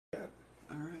Yeah.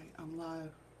 All right, I'm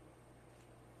live.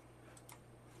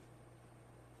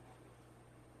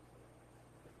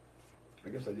 I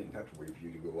guess I didn't have to wait for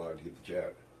you to go live to get the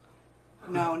chat.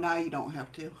 No, now you don't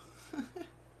have to.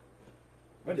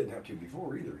 I didn't have to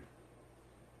before either.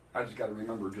 I just got to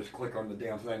remember just click on the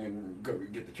damn thing and go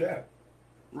get the chat.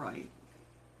 Right.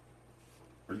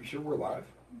 Are you sure we're live?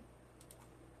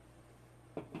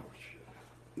 Oh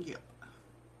shit. Yep.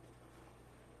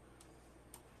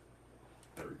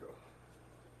 There we go.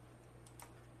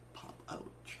 Pop out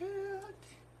chat.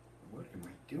 What am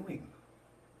I doing?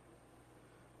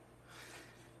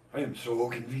 I am so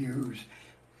confused.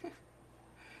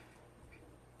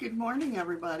 Good morning,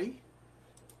 everybody.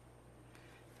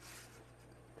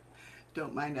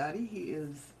 Don't mind Addie. He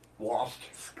is Lost.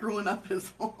 screwing up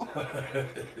his whole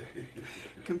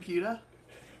computer.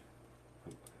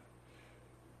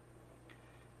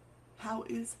 How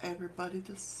is everybody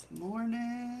this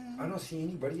morning? I don't see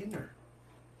anybody in there.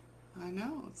 I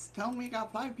know. It's telling me you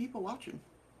got 5 people watching.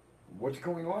 What's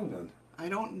going on then? I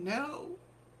don't know.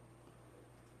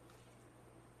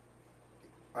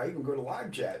 I even go to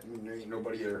live chat and there ain't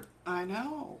nobody there. I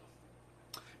know.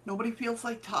 Nobody feels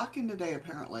like talking today,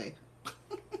 apparently.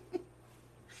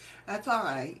 That's all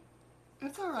right.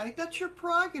 That's all right. That's your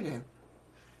prerogative.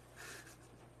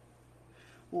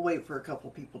 We'll wait for a couple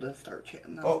people to start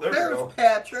chatting. Oh, there we There's go.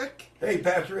 Patrick. Hey,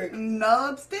 Patrick.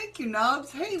 Nubs. Thank you,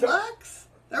 Nubs. Hey, Lex.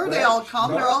 There they Lex, all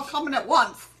come. They're all Nubs. coming at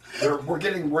once. We're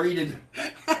getting raided.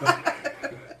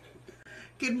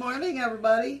 Good morning,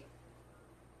 everybody.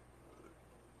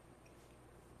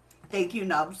 Thank you,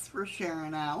 Nubs, for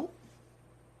sharing out.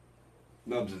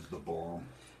 Nubs is the bomb.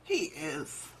 He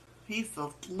is. He's the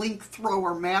link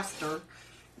thrower master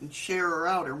and sharer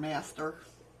outer master.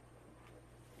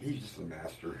 He's just the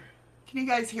master. Can you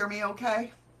guys hear me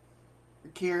okay?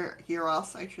 Hear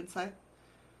us, I should say.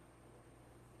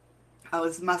 I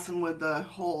was messing with the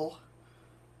whole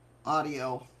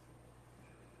audio.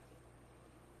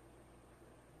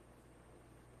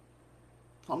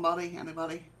 Somebody?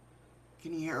 Anybody?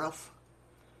 Can you hear us?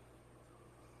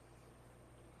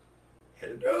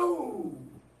 Hello.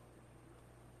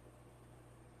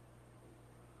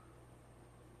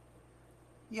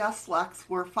 Yes, Lex,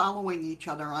 we're following each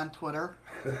other on Twitter.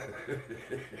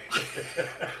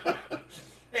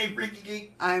 Hey, Freaky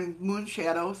Geek. I'm Moon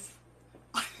Shadows.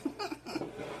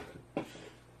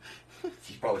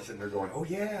 She's probably sitting there going, oh,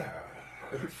 yeah.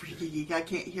 Freaky Geek, I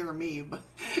can't hear me, but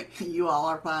you all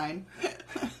are fine.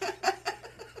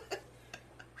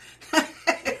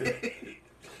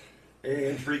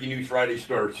 And Freaky News Friday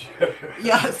starts.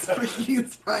 Yes, Freaky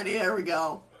News Friday, there we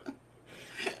go.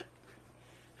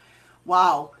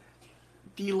 Wow.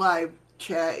 D-Live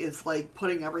chat is like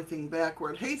putting everything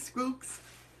backward. Hey, Spooks.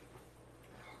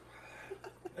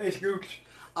 Hey, Skooks.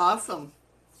 Awesome.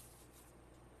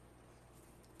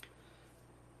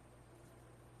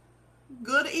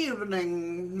 Good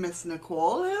evening, Miss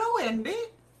Nicole. Hello, Andy.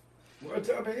 What's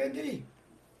up, Andy?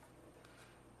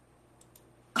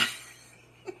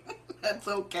 That's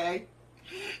okay.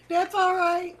 That's all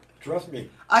right. Trust me.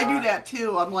 I do that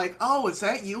too. I'm like, oh, is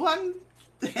that you on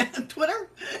Twitter?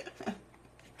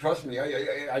 Trust me,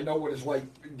 I know what it's like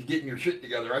getting your shit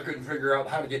together. I couldn't figure out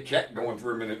how to get chat going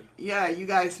for a minute. Yeah, you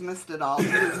guys missed it all.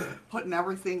 He was putting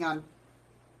everything on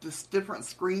just different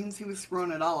screens. He was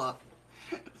screwing it all up.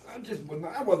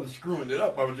 I wasn't screwing it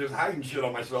up. I was just hiding shit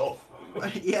on myself.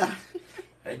 Yeah.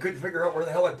 I couldn't figure out where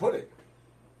the hell I put it.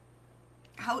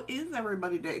 How is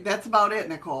everybody today? That's about it,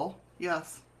 Nicole.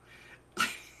 Yes.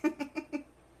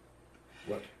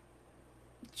 What?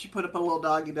 She put up a little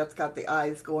doggy that's got the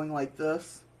eyes going like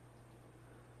this.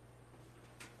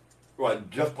 Well, it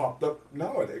just popped up.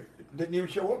 No, it didn't even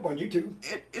show up on YouTube.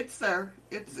 It's there.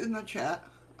 It's in the chat.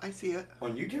 I see it.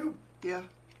 On YouTube? Yeah.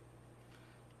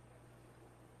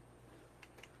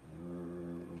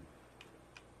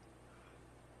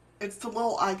 It's the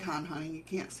little icon, honey. You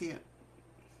can't see it.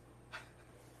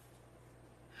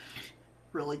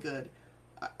 Really good.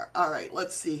 All right,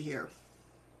 let's see here.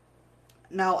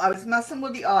 Now, I was messing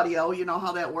with the audio. You know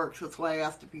how that works. That's why I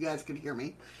asked if you guys could hear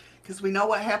me. Because we know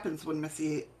what happens when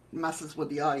Missy messes with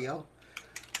the audio.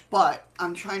 But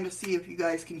I'm trying to see if you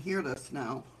guys can hear this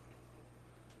now.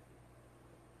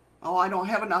 Oh, I don't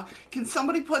have enough. Can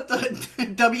somebody put the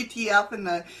WTF in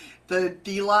the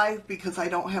D-Live? Because I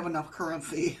don't have enough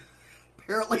currency.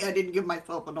 Apparently, I didn't give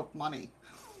myself enough money.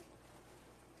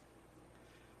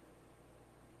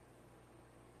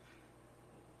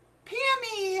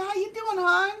 Pammy, how you doing,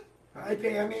 hon? Hi,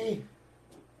 Pammy.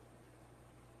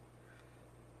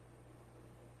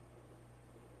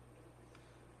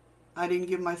 I didn't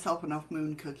give myself enough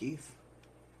moon cookies.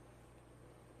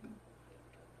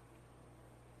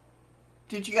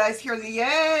 Did you guys hear the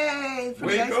yay for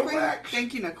Way the to ice go, cream? Lex.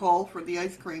 Thank you, Nicole, for the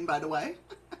ice cream, by the way.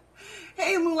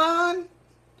 Hey, Mulan.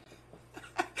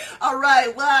 All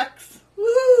right, Lex.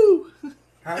 Woo!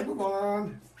 Hi,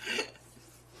 Mulan.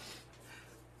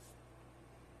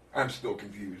 I'm still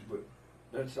confused, but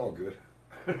that's all good.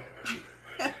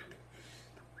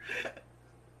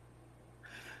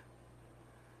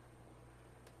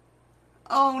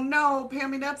 Oh no,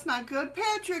 Pammy, that's not good.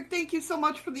 Patrick, thank you so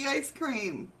much for the ice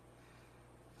cream.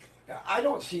 I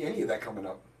don't see any of that coming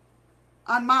up.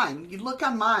 On mine. You look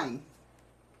on mine.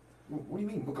 What do you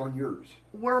mean, look on yours?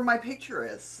 Where my picture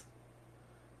is.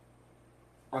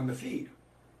 On the feed?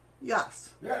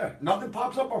 Yes. Yeah, nothing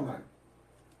pops up on mine.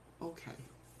 Okay.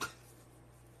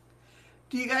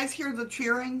 Do you guys hear the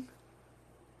cheering?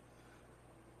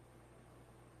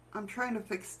 I'm trying to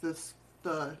fix this.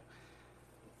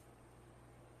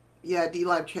 Yeah,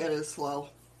 D-Live chat is slow.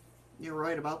 You're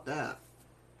right about that.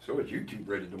 So is YouTube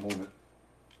right at the moment.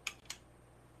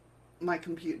 My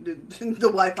computer, the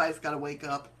Wi-Fi's got to wake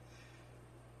up.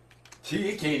 See,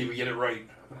 you can't even get it right.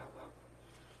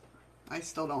 I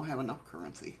still don't have enough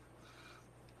currency.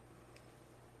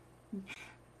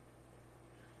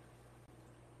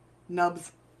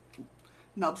 Nubs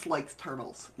likes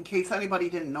turtles. In case anybody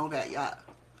didn't know that yet.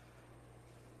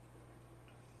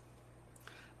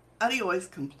 Eddie always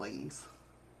complains.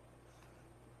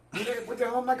 What the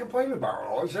hell am I complaining about?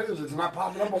 All I said is it's not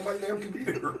popping up on my damn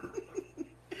computer.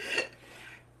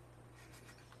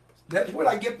 That's what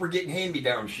I get for getting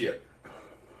hand-me-down shit.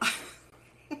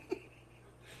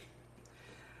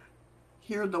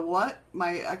 Hear the what?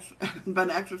 Been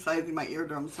exercising my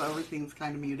eardrums, so everything's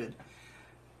kind of muted.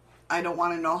 I don't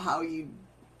want to know how you...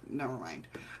 Never mind.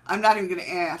 I'm not even going to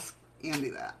ask Andy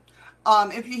that.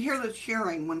 If you hear the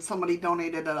cheering when somebody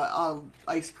donated a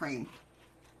ice cream.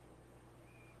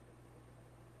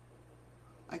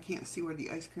 I can't see where the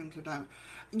ice creams are done.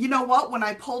 You know what? When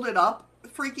I pulled it up,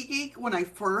 Freaky Geek,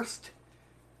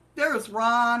 there's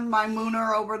Ron, my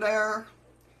mooner over there.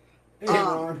 Hey,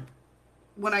 Ron.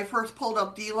 When I first pulled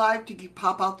up D-Live to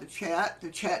pop out the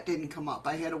chat didn't come up.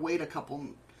 I had to wait a couple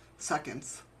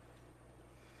seconds.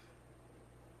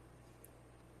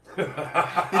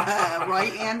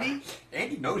 Right, Andy?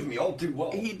 Andy knows me all too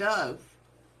well. He does.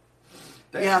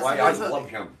 That's why I love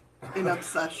him. An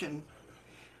obsession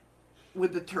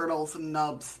with the turtles and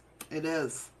nubs. It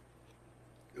is.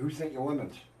 Who sent you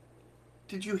lemons?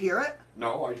 Did you hear it?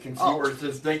 No, I can see where it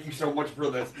says thank you so much for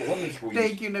the lemon squeeze.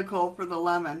 Thank you, Nicole, for the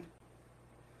lemon.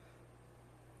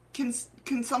 Can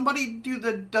somebody do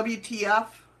the WTF?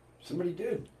 Somebody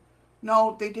did.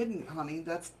 No, they didn't, honey.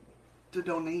 That's the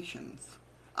donations.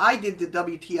 I did the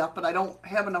WTF, but I don't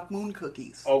have enough moon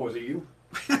cookies. Oh, was it you?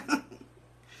 I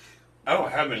don't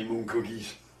have any moon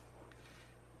cookies.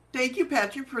 Thank you,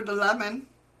 Patrick, for the lemons.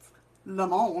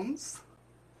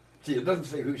 See, it doesn't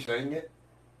say who's saying it.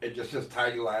 It just says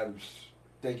Tidy Labs.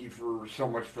 Thank you for so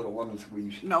much for the lemon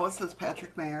squeeze. No, it says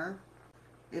Patrick Mayer.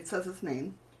 It says his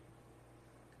name.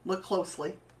 Look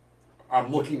closely.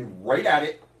 I'm looking right at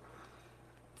it.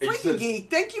 Freaky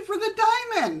Geek, thank you for the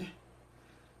diamond.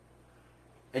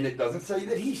 And it doesn't say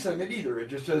that he sent it either. It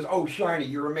just says, oh, Shiny,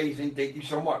 you're amazing. Thank you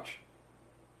so much.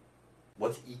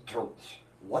 Let's eat turtles.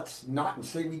 Let's not and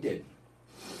say we did.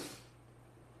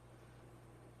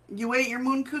 You ate your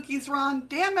moon cookies, Ron?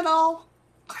 Damn it all.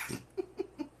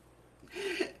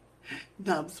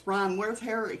 Nubs, Ron, where's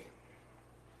Harry?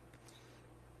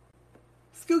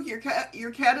 Skook, your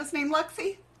cat is named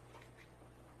Lexi?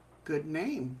 Good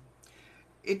name.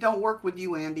 It don't work with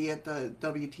you, Andy, at the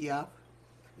WTF.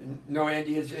 No,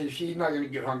 Andy, she's not going to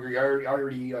get hungry. I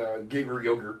already gave her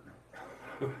yogurt.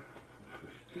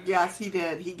 Yes, he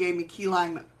did. He gave me key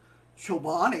lime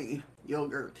Chobani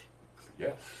yogurt.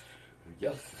 Yes,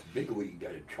 big league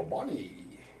Chobani.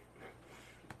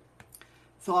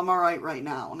 So I'm all right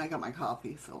now, and I got my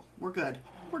coffee, so we're good.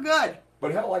 We're good.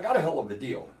 But hell, I got a hell of a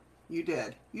deal. You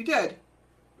did.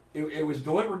 It was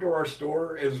delivered to our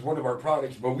store as one of our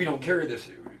products, but we don't carry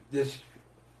this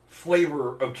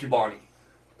flavor of Chobani.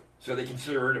 So they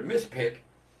consider it a mispick.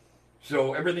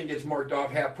 So everything gets marked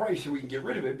off half price so we can get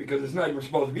rid of it because it's not even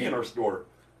supposed to be in our store.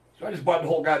 So I just bought the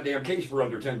whole goddamn case for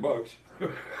under $10.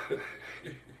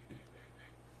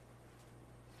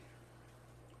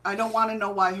 I don't want to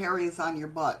know why Harry is on your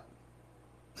butt.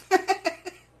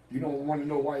 You don't want to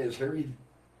know why his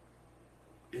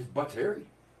butt's hairy?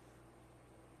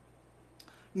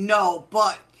 No,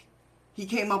 but he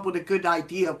came up with a good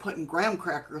idea of putting graham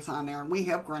crackers on there, and we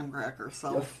have graham crackers,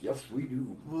 so. Yes, we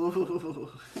do. Ooh.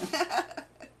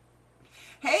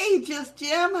 Hey, just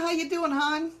Jim. How you doing,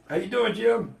 hon? How you doing,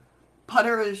 Jim?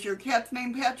 Putter is your cat's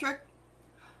name, Patrick?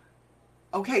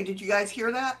 Okay, did you guys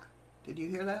hear that? Did you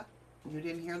hear that? You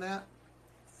didn't hear that?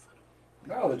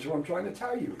 No, that's what I'm trying to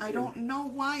tell you. I don't know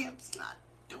why it's not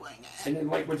doing it. And then,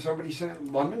 like when somebody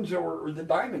sent lemons or the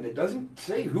diamond, it doesn't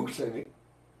say who sent it.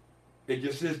 It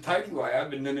just says Tidy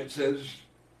Lab, and then it says,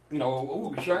 you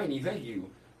know, ooh, shiny, thank you.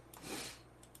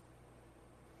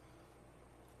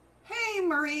 Hey,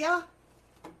 Maria.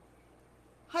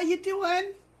 How you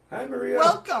doing? Hi, Maria.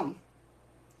 Welcome.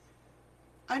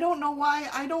 I don't know why.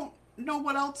 I don't know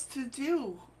what else to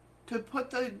do to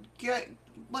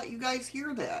let you guys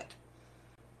hear that.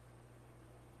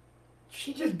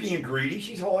 She's just being greedy.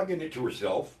 She's hogging it to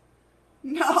herself.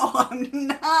 No, I'm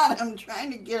not. I'm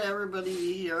trying to get everybody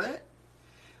to hear it.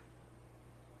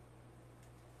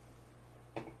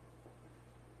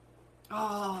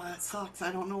 Oh, that sucks.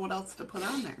 I don't know what else to put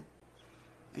on there.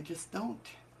 I just don't.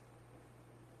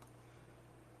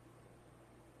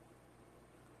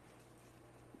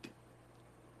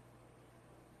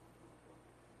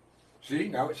 See,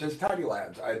 now it says Tidy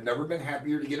Labs. I've never been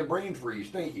happier to get a brain freeze,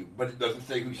 thank you. But it doesn't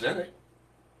say who sent it.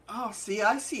 Oh, see,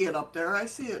 I see it up there. I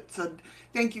see it. It said,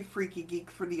 thank you, Freaky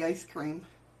Geek, for the ice cream.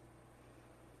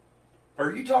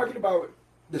 Are you talking about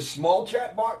the small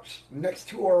chat box next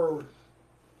to our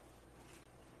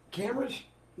cameras?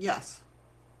 Yes.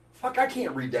 Fuck, I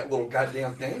can't read that little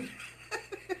goddamn thing.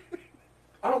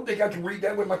 I don't think I can read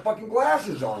that with my fucking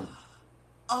glasses on.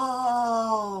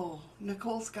 Oh,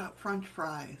 Nicole's got French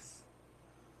fries.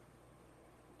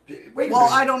 Wait a minute. Well,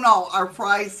 I don't know. Are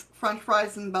French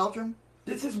fries in Belgium?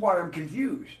 This is why I'm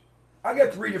confused. I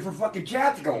got 3 different fucking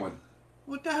chats going.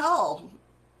 What the hell?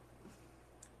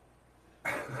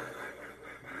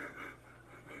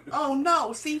 Oh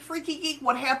no, see, Freaky Geek,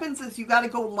 what happens is you gotta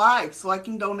go live so I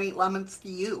can donate lemons to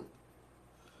you.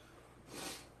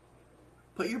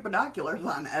 Put your binoculars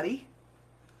on, Eddie.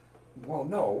 Well,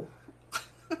 no.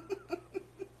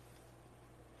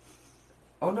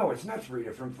 Oh no, it's not 3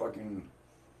 different fucking...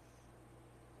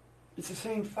 It's the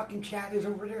same fucking chat as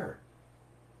over there.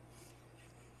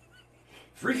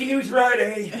 Freaky News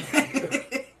Friday!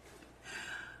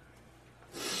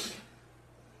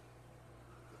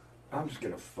 I'm just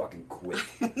gonna fucking quit.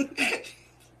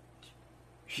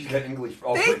 She's got English.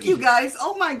 Oh, Thank you guys.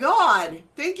 Oh my god.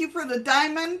 Thank you for the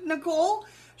diamond, Nicole.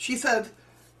 She said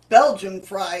Belgian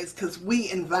fries because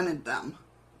we invented them.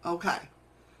 Okay.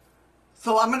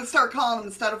 So I'm going to start calling them,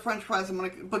 instead of French fries,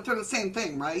 but they're the same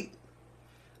thing, right?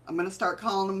 I'm going to start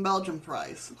calling them Belgian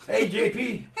fries. Hey,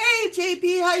 JP. Hey,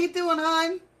 JP. How you doing,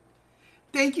 hon?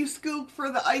 Thank you, Scoop,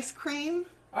 for the ice cream.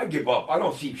 I give up. I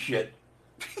don't see shit.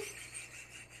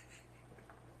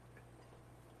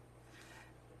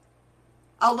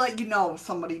 I'll let you know if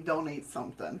somebody donates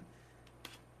something.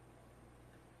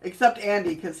 Except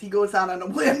Andy, because he goes out on a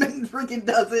whim and freaking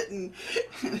does it, and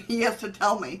he has to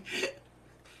tell me.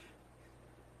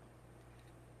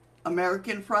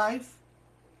 American fries?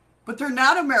 But they're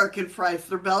not American fries.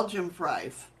 They're Belgian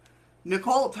fries.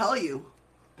 Nicole will tell you.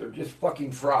 They're just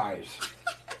fucking fries.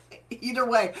 Either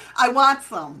way, I want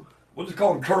some. We'll just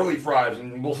call them curly fries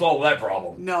and we'll solve that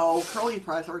problem. No, curly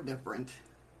fries are different.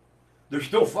 They're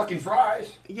still fucking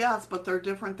fries. Yes, but they're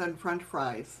different than French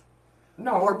fries.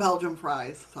 No. Or Belgian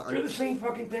fries, sorry. They're the same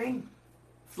fucking thing.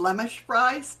 Flemish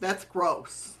fries? That's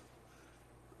gross.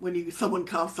 When someone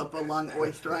coughs up a lung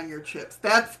oyster on your chips.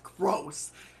 That's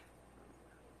gross.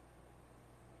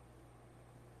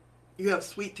 You have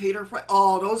sweet tater fries?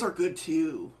 Oh, those are good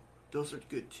too. Those are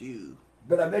good too.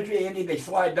 But I bet you, Andy, they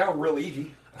slide down real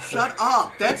easy. Shut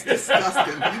up. That's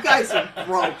disgusting. You guys are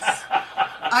gross.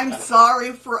 I'm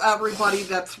sorry for everybody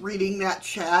that's reading that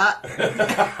chat.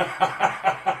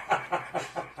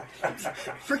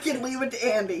 Freaking leave it to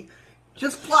Andy.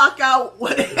 Just block out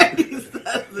what Andy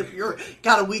says if you're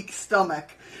got a weak stomach.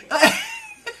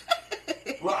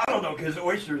 Well, I don't know, because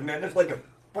oysters, man, that's like a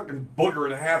fucking booger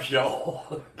and a half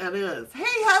shell. It is.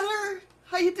 Hey, Heather.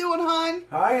 How you doing, hon?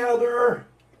 Hi, Heather.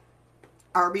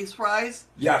 Arby's fries?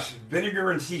 Yes,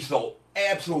 vinegar and sea salt.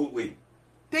 Absolutely.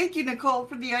 Thank you, Nicole,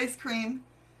 for the ice cream.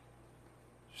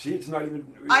 See, it's not even...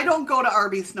 I don't go to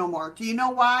Arby's no more. Do you know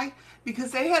why?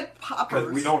 Because they had poppers.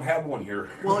 Because we don't have one here.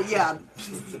 Well, yeah,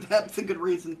 that's a good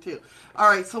reason, too. All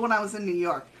right, so when I was in New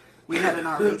York, we had an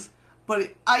Arby's.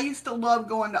 But I used to love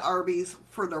going to Arby's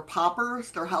for their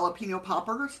poppers, their jalapeno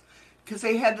poppers, because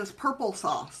they had this purple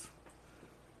sauce.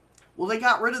 Well, they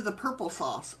got rid of the purple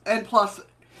sauce. And plus,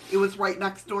 it was right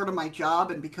next door to my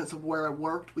job, and because of where I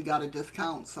worked, we got a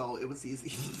discount, so it was easy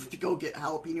to go get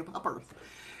jalapeno poppers.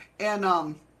 And,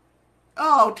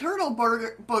 oh, turtle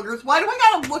boogers. Why do I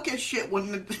gotta look at shit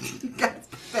when the guys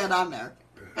put that on there?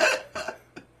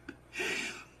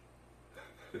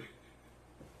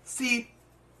 See,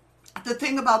 the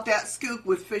thing about that scoop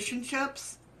with fish and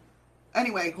chips.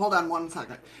 Anyway, hold on 1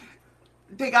 second.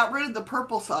 They got rid of the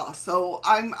purple sauce, so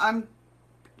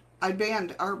I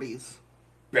banned Arby's.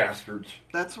 Bastards.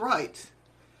 That's right.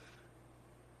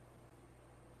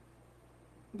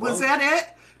 Well, Was that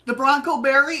it? The Bronco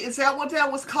Berry? Is that what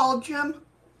that was called, Jim?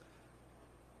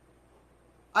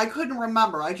 I couldn't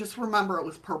remember. I just remember it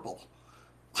was purple.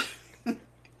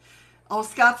 Oh,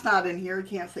 Scott's not in here.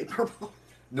 He can't say purple.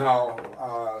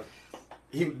 No,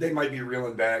 they might be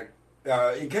reeling back.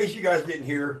 In case you guys didn't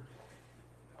hear,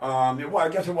 well, I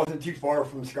guess it wasn't too far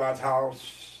from Scott's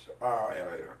house.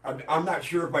 I'm not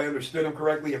sure if I understood him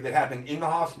correctly, if it happened in the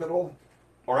hospital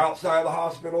or outside of the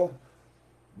hospital,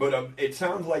 but it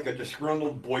sounds like a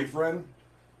disgruntled boyfriend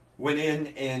went in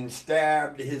and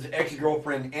stabbed his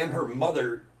ex-girlfriend and her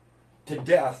mother to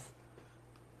death.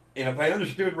 And if I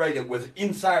understood right, it was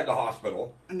inside the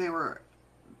hospital. And they were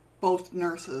both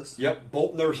nurses. Yep,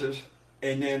 both nurses.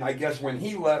 And then I guess when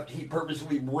he left, he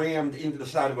purposely rammed into the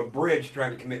side of a bridge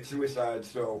trying to commit suicide.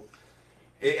 So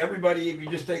everybody, if you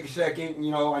just take a second,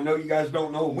 I know you guys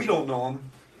don't know him. We don't know him.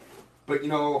 But,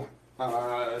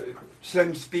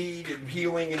 send speed and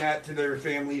healing and that to their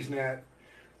families and that.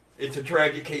 It's a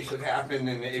tragic case that happened,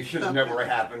 and it should have never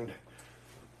happened.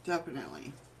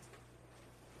 Definitely.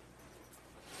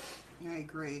 I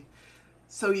agree.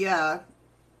 So, yeah.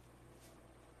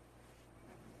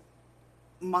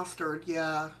 Mustard,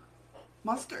 yeah.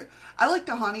 Mustard. I like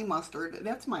the honey mustard.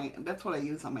 That's what I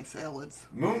use on my salads.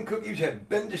 Moon cookies have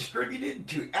been distributed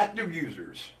to active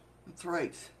users. That's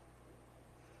right.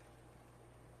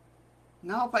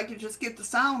 Now, if I could just get the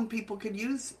sound, people could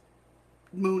use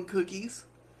Moon cookies.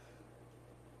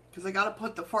 Because I got to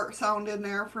put the fart sound in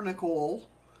there for Nicole.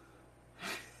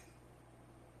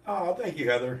 Oh, thank you,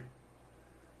 Heather.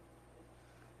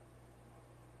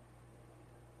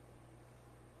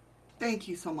 Thank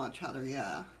you so much, Heather,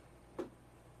 yeah.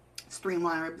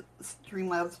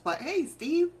 Streamlabs, but hey,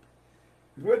 Steve.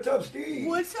 What's up, Steve?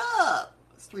 What's up?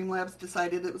 Streamlabs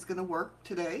decided it was going to work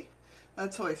today.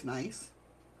 That's always nice.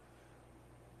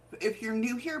 If you're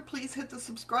new here, please hit the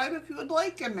subscribe if you would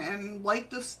like, and like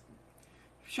this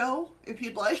show if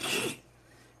you'd like.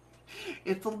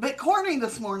 It's a little bit corny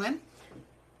this morning.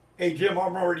 Hey, Jim,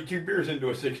 I'm already 2 beers into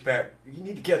a 6-pack. You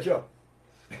need to catch up.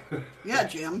 Yeah,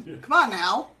 Jim. Come on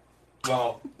now.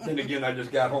 Well, then again, I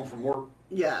just got home from work.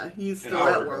 Yeah, he's An still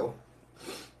hour at work. ago.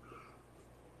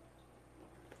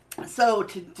 So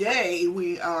today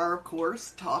we are, of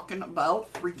course, talking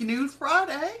about Freaky News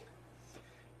Friday.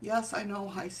 Yes, I know,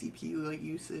 high CPU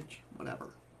usage, whatever.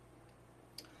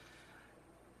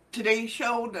 Today's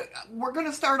show, we're going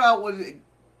to start out with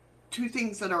 2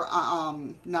 things that are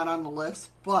not on the list,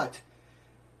 but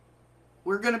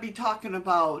we're going to be talking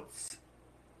about,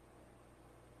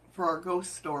 for our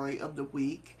ghost story of the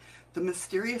week, the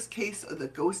mysterious case of the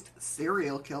ghost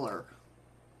serial killer.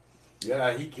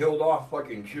 Yeah, he killed off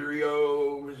fucking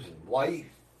Cheerios and Life,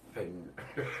 and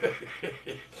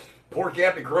poor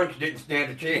Captain Crunch didn't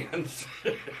stand a chance.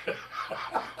 If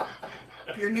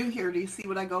you're new here, do you see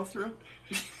what I go through?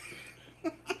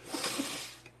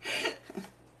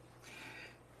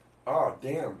 Oh,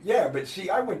 damn. Yeah, but see,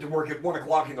 I went to work at 1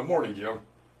 o'clock in the morning, Jim.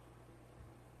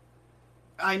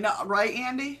 I know, right,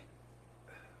 Andy?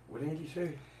 What did Andy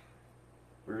say?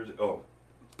 Where is it? Oh.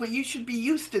 But you should be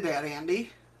used to that, Andy.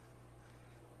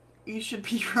 You should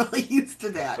be really used to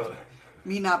that.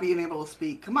 Me not being able to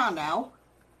speak. Come on now.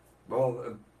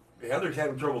 Well, Heather's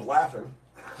having trouble laughing.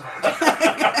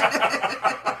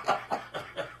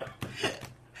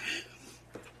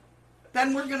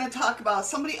 Then we're going to talk about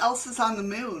Somebody Else is on the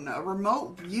Moon, a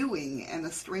remote viewing, and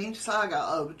the strange saga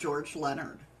of George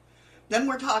Leonard. Then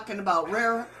we're talking about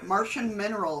rare Martian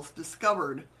minerals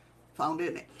discovered, found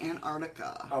in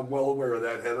Antarctica. I'm well aware of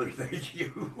that, Heather. Thank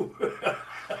you.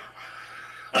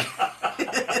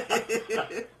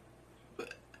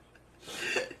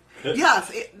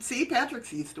 Yes, see,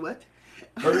 Patrick's used to it.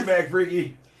 Hurry back,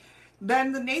 Freaky.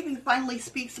 Then the Navy finally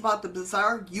speaks about the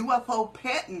bizarre UFO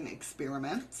patent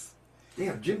experiments.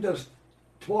 Damn, Jim does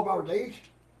 12-hour days?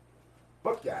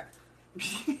 Fuck that.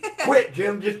 Quit,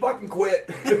 Jim. Just fucking quit.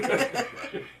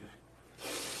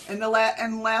 And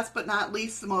last but not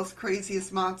least, the most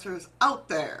craziest monsters out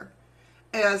there.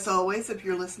 As always, if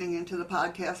you're listening into the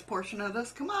podcast portion of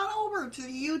this, come on over to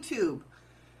YouTube.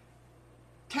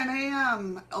 10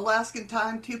 a.m. Alaskan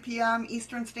time, 2 p.m.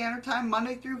 Eastern Standard Time,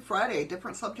 Monday through Friday.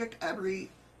 Different subject every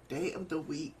day of the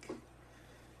week.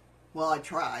 Well, I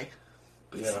try.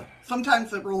 Yeah.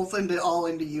 Sometimes it rolls into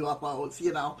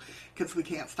UFOs, because we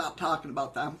can't stop talking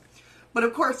about them. But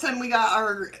of course, then we got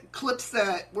our clips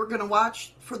that we're going to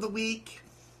watch for the week.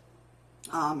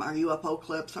 Our UFO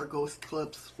clips, our ghost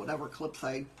clips, whatever clips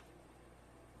I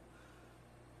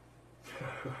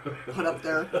put up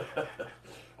there.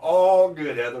 All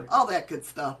good, Heather. All that good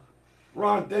stuff.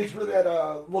 Ron, thanks for that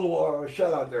little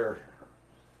shout out there.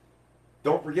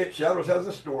 Don't forget, Shadows has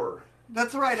a store.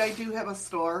 That's right, I do have a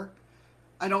store.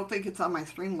 I don't think it's on my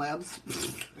Streamlabs.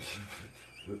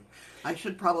 I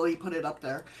should probably put it up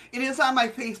there. It is on my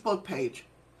Facebook page.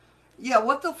 Yeah,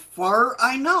 what the far?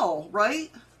 I know,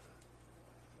 right?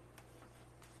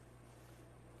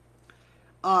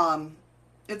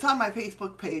 It's on my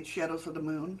Facebook page, Shadows of the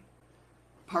Moon.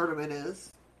 Part of it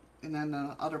is, and then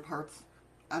the other parts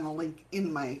on a link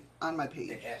on my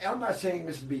page. I'm not saying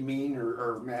this to be mean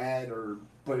or mad,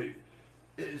 but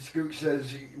Skook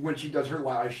says when she does her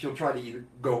live, she'll try to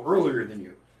go earlier than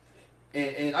you.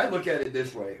 And I look at it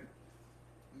this way.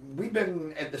 We've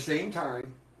been at the same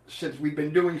time since we've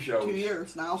been doing shows. 2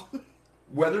 years now.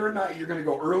 Whether or not you're going to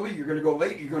go early, you're going to go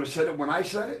late, you're going to set it when I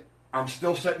set it, I'm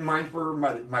still setting mine for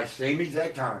my same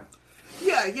exact time.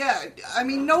 Yeah. I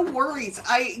mean, no worries.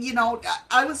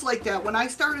 I was like that when I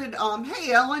started.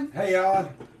 Hey, Ellen. Hey, Ellen.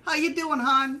 How you doing,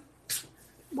 hon?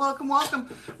 Welcome.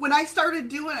 When I started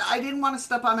doing it, I didn't want to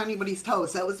step on anybody's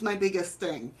toes. That was my biggest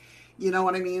thing. You know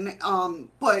what I mean?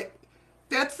 But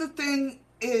that's the thing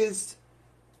is,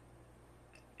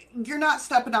 you're not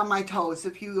stepping on my toes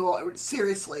if you go,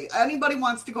 seriously. Anybody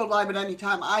wants to go live at any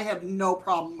time, I have no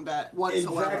problem with that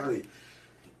whatsoever. Exactly.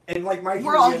 And like my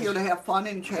we're all here to have fun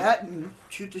and chat and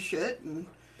shoot the shit. And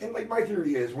like my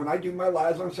theory is, when I do my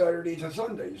lives on Saturdays and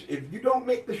Sundays, if you don't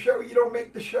make the show, you don't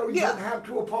make the show. You don't have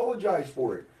to apologize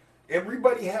for it.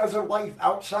 Everybody has a life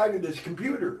outside of this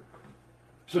computer.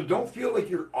 So don't feel like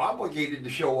you're obligated to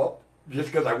show up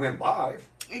just because I went live.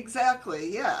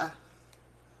 Exactly, yeah.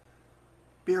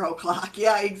 Bureau clock.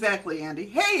 Yeah, exactly, Andy.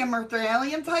 Hey, Earth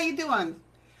Aliens, how you doing?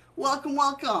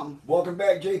 Welcome. Welcome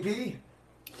back, JP.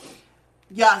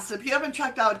 Yes, if you haven't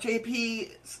checked out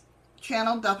JP's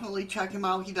channel, definitely check him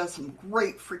out. He does some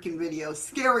great freaking videos,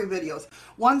 scary videos,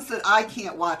 ones that I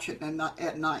can't watch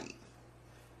at night.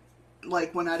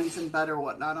 Like when Eddie's in bed or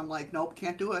whatnot, I'm like, nope,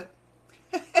 can't do it.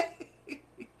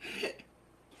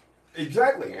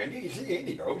 Exactly, Andy. See,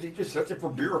 Andy knows. He just sets it for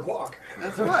beer o'clock.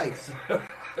 That's right.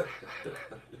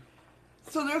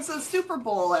 So there's a Super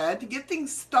Bowl ad to get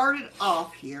things started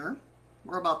off here.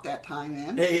 We're about that time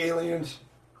in. Hey, aliens.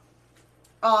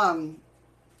 To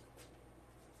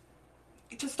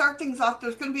start things off,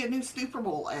 there's going to be a new Super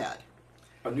Bowl ad.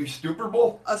 A new Super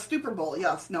Bowl? A Super Bowl,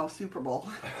 yes. No, Super Bowl.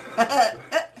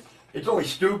 It's only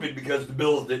stupid because the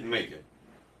Bills didn't make it.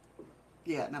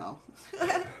 Yeah, no.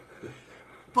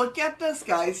 But get this,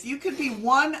 guys. You could be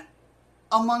one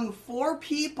among 4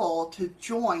 people to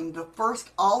join the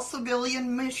first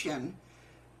all-civilian mission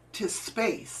to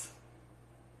space.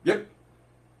 Yep.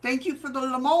 Thank you for the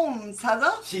lemons,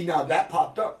 Heather. See, now that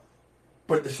popped up,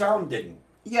 but the sound didn't.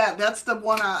 Yeah, that's the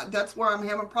one. That's where I'm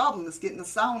having problems getting the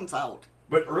sounds out.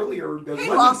 But earlier, Hey,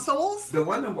 Lost Souls. The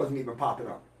lemon wasn't even popping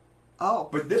up. Oh.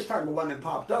 But this time the lemon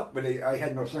popped up, but I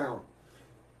had no sound.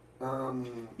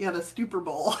 Yeah, the Super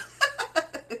Bowl.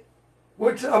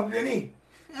 What's up, Vinny?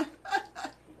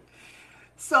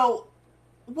 So,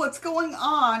 what's going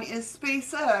on is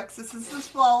SpaceX, this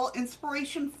fall,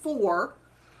 Inspiration 4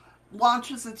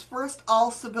 launches its first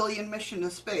all-civilian mission to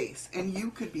space, and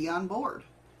you could be on board.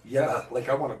 Yeah, like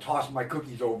I want to toss my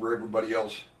cookies over everybody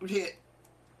else.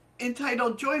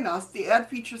 Entitled Join Us, the ad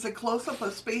features a close-up of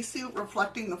a spacesuit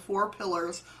reflecting the 4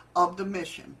 pillars of the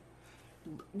mission,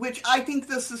 which I think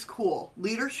this is cool.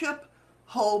 Leadership,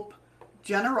 hope,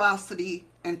 generosity,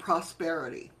 and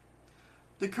prosperity.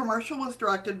 The commercial was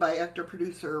directed by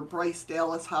actor-producer Bryce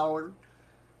Dallas Howard.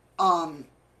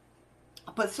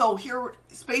 But so here,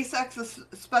 SpaceX is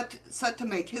set to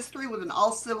make history with an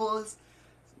all-civilian.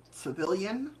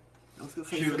 I was going to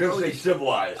say she was going to say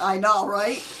civilized. I know,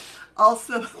 right?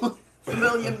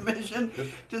 All-civilian mission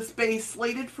to space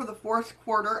slated for the fourth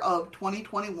quarter of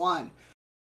 2021.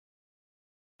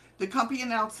 The company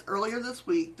announced earlier this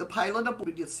week the pilot of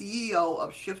the CEO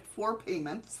of Shift4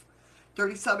 Payments,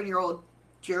 37-year-old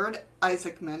Jared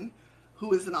Isaacman,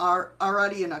 who is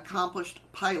already an accomplished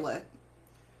pilot.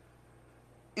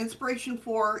 Inspiration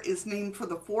 4 is named for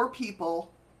the 4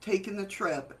 people taking the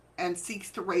trip and seeks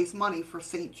to raise money for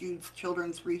St. Jude's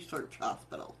Children's Research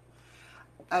Hospital.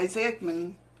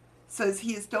 Isaacman says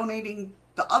he is donating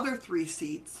the other 3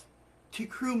 seats to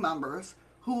crew members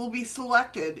who will be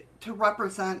selected to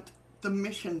represent the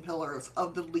mission pillars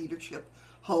of the leadership,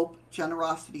 hope,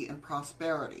 generosity, and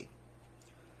prosperity.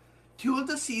 2 of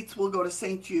the seats will go to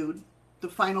St. Jude, the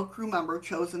final crew member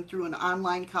chosen through an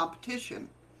online competition.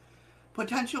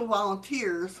 Potential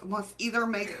volunteers must either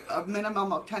make a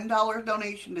minimum of $10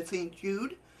 donation to St.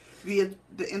 Jude via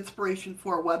the Inspiration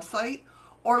 4 website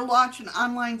or launch an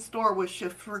online store with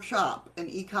Shift for Shop, an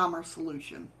e-commerce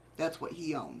solution. That's what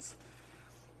he owns.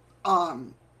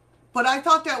 But I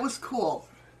thought that was cool.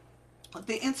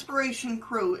 The Inspiration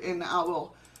crew, and I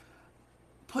will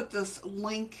put this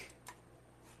link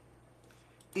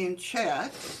in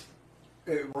chat.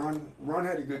 Ron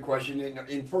had a good question.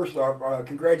 And first off,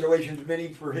 congratulations,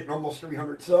 Vinny, for hitting almost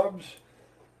 300 subs.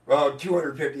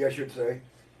 250, I should say.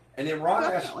 And then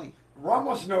Definitely. Ron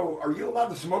wants to know, are you allowed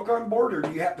to smoke on board, or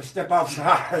do you have to step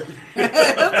outside?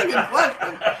 That's a good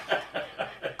question.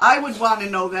 I would want to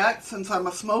know that since I'm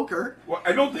a smoker. Well,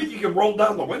 I don't think you can roll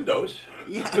down the windows.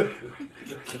 Yeah.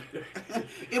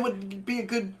 It would be a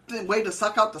good way to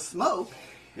suck out the smoke.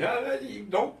 Yeah, you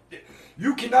don't.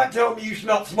 You cannot tell me you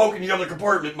smell smoke in the other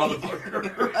compartment,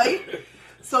 motherfucker. Right?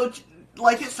 So,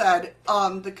 like I said,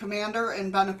 the commander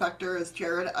and benefactor is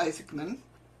Jared Isaacman.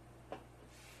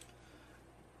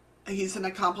 He's an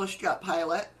accomplished jet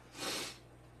pilot.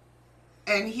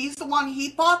 And he's the one, he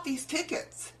bought these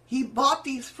tickets. He bought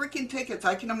these freaking tickets.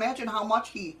 I can imagine how much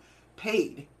he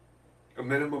paid. A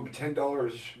minimum of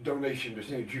 $10 donation to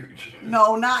St. Jude's.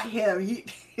 No, not him.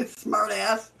 He's smart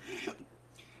ass.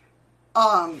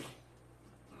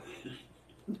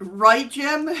 Right,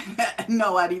 Jim?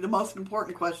 No, Eddie, the most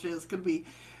important question is, could we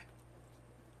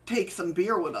take some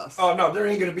beer with us? Oh, no, there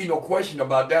ain't going to be no question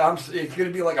about that. It's going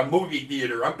to be like a movie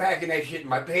theater. I'm packing that shit in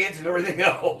my pants and everything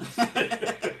else.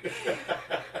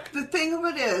 The thing of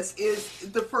it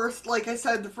is the first, like I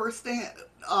said, the first thing,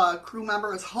 crew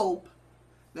member is Hope.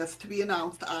 That's to be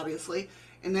announced, obviously.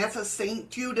 And that's a St.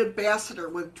 Jude ambassador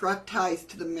with direct ties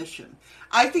to the mission.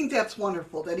 I think that's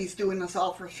wonderful that he's doing this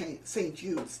all for St.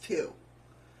 Jude's, too.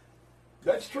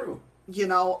 That's true. You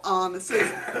know, it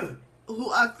says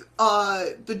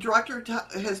the director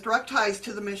has direct ties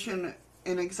to the mission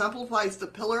and exemplifies the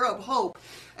pillar of hope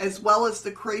as well as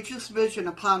the courageous vision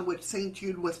upon which St.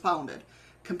 Jude was founded.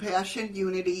 Compassion,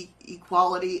 unity,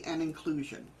 equality, and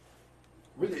inclusion.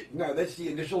 Really? No, that's the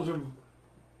initials of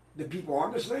the people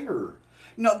on this thing, or?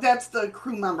 No, that's the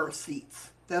crew member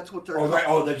seats. That's what they're called. Right.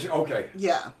 Oh, that's okay.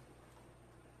 Yeah.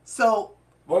 So,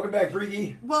 welcome back,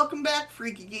 Freaky. Welcome back,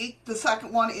 Freaky Geek. The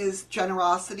second one is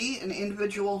generosity, an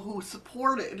individual who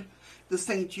supported the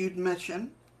St. Jude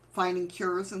mission, finding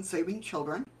cures and saving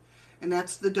children. And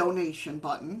that's the donation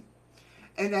button.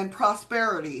 And then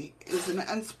prosperity is an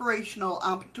inspirational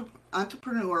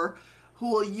entrepreneur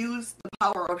who will use the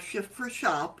power of Shift for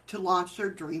Shop to launch their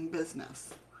dream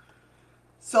business.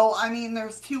 So, I mean,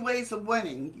 there's two ways of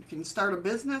winning. You can start a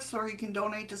business or you can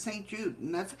donate to St. Jude.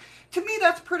 And that's, to me,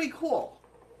 that's pretty cool.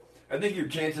 I think your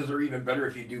chances are even better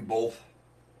if you do both.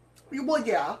 Well,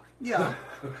 yeah,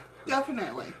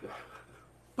 definitely.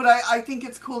 But I think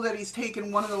it's cool that he's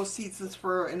taken one of those seats as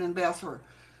for an ambassador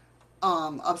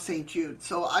of St. Jude.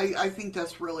 So I think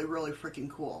that's really, really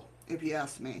freaking cool, if you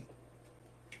ask me.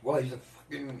 Well,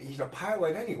 he's a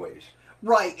pilot anyways.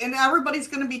 Right, and everybody's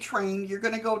going to be trained. You're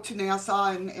going to go to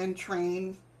NASA and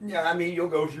train. Yeah, I mean, you'll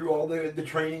go through all the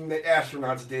training that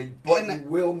astronauts did, but you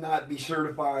will not be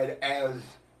certified as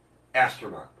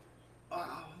astronaut.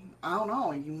 I don't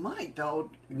know. You might, though.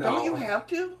 No. Don't you have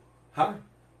to? Huh?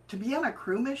 To be on a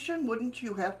crew mission, wouldn't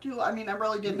you have to? I mean, I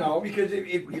really didn't. No, because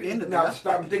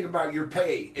stop and think about your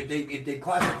pay. If they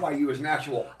classify you as an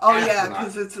actual astronaut. Yeah,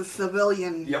 because it's a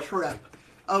civilian trip.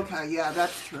 Okay, yeah,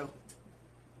 that's true.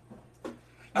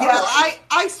 Yeah,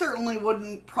 I certainly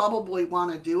wouldn't probably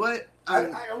want to do it. I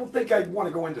don't think I'd want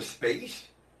to go into space,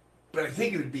 but I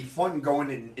think it would be fun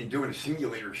going and doing a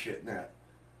simulator shit in that.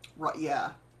 Right,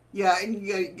 yeah. Yeah,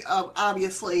 and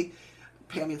obviously,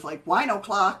 Pammy's like, wine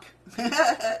o'clock.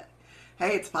 Hey,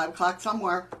 it's 5 o'clock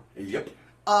somewhere. Yep.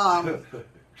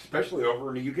 Especially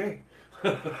over in the UK.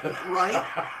 Right?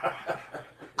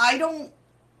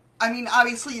 I mean,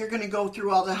 obviously you're going to go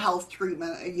through all the health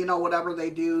treatment, you know, whatever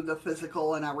they do, the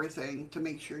physical and everything, to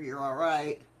make sure you're all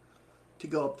right to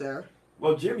go up there.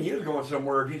 Well, Jim, he is going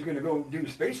somewhere. If he's going to go do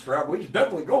space travel, he's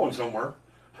definitely going somewhere.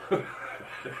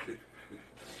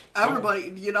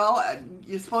 Everybody, you know,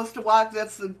 you're supposed to watch,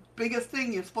 that's the biggest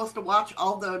thing, you're supposed to watch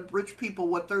all the rich people,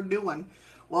 what they're doing.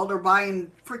 Well, they're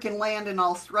buying freaking land in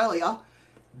Australia,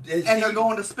 and they're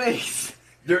going to space.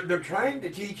 They're trying to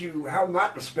teach you how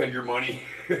not to spend your money.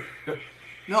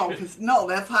 No,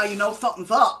 that's how you know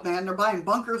something's up, man. They're buying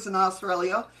bunkers in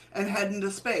Australia and heading to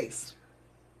space.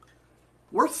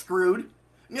 We're screwed.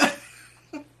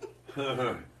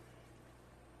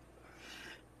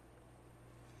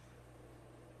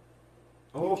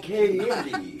 Okay,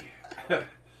 Andy.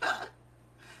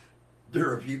 There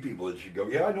are a few people that should go.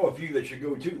 Yeah, I know a few that should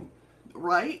go too.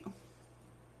 Right?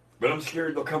 But I'm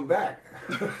scared they'll come back.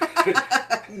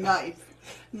 Nice.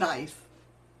 Nice.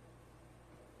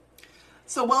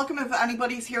 So welcome if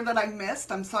anybody's here that I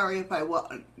missed. I'm sorry if I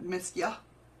missed you.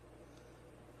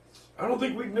 I don't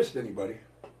think we've missed anybody.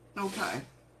 Okay.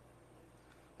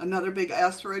 Another big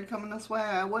asteroid coming this way?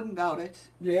 I wouldn't doubt it.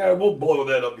 Yeah, we'll blow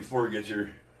that up before it gets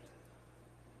here.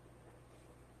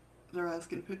 They're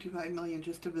asking $55 million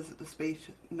just to visit the space.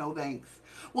 No thanks.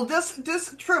 Well, this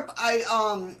trip,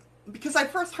 because I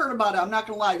first heard about it, I'm not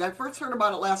going to lie, I first heard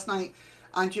about it last night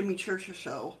on Jimmy Church's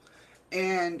show.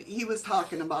 And he was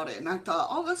talking about it, and I thought,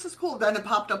 oh, this is cool. Then it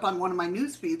popped up on one of my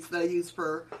news feeds that I use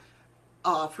for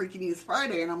Freaky News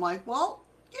Friday, and I'm like, well,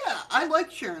 yeah, I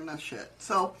like sharing this shit.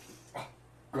 So,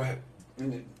 go ahead.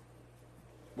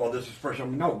 Well, this is fresh.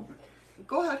 No.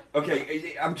 Go ahead.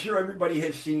 Okay, I'm sure everybody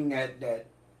has seen that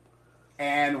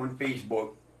ad on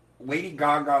Facebook. Lady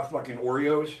Gaga fucking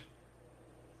Oreos.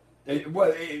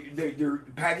 They're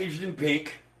packaged in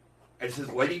pink. It says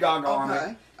Lady Gaga on it.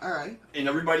 Okay, all right. And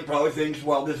everybody probably thinks,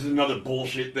 well, this is another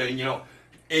bullshit thing. You know,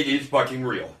 it is fucking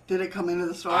real. Did it come into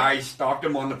the store? I stocked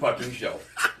them on the fucking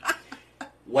shelf.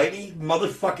 Lady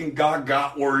motherfucking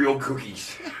Gaga Oreo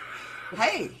cookies.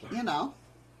 Hey, you know.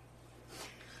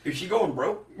 Is she going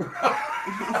broke?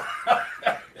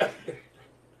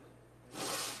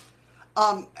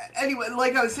 Anyway,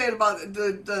 like I was saying about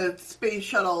the space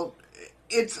shuttle,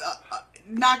 it's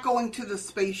not going to the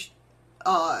space.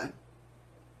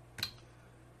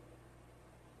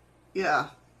 Yeah.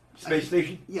 Space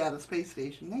station? Yeah, the space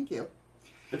station. Thank you.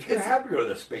 It's going to have to go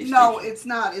to the space station. No, it's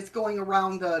not. It's going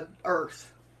around the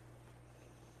Earth.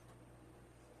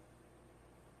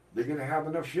 They're going to have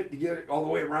enough shit to get it all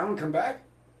the way around and come back?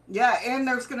 Yeah, and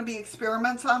there's going to be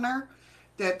experiments on there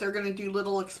that they're going to do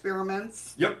little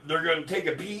experiments. Yep, they're going to take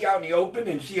a pee out in the open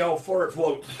and see how far it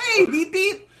floats. Hey, beep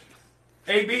beep.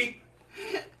 Hey, beep.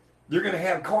 They're going to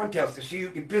have contests to see who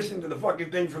can piss into the fucking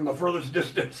thing from the furthest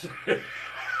distance.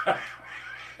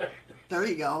 There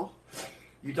you go.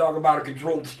 You talk about a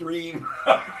controlled stream.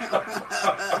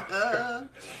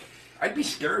 I'd be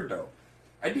scared, though.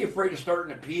 I'd be afraid of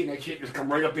starting to pee and that shit just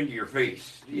come right up into your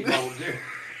face. You know,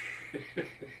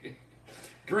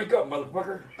 drink up,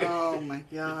 motherfucker. Oh, my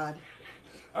God.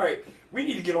 All right, we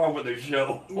need to get on with this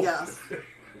show. Yes.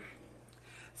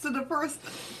 So the first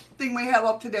thing we have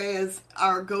up today is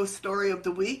our ghost story of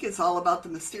the week. It's all about the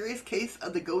mysterious case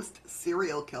of the ghost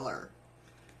serial killer.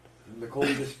 Nicole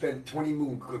just spent 20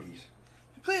 moon cookies.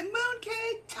 Put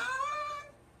mooncake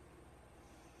time.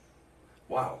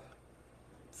 Wow.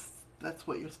 That's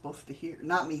what you're supposed to hear.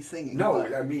 Not me singing. No,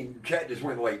 but... I mean, chat just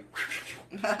went like...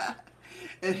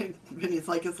 And Vinny's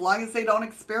like, as long as they don't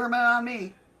experiment on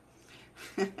me.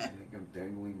 I think I'm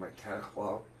dangling my tackle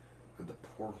out of the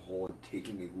porthole and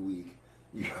taking a leak.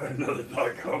 You got another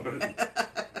thought coming.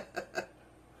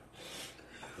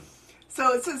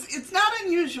 So it says, it's not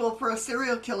unusual for a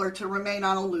serial killer to remain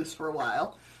on a loose for a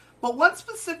while, but one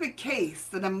specific case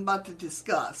that I'm about to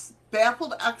discuss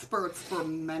baffled experts for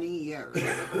many years,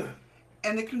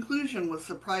 and the conclusion was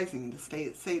surprising to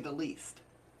say the least.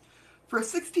 For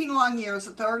 16 long years,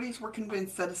 authorities were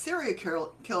convinced that a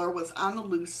serial killer was on the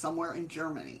loose somewhere in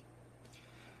Germany.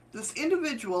 This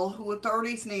individual, who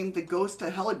authorities named the Ghost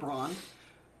of Hellebrand,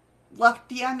 left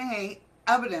DNA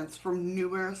evidence from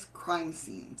numerous crime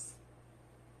scenes.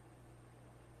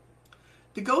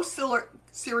 The ghost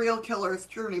serial killer's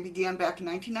journey began back in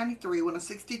 1993 when a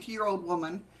 62-year-old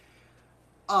woman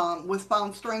was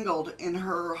found strangled in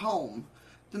her home.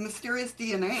 The mysterious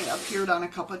DNA appeared on a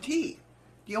cup of tea.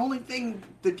 The only thing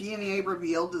the DNA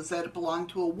revealed is that it belonged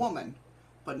to a woman,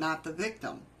 but not the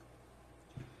victim.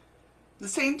 The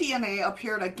same DNA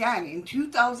appeared again in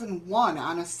 2001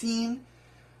 on a scene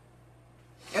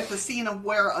at the scene of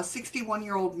where a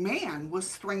 61-year-old man was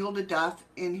strangled to death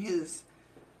in his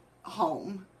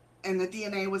home, and the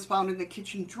DNA was found in the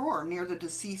kitchen drawer near the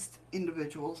deceased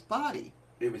individual's body.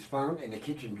 It was found in a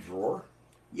kitchen drawer?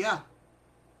 Yeah.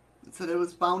 It said it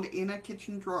was found in a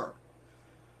kitchen drawer.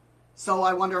 So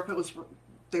I wonder if it was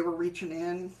they were reaching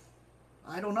in.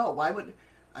 I don't know. Why would...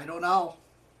 I don't know.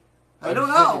 I don't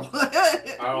know.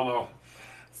 I don't know.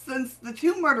 Since the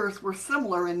two murders were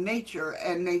similar in nature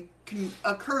and they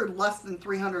occurred less than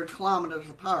 300 kilometers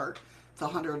apart, it's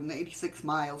 186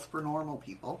 miles for normal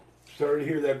people. Sorry to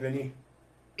hear that, Vinny.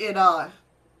 I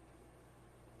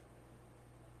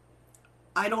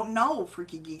don't know,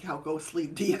 Freaky Geek, how ghosts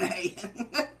leave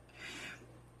DNA.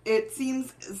 It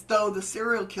seems as though the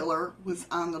serial killer was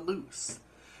on the loose.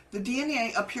 The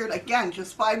DNA appeared again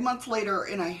just 5 months later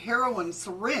in a heroin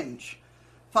syringe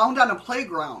found on a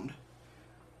playground.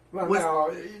 Well, Was now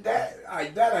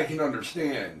that I can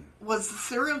understand. was the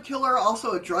serial killer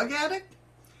also a drug addict?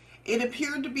 It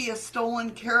appeared to be a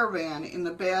stolen caravan in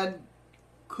the Bad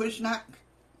Kuznak.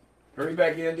 Hurry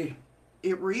back, Andy.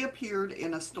 It reappeared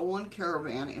in a stolen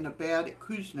caravan in a Bad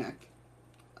Kuznak.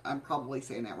 I'm probably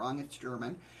saying that wrong. It's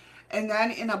German. And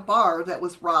then in a bar that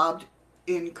was robbed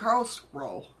in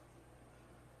Karlsruhe.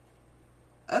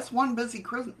 That's one busy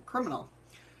criminal.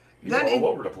 You're all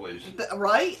over the place.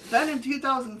 Right? Then in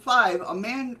 2005, a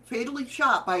man fatally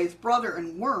shot by his brother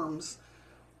in Worms.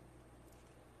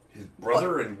 His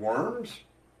brother in Worms?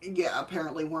 Yeah,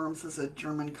 apparently Worms is a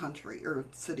German country or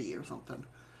city or something.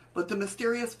 But the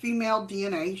mysterious female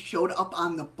DNA showed up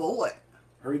on the bullet.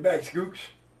 Hurry back, Skooks.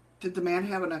 Did the man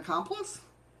have an accomplice?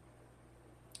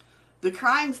 The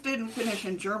crimes didn't finish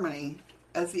in Germany,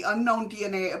 as the unknown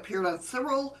DNA appeared on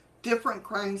several different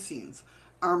crime scenes,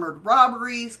 armored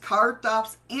robberies, car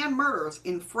thefts, and murders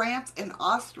in France and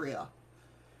Austria.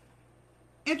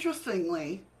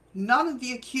 Interestingly, none of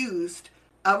the accused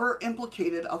ever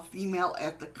implicated a female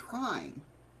at the crime.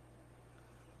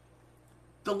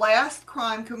 The last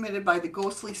crime committed by the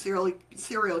ghostly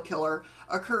serial killer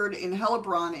occurred in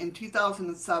Hellebrunn in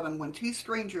 2007 when two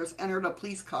strangers entered a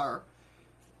police car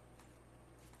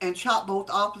and shot both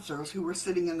officers who were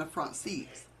sitting in the front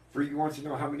seats. Freaky wants to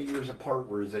know how many years apart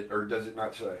were is it, or does it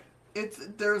not say?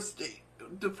 There's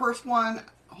the first one.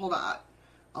 Hold on,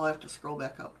 I'll have to scroll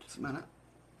back up just a minute.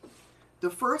 The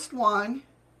first one.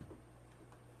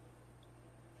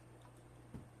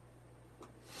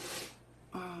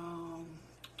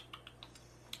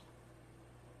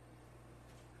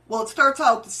 Well, it starts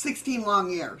out 16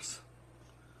 long years.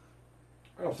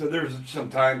 Oh, so there's some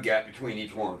time gap between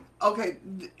each one. Okay,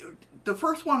 the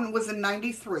first one was in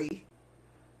 93.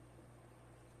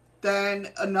 Then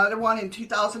another one in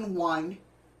 2001.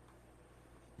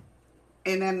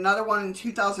 And then another one in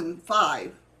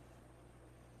 2005.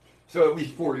 So at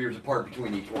least 4 years apart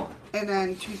between each one. And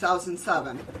then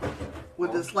 2007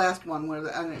 with this last one where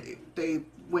they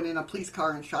went in a police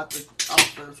car and shot the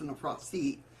officers in the front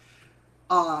seat.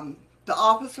 The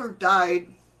officer died.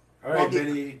 All right,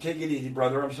 Vinny, take it easy,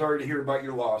 brother. I'm sorry to hear about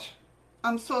your loss.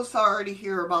 I'm so sorry to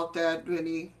hear about that,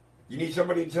 Vinny. You need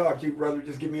somebody to talk to, brother.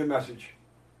 Just give me a message.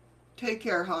 Take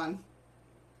care, hon.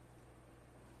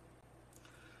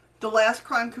 The last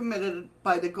crime committed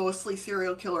by the ghostly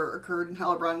serial killer occurred in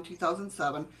Hellebrunn in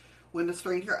 2007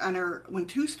 when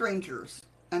two strangers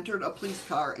entered a police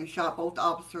car and shot both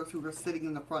officers who were sitting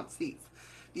in the front seats.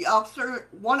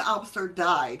 One officer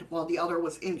died while the other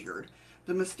was injured.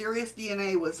 The mysterious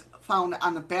DNA was found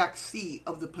on the back seat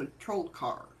of the patrol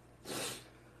car.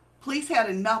 Police had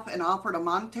enough and offered a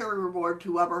monetary reward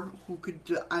to whoever who could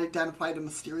identify the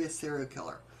mysterious serial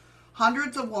killer.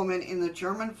 Hundreds of women in the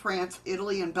German, France,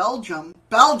 Italy, and Belgium,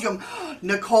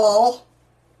 Nicole,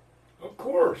 of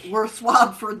course, were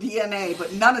swabbed for DNA,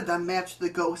 but none of them matched the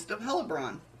ghost of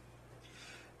Hellebrunn.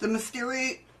 The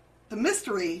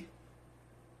mystery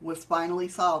was finally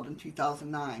solved in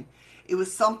 2009. It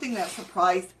was something that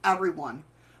surprised everyone.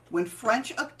 When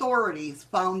French authorities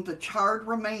found the charred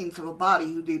remains of a body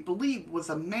who they believed was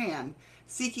a man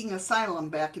seeking asylum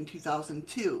back in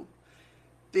 2002.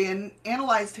 They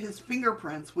analyzed his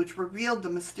fingerprints, which revealed the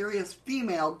mysterious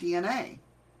female DNA.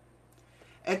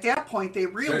 At that point, they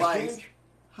realized...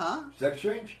 Sex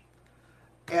change?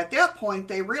 At that point,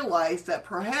 they realized that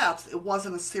perhaps it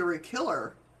wasn't a serial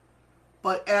killer,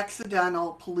 but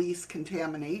accidental police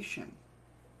contamination.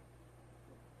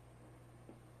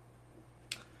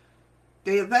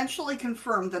 They eventually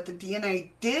confirmed that the DNA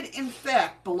did in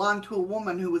fact belong to a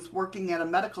woman who was working at a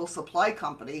medical supply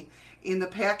company in the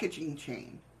packaging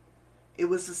chain. It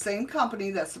was the same company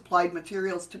that supplied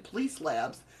materials to police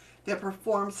labs that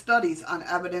performed studies on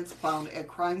evidence found at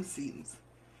crime scenes.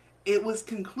 It was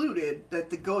concluded that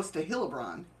the ghost of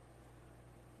Hellebrunn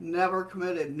never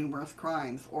committed numerous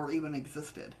crimes or even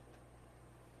existed.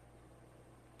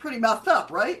 Pretty messed up,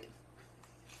 right?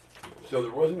 So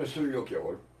there wasn't a serial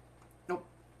killer. Nope.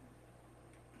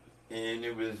 And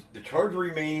it was the charred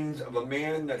remains of a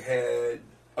man that had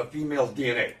a female's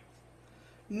DNA.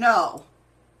 No.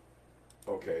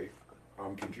 Okay,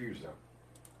 I'm confused now.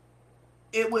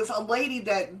 It was a lady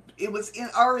that, it was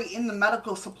already in the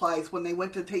medical supplies when they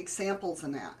went to take samples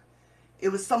and that. It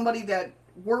was somebody that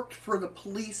worked for the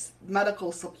police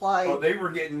medical supply. Oh, they were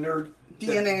getting their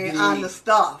DNA on the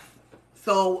stuff.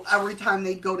 So every time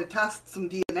they'd go to test some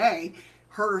DNA,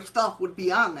 her stuff would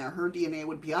be on there. Her DNA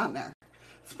would be on there.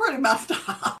 It's pretty messed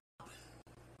up.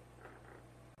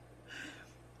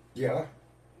 Yeah.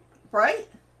 Right?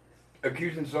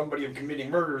 accusing somebody of committing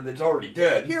murder that's already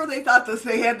dead. Here they thought this,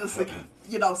 they had this,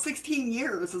 16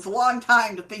 years is a long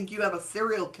time to think you have a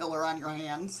serial killer on your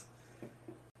hands.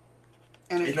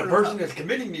 And the person that's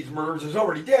committing these murders is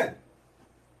already dead.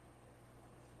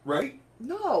 Right?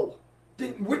 No.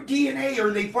 Then what DNA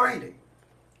are they finding?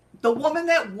 The woman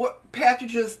that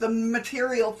packages the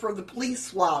material for the police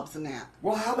swabs and that.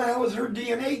 Well, how the hell is her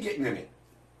DNA getting in it?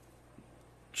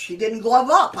 She didn't glove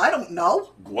up. I don't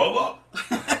know. Glove up.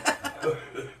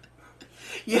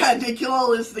 Yeah,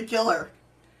 Nicola is the killer.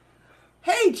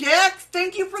 Hey, Jax,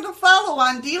 thank you for the follow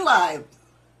on DLive.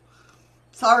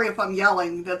 Sorry if I'm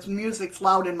yelling. That's music's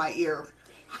loud in my ear.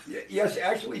 Yes,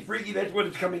 actually, Freaky, that's what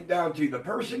it's coming down to. The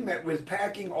person that was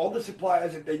packing all the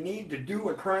supplies that they need to do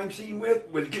a crime scene with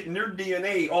was getting their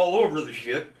DNA all over the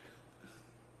shit.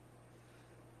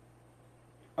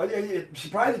 I'm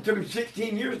surprised it took them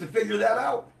 16 years to figure that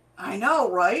out. I know,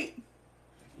 right?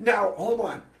 Now, hold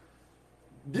on.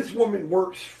 This woman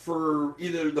works for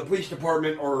either the police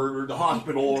department or the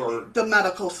hospital or... The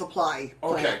medical supply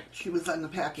plant. Okay. She was in the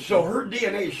package. So her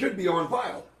DNA should be on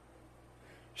file.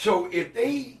 So if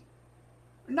they...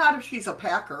 Not if she's a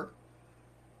packer.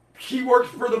 She works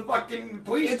for the fucking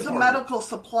police It's department. a medical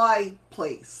supply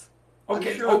place.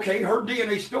 Okay, sure. okay, her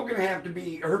DNA's still going to have to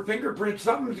be... Her fingerprints,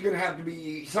 something's going to have to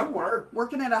be somewhere.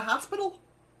 Working at a hospital?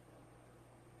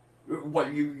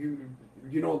 What, you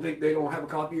don't think they don't have a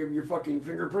copy of your fucking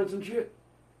fingerprints and shit?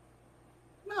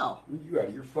 No. You out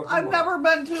of your fucking I've mind. never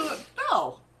been to...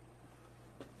 No.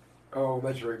 Oh,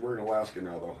 that's right. We're in Alaska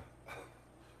now, though.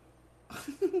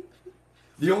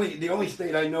 The only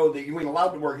state I know that you ain't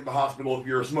allowed to work at the hospital if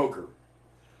you're a smoker.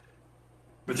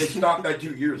 But they stopped that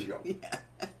 2 years ago. Yeah.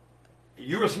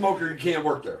 You're a smoker, you can't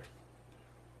work there.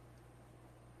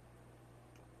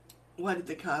 Why did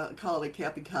they call it a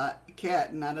cappy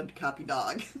cat and not a copy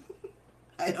dog?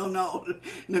 I don't know,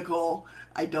 Nicole.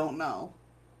 I don't know.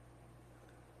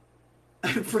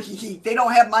 They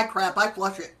don't have my crap. I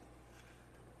flush it.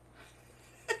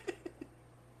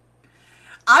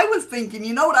 I was thinking,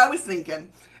 you know what I was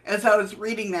thinking as I was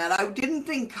reading that? I didn't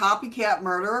think copycat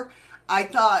murder. I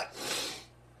thought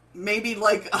maybe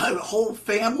like a whole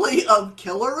family of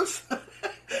killers.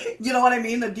 You know what I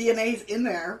mean? The DNA's in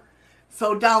there.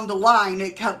 So down the line,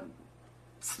 it kept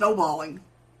snowballing.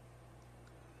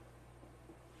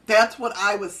 That's what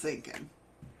I was thinking.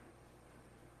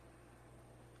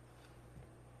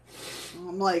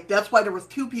 I'm like, that's why there was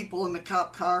 2 people in the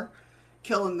cop car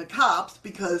killing the cops,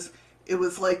 because it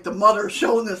was like the mother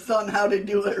showing the son how to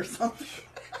do it or something.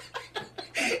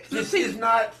 This is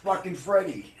not fucking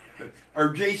Freddy. Or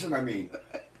Jason, I mean.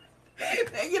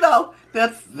 You know,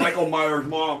 that's... Michael Myers'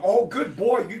 mom. Oh, good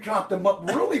boy, you chopped them up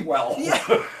really well.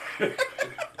 Yeah.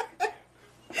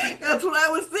 That's what I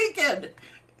was thinking.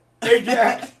 Hey,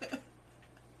 Jack.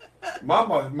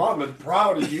 Mama's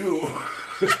proud of you.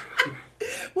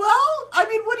 Well, I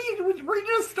mean, what do you reading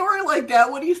a story like that?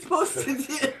 What are you supposed to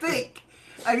think?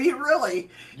 I mean, really.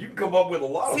 You can come up with a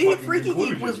lot of See, fucking Freaky Geek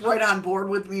conclusions. was right on board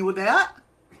with me with that.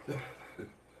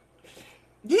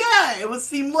 Yeah, it would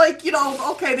seem like,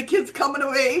 okay, the kid's coming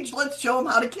of age, let's show him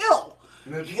how to kill.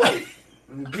 That's right.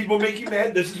 When people make you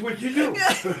mad, this is what you do.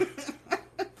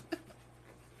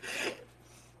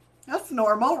 That's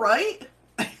normal, right?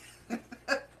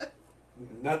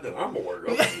 Not that I'm aware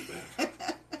of.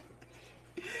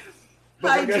 But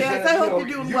Hi, like Jack. I hope you're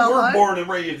doing you well, were hon. born and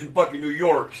raised in fucking New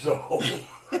York, so...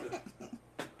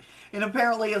 And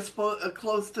apparently it's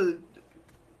close to,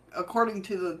 according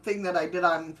to the thing that I did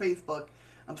on Facebook,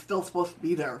 I'm still supposed to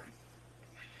be there.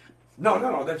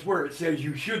 No. That's where it says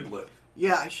you should live.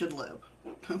 Yeah, I should live.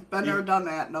 Been there, done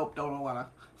that. Nope, don't want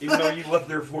to. Even though you left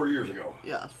there 4 years ago.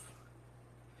 Yes.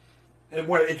 And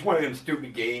it's one of them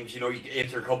stupid games, you can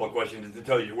answer a couple of questions to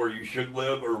tell you where you should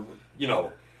live, or,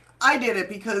 I did it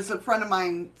because a friend of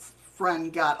mine's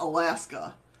friend got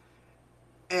Alaska.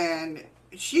 And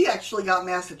she actually got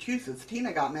Massachusetts.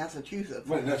 Tina got Massachusetts.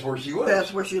 Well, that's where she lives.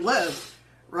 That's where she lives.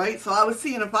 Right? So I was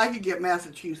seeing if I could get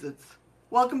Massachusetts.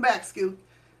 Welcome back, Scoot.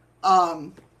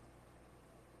 Oh,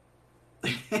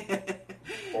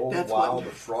 That's wow, what-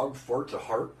 the frog farts a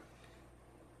heart?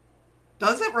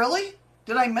 Does it really?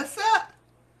 Did I miss that?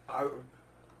 I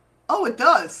Oh, it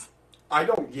does.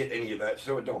 don't get any of that,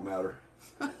 so it don't matter.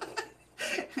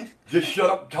 Just shut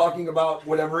up talking about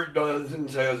whatever it does and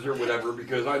says or whatever,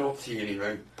 because I don't see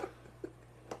anything.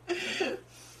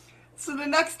 So the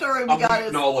next story we I'm got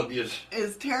muting all of yous.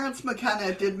 is Terrence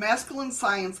McKenna. Did masculine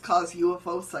science cause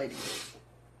UFO sightings?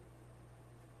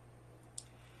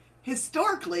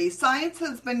 Historically, science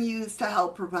has been used to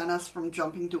help prevent us from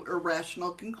jumping to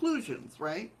irrational conclusions,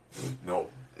 right? No.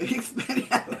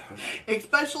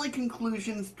 especially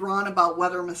conclusions drawn about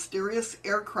whether mysterious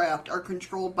aircraft are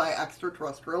controlled by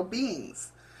extraterrestrial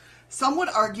beings. Some would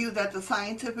argue that the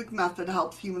scientific method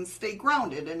helps humans stay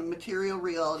grounded in a material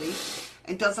reality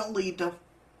and doesn't lead to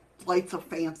flights of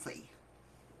fancy.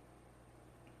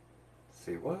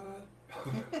 Say what?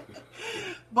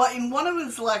 But in one of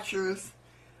his lectures,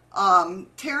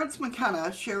 Terence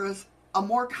McKenna shares a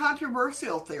more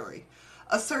controversial theory,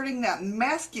 asserting that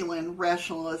masculine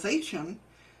rationalization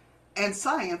and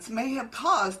science may have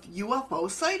caused UFO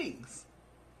sightings.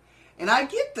 And I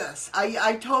get this.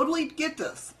 I totally get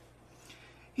this.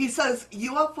 He says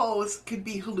UFOs could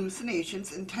be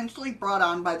hallucinations intentionally brought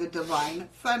on by the divine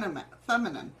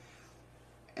feminine.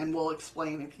 And we'll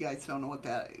explain if you guys don't know what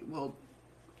that will.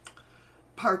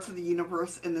 Parts of the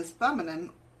universe in this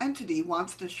feminine entity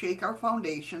wants to shake our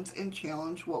foundations and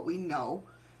challenge what we know,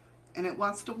 and it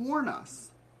wants to warn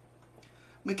us.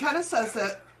 McKenna says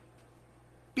that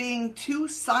being too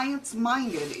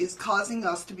science-minded is causing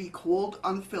us to be cold,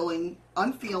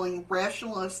 unfeeling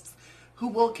rationalists who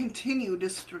will continue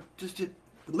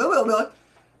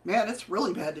man, it's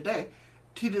really bad today,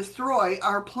 to destroy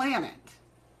our planet.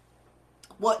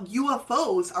 What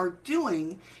UFOs are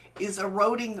doing is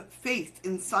eroding faith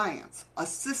in science, a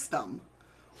system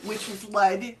which has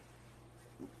led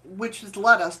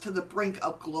us to the brink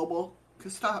of global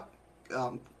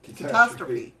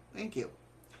catastrophe. Thank you.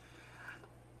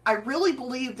 I really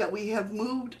believe that we have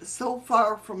moved so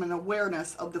far from an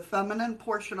awareness of the feminine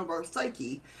portion of our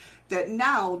psyche that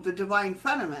now the divine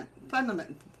feminine,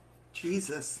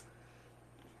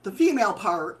 the female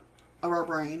part of our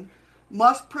brain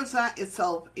must present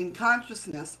itself in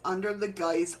consciousness under the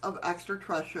guise of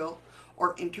extraterrestrial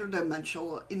or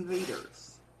interdimensional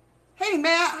invaders. Hey,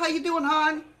 Matt, how you doing,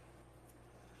 hon?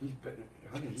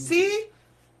 See,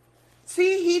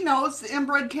 he knows the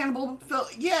inbred cannibal.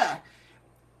 Yeah,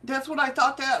 that's what I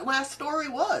thought that last story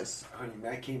was. Honey,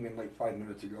 Matt came in like 5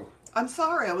 minutes ago. I'm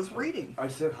sorry, I was reading. I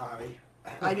said hi.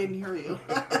 I didn't hear you.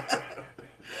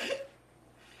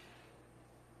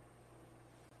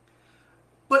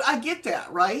 But I get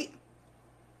that, right?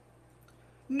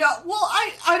 No, well,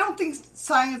 I don't think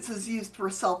science is used for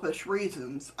selfish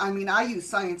reasons. I mean, I use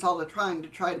science all the time to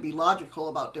try to be logical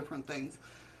about different things.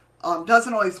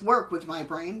 Doesn't always work with my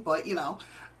brain, but, you know.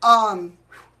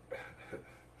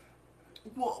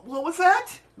 What was that?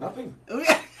 Nothing.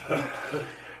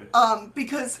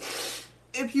 Because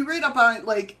if you read up on it,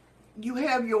 like, you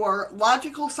have your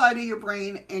logical side of your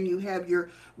brain and you have your,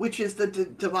 which is the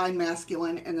divine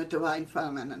masculine and the divine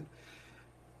feminine.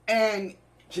 And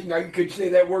see, now you could say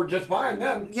that word just fine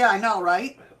then. yeah, I know,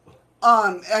 right?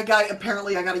 I got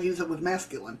to use it with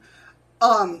masculine.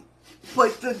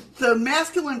 But the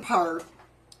masculine part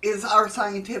is our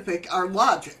scientific, our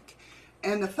logic,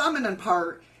 and the feminine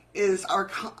part is our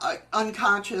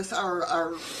unconscious,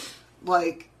 our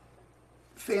like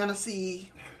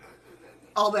fantasy,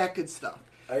 all that good stuff.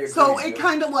 So it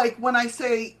kind of like when I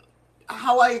say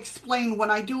how I explain when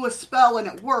I do a spell and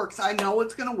it works, I know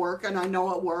it's going to work and I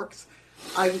know it works.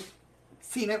 I've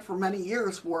seen it for many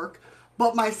years work,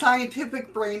 but my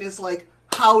scientific brain is like,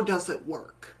 how does it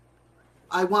work?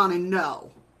 I want to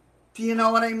know. Do you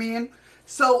know what I mean?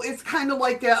 So it's kind of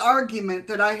like that argument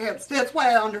that I have. That's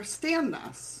why I understand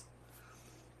this.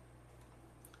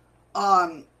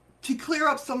 To clear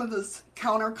up some of this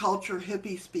counterculture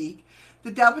hippie speak,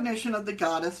 the definition of the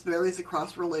goddess varies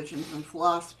across religions and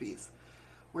philosophies.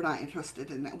 We're not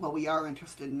interested in that. Well, we are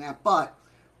interested in that, but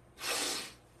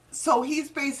so he's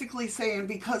basically saying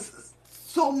because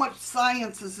so much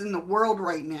science is in the world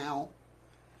right now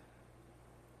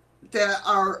that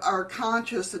our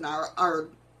conscious and our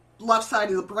left side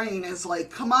of the brain is like,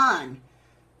 come on,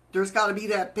 there's got to be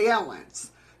that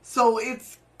balance. So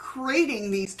it's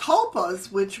creating these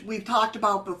tulpas, which we've talked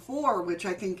about before, which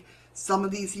I think some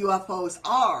of these UFOs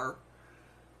are.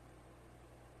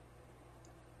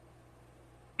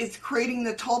 It's creating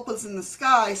the tulpas in the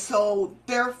sky, so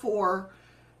therefore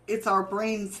it's our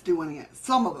brains doing it.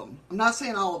 Some of them. I'm not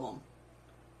saying all of them.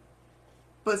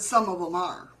 But some of them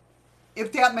are.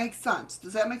 If that makes sense.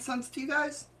 Does that make sense to you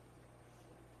guys?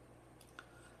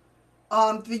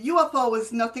 The UFO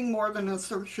is nothing more than an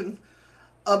assertion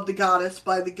of the goddess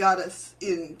by the goddess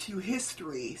into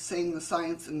history, saying the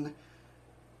science and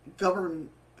govern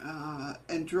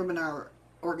and driven our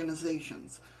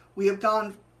organizations. We have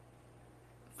gone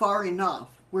far enough.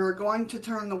 We're going to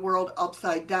turn the world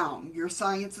upside down. Your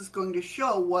science is going to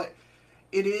show what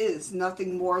it is,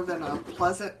 nothing more than a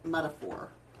pleasant metaphor,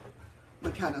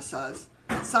 McKenna says.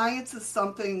 Science is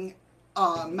something,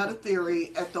 meta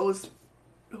theory, at those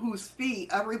whose feet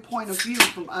every point of view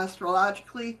from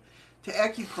astrologically to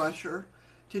acupressure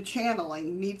to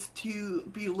channeling needs to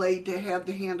be laid to have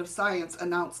the hand of science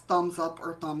announce thumbs up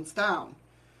or thumbs down.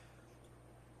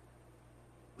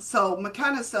 So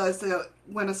McKenna says that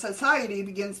when a society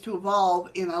begins to evolve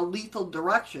in a lethal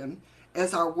direction,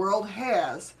 as our world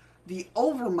has, the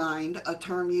overmind, a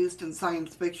term used in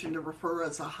science fiction to refer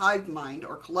as a hive mind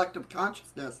or collective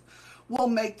consciousness, will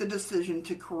make the decision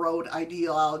to corrode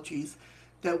ideologies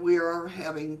that are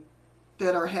having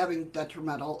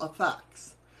detrimental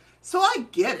effects. So I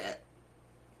get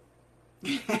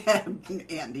it,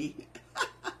 Andy.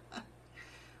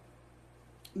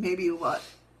 Maybe what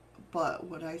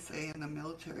I say in the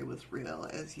military was real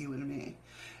as you and me.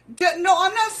 No,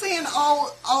 I'm not saying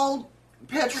all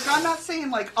Patrick, I'm not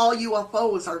saying like all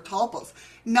UFOs are tulpas.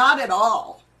 Not at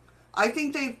all. I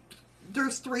think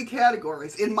there's 3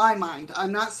 categories in my mind.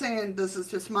 I'm not saying this is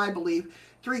just my belief.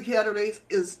 3 categories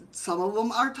is some of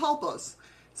them are tulpas.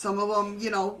 Some of them,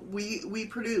 we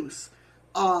produce.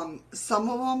 Some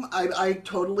of them, I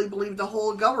totally believe the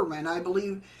whole government. I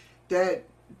believe that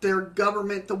their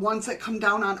government, the ones that come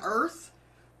down on Earth,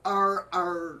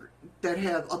 are that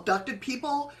have abducted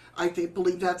people. I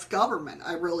believe that's government.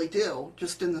 I really do,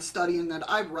 just in the studying that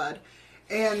I've read.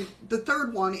 And the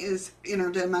third one is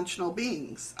interdimensional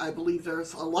beings. I believe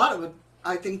there's a lot of it.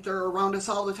 I think they're around us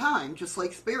all the time, just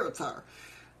like spirits are.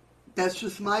 That's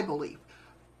just my belief.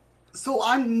 So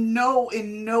I'm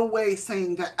in no way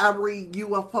saying that every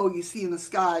UFO you see in the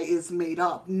sky is made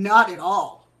up. Not at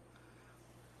all.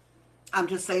 I'm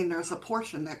just saying there's a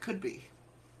portion that could be.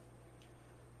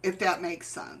 If that makes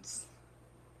sense.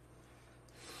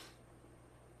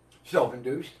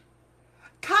 Self-induced?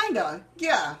 Kinda,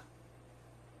 yeah.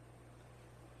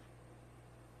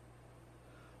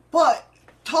 But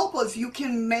tulpas you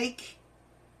can make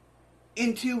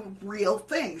into real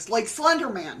things. Like Slender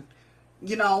Man.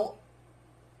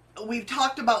 We've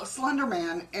talked about Slender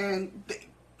Man, and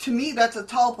to me that's a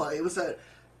tulpa. It was a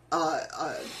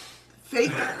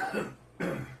fake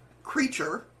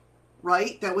creature,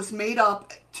 right, that was made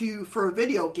up for a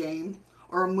video game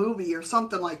or a movie or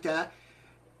something like that,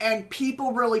 and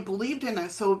people really believed in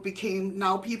it, so it became,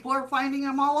 now people are finding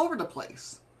them all over the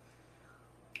place.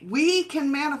 We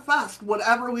can manifest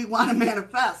whatever we want to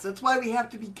manifest. That's why we have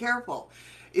to be careful.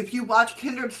 If you watch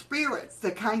Kindred Spirits,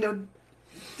 that kind of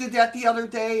did that the other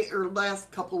day or last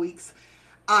couple weeks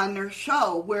on their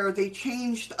show, where they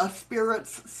changed a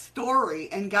spirit's story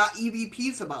and got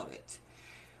EVPs about it.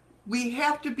 We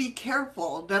have to be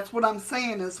careful. That's what I'm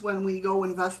saying, is when we go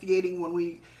investigating, when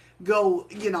we go,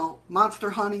 monster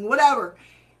hunting, whatever,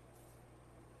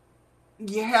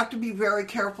 you have to be very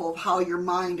careful of how your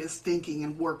mind is thinking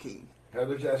and working.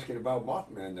 Heather's asking about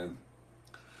Mothman then.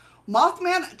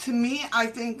 Mothman, to me,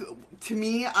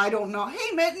 I don't know.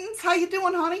 Hey, Mittens, how you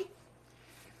doing, honey?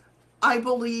 I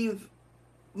believe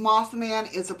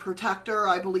Mothman is a protector.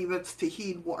 I believe it's to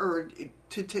heed or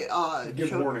to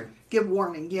give warning. Give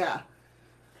warning, yeah.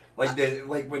 Like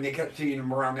when they kept seeing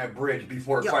him around that bridge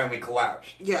before it finally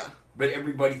collapsed. Yeah. But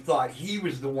everybody thought he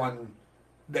was the one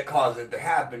that caused it to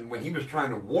happen, when he was trying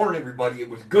to warn everybody it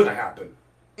was going to happen.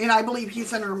 And I believe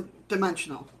he's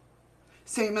interdimensional.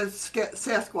 Same as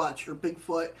Sasquatch or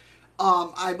Bigfoot.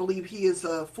 I believe he is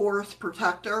a forest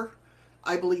protector.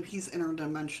 I believe he's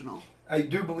interdimensional. I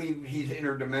do believe he's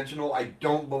interdimensional. I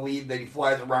don't believe that he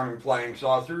flies around in flying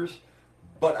saucers.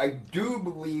 But I do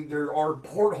believe there are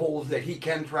portholes that he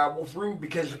can travel through,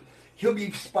 because he'll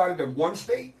be spotted in one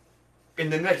state,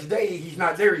 and the next day he's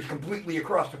not there. He's completely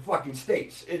across the fucking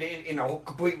states, in a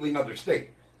completely another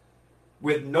state,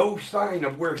 with no sign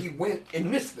of where he went in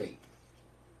this state.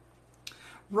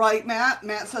 Right, Matt?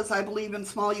 Matt says, I believe in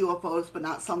small UFOs, but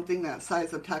not something that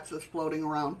size of Texas floating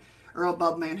around or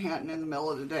above Manhattan in the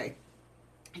middle of the day.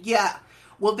 Yeah.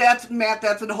 Well, that's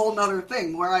a whole other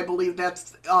thing, where I believe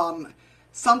that's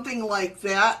something like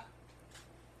that.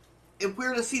 If we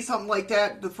were to see something like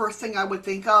that, the first thing I would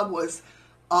think of was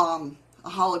a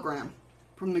hologram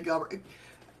from the government.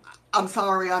 I'm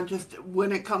sorry,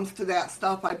 when it comes to that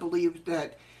stuff, I believe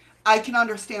that I can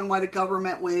understand why the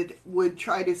government would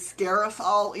try to scare us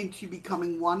all into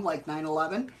becoming one, like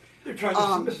 9/11. They're trying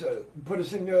to put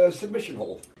us in a submission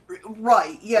hole.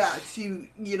 Right, yeah.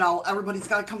 Everybody's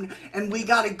got to come, and we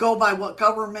got to go by what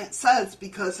government says,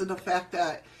 because of the fact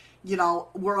that,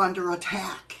 we're under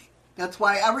attack. That's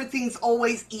why everything's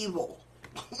always evil.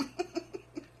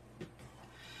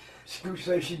 Stu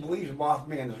says she believes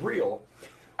Mothman is real.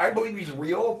 I believe he's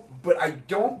real, but I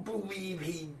don't believe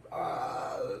he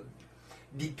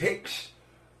depicts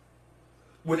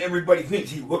what everybody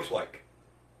thinks he looks like.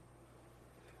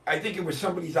 I think it was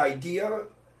somebody's idea,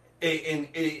 and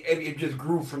it just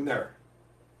grew from there.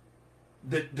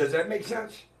 Does that make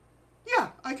sense? Yeah,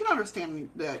 I can understand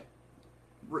that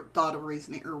thought of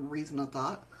reasoning or reason of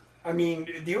thought. I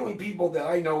mean, the only people that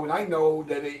I know, and I know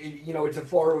that it's a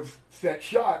far-fetched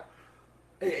shot.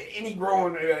 Any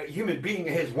grown human being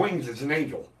that has wings is an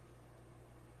angel.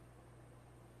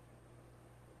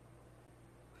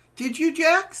 Did you,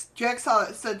 Jax? Jax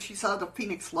said she saw the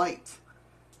Phoenix Lights.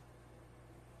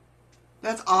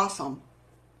 That's awesome.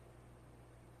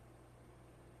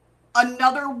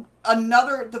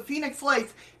 The Phoenix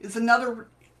Lights is another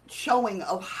showing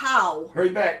of how. Hurry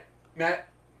back, Matt.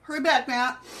 Hurry back,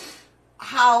 Matt.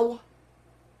 How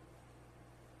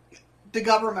the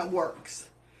government works.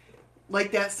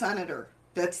 Like that senator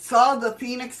that saw the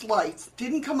Phoenix Lights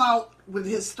didn't come out with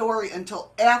his story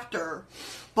until after,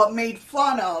 but made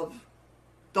fun of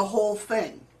the whole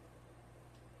thing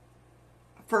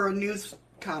for a news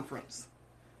conference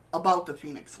about the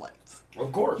Phoenix Lights.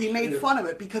 Of course. He made fun of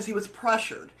it because he was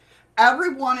pressured.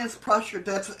 Everyone is pressured.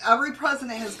 Every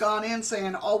president has gone in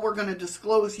saying, oh, we're going to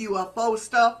disclose UFO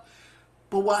stuff.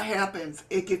 But what happens?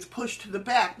 It gets pushed to the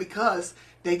back because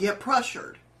they get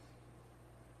pressured.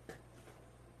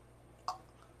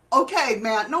 Okay,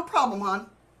 Matt, no problem, hon.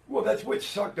 Well, that's what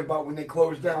sucked about when they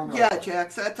closed down. Yeah,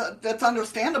 Jax, that's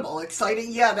understandable.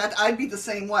 Exciting. Yeah, I'd be the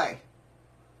same way.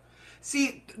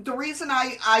 See, the reason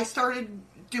I started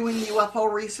doing UFO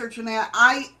research and that,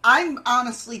 I'm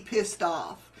honestly pissed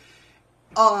off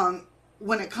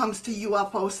when it comes to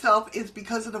UFO stuff is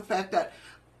because of the fact that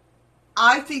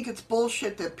I think it's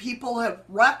bullshit that people have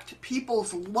wrecked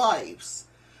people's lives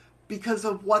because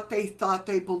of what they thought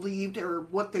they believed or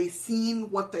what they seen,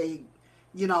 what they,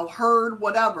 heard,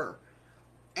 whatever.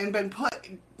 And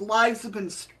lives have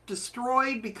been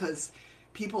destroyed because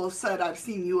people have said, I've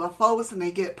seen UFOs, and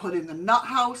they get put in the nut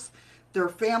house. Their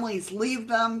families leave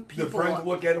them. The friends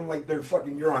look at them like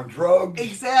you're on drugs.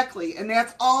 Exactly. And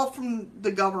that's all from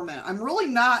the government. I'm really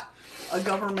not a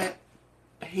government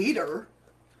hater.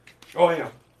 Oh,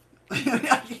 yeah.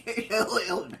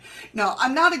 No,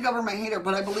 I'm not a government hater,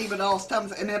 but I believe it all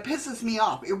stems, and it pisses me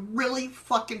off. It really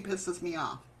fucking pisses me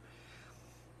off.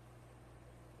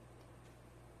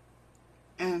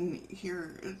 And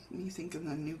here, me thinking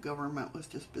the new government was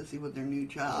just busy with their new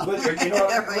job.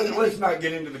 Let's not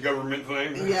get into the government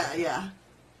thing. Yeah.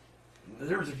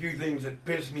 There's a few things that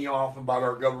piss me off about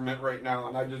our government right now,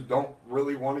 and I just don't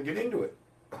really want to get into it.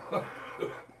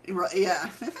 Right, yeah.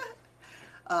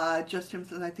 Justin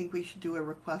says, I think we should do a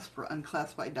request for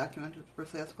unclassified documents for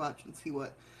Sasquatch and see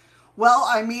what... Well,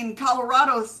 I mean,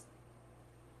 Colorado's...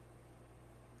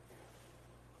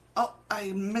 Oh,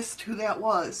 I missed who that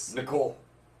was. Nicole.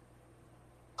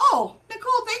 Oh,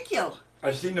 Nicole, thank you.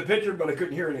 I seen the picture, but I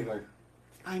couldn't hear anything.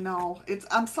 I know.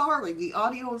 I'm sorry. The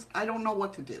audio's... I don't know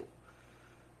what to do.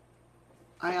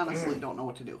 I honestly don't know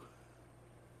what to do.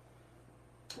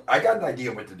 I got an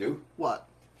idea what to do. What?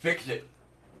 Fix it.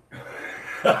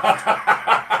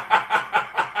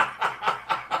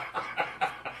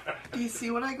 Do you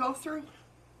see what I go through?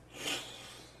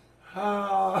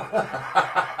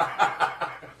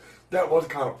 That was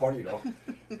kind of funny, though.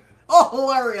 Oh,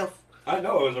 hilarious. I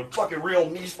know, it was a fucking real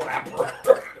knee slapper.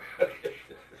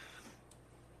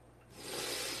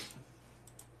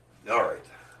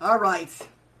 All right.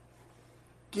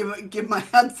 Give my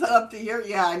headset up to here.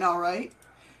 Yeah, I know, right?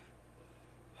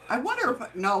 I wonder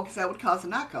if... No, because that would cause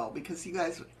an echo, because you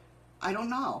guys... I don't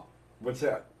know. What's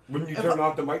that? Wouldn't you turn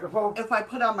off the microphone? If I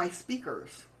put on my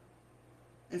speakers.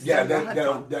 Yeah, that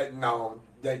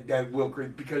will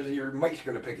creep, because your mic's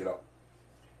going to pick it up.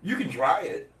 You can try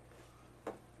it.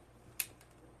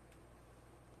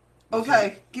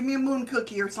 Okay, give me a moon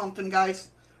cookie or something, guys,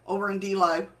 over in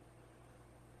DLive.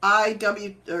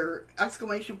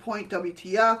 Exclamation point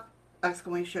WTF,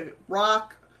 exclamation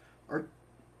rock, or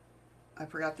I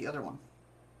forgot the other one.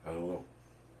 I don't know.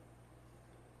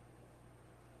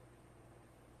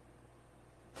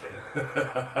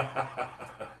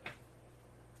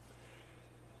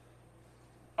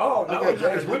 Oh, no, Okay,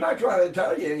 Jax, we're not trying to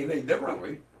tell you anything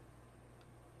differently.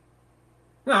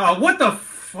 Oh, what the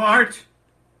fart?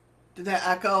 Did that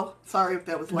echo? Sorry if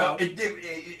that was No, loud.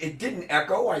 it didn't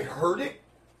echo. I heard it,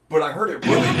 but I heard it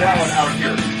really loud out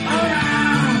here.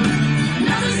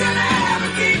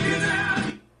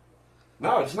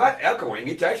 No, it's not echoing.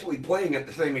 It's actually playing at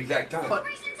the same exact time. But,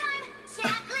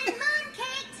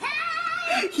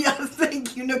 yes,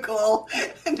 thank you, Nicole.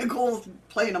 Nicole's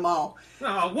playing them all.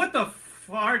 Oh, what the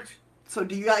fart? So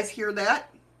do you guys hear that?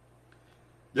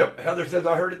 Yep, Heather says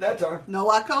I heard it that time. No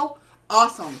echo?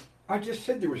 Awesome. I just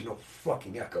said there was no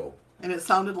fucking echo. And it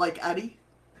sounded like Eddie?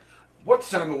 What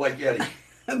sounded like Eddie?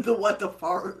 The what the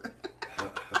fart?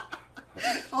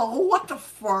 Oh, what the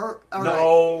fart? All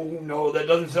right. No, that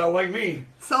doesn't sound like me.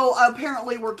 So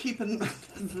apparently we're keeping the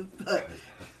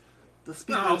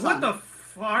speakers what on. the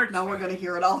fart? Now we're going to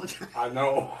hear it all the time. I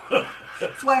know.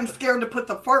 That's why I'm scared to put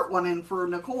the fart one in for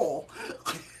Nicole.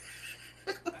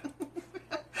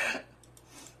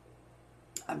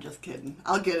 I'm just kidding.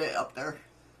 I'll get it up there.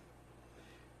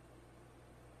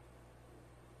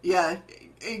 Yeah,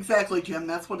 exactly, Jim.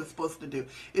 That's what it's supposed to do.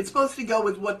 It's supposed to go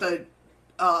with what the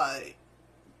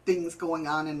things going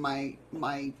on in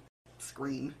my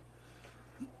screen.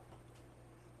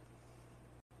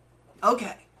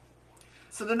 Okay.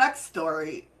 So the next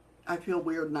story, I feel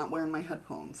weird not wearing my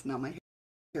headphones. Now my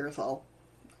hair is all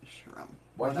shrimped.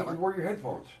 Why can't you wear your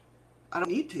headphones? I don't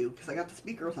need to because I got the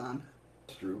speakers on.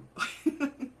 That's true.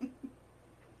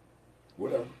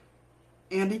 Whatever.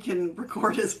 Andy can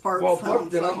record his parts. Well, fuck,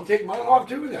 then I'm going to take mine off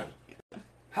too then.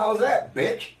 How's that,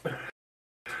 bitch?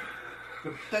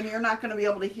 Then you're not going to be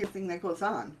able to hear anything that goes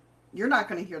on. You're not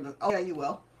going to hear the... Oh, yeah, you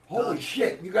will. Holy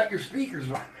shit, you got your speakers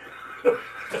on.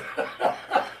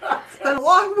 It's been a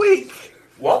long week.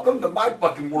 Welcome to my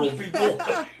fucking world, people.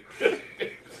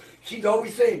 She's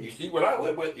always saying, you see what I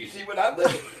live with? You see what I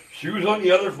live with? Shoes on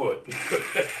the other foot.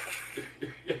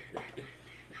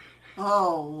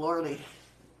 Oh, Lordy.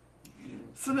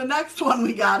 So the next one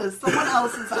we got is Someone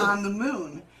Else is on the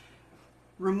Moon.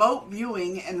 Remote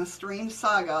viewing and the strange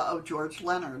saga of George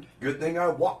Leonard. Good thing I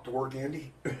walked to work,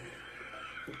 Andy.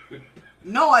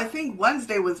 No, I think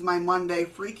Wednesday was my Monday,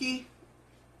 freaky.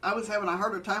 I was having a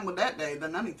harder time with that day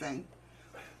than anything.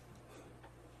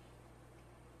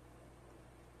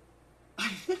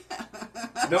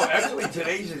 No, actually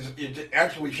today's is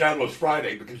actually Shadow's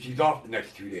Friday because she's off the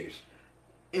next 2 days.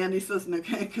 Andy says,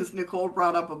 because Nicole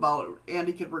brought up about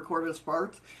Andy could record his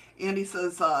parts. Andy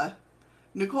says,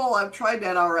 Nicole, I've tried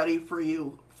that already for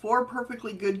you. 4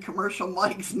 perfectly good commercial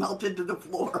mics melted to the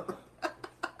floor.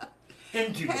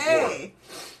 Into the floor.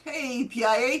 Hey,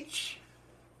 PIH.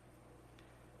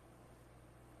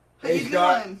 How Hey, you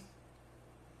Scott. doing?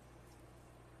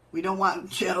 We don't want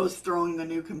Joe's throwing the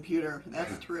new computer.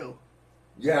 That's true.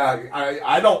 Yeah,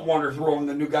 I don't want her throwing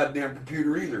the new goddamn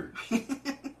computer either.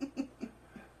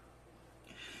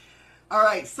 All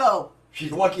right, so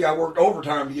She's lucky I worked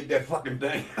overtime to get that fucking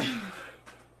thing.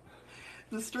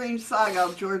 the strange saga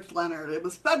of George Leonard. It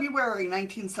was February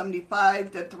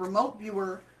 1975 that the remote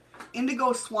viewer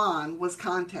Indigo Swan was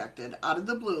contacted out of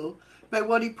the blue by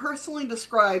what he personally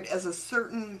described as a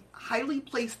certain highly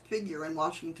placed figure in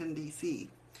Washington, D.C.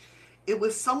 It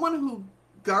was someone who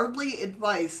guardedly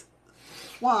advised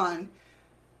Swan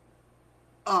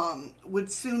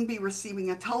would soon be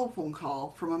receiving a telephone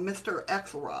call from a Mr.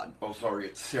 Axelrod. Oh, sorry,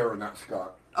 it's Sarah, not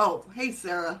Scott. Oh, hey,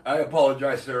 Sarah. I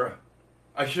apologize, Sarah.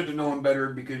 I should have known better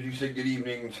because you said good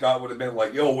evening and Scott would have been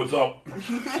like, yo, what's up?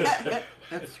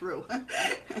 That's true.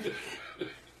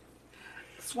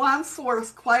 Swan's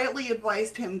source quietly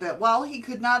advised him that while he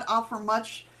could not offer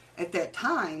much at that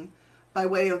time by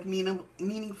way of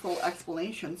meaningful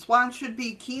explanation, Swan should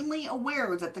be keenly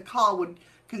aware that the call would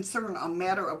concern a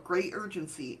matter of great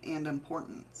urgency and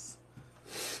importance.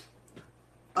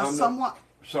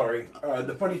 Sorry.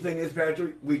 The funny thing is,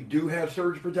 Patrick, we do have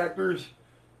surge protectors,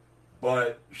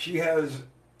 but she has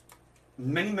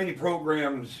many, many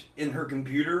programs in her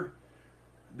computer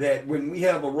that when we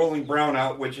have a rolling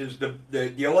brownout, which is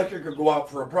the electric will go out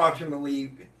for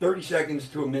approximately 30 seconds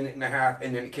to a minute and a half,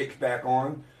 and then it kicks back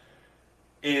on.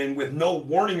 And with no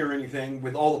warning or anything,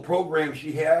 with all the programs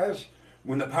she has,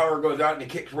 when the power goes out and it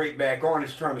kicks right back on,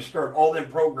 it's trying to start all them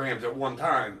programs at one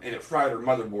time, and it fried her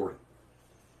motherboard.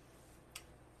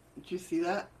 Did you see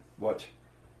that? What?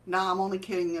 Nah, I'm only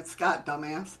kidding. It's Scott,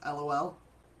 dumbass. LOL.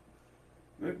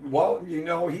 Well, you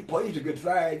know, he plays a good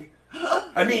fag.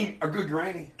 I mean, a good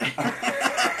granny.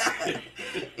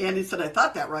 Andy said, I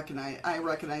thought that I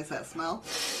recognize that smell.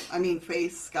 I mean,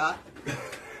 face, Scott.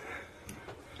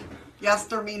 Yes,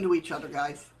 they're mean to each other,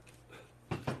 guys.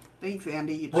 Thanks,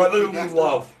 Andy. Brotherly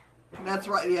love. That's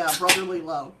right, yeah, brotherly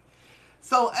love.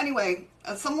 So, anyway,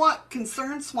 a somewhat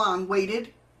concerned Swan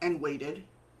waited and waited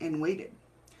and waited.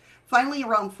 Finally,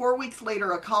 around 4 weeks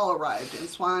later, a call arrived, and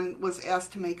Swan was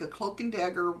asked to make a cloak and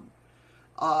dagger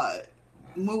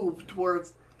move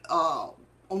towards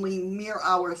only mere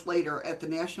hours later at the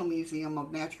National Museum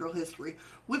of Natural History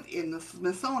within the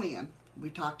Smithsonian. We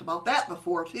talked about that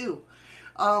before, too.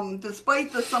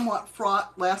 Despite the somewhat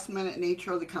fraught last-minute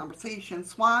nature of the conversation,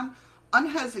 Swan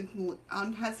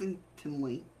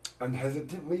unhesitatingly,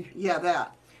 yeah,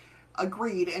 that,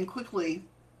 agreed and quickly,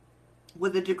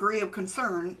 with a degree of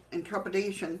concern and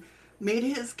trepidation, made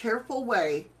his careful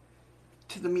way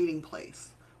to the meeting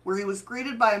place, where he was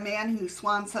greeted by a man who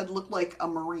Swan said looked like a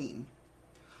Marine.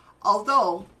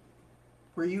 Although,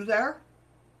 were you there?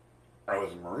 I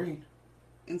was a Marine.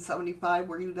 In 75,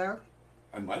 were you there?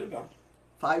 I might have done.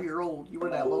 5-year-old, you were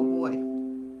that little boy.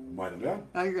 Might have done.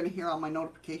 Now you're going to hear all my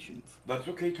notifications. That's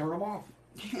okay, turn them off.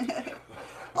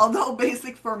 Although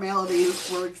basic formalities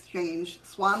were exchanged,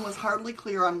 Swan was hardly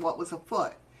clear on what was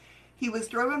afoot. He was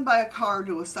driven by a car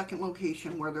to a second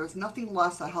location where there was nothing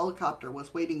less a helicopter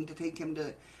was waiting to take him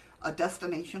to a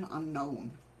destination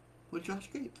unknown. With Josh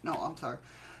Gates? No, I'm sorry.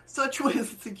 Such was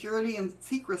security and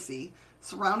secrecy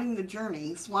surrounding the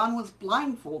journey, Swan was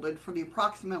blindfolded for the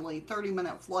approximately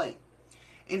 30-minute flight.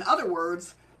 In other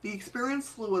words, the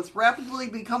experience was rapidly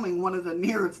becoming one of the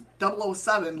near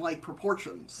 007-like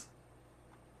proportions.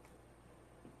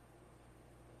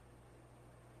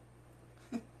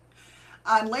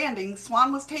 On landing,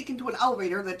 Swan was taken to an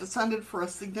elevator that descended for a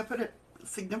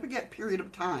significant period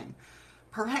of time,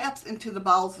 perhaps into the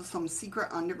bowels of some secret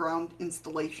underground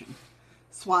installation.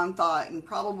 Swan thought, and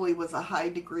probably was a high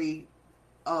degree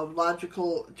of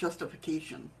logical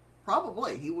justification.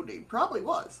 Probably. He probably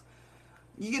was.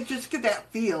 You just get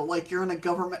that feel like you're in a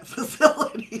government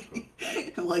facility.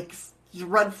 Like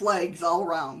red flags all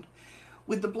around.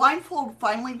 With the blindfold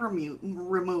finally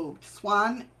removed,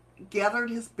 Swan gathered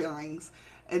his bearings,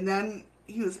 and then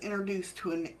he was introduced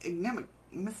to an enigmatic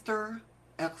Mr.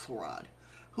 Axelrod,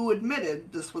 who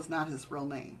admitted this was not his real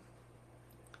name.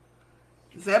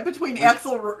 Is that between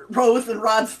Axl Rose and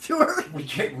Rod Stewart? We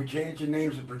changed the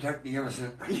names to protect the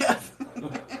innocent. Yes.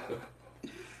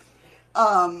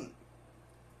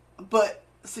 But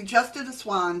suggested to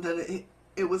Swan that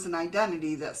it was an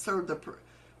identity that served the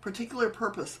particular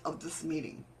purpose of this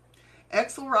meeting.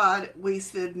 Axelrod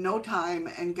wasted no time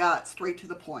and got straight to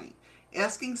the point,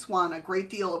 asking Swan a great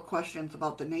deal of questions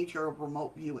about the nature of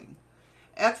remote viewing.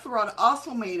 Axelrod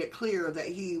also made it clear that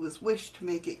he was wished to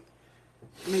make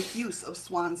use of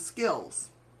Swan's skills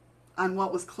on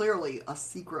what was clearly a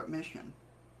secret mission.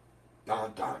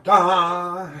 Dun, dun,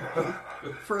 dun.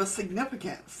 For a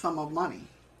significant sum of money.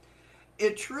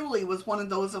 It truly was one of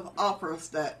those offers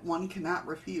that one cannot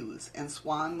refuse, and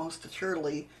Swan most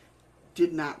assuredly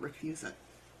did not refuse it.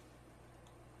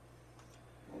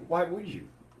 Why would you?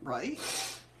 Right?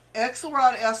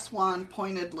 Axelrod asked Swan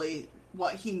pointedly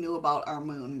what he knew about our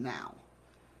moon now.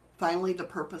 Finally, the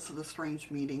purpose of the strange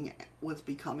meeting was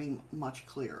becoming much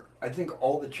clearer. I think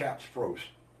all the chats froze.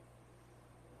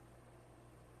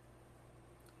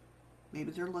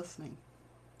 Maybe they're listening.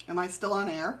 Am I still on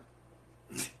air?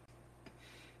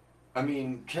 I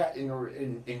mean, chat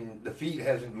in the feed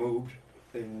hasn't moved,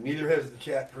 and neither has the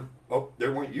chat for. Oh,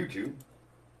 there went YouTube.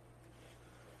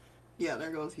 Yeah, there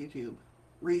goes YouTube.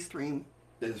 Restream.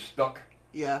 Is stuck.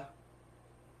 Yeah.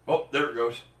 Oh, there it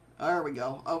goes. There we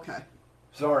go. Okay.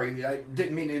 Sorry, I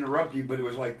didn't mean to interrupt you, but it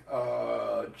was like,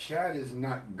 chat is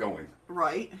not going.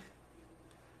 Right.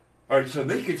 All right, so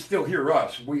they could still hear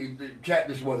us. The chat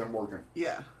just wasn't working.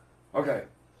 Yeah. Okay.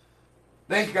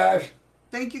 Thanks, guys.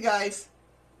 Thank you, guys.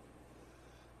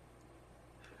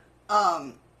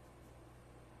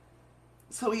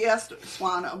 So he asked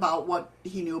Swan about what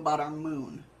he knew about our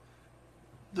moon.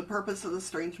 The purpose of the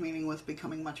strange meeting was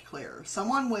becoming much clearer.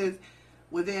 Someone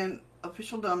within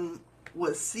officialdom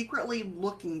was secretly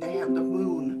looking to have the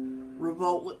moon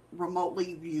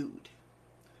remotely viewed,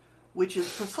 which is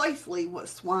precisely what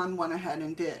Swan went ahead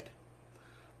and did.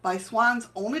 By Swan's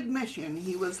own admission,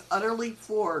 he was utterly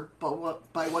floored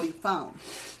by what he found.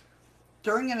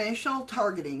 During initial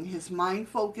targeting, his mind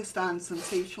focused on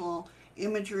sensational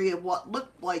imagery of what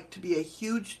looked like to be a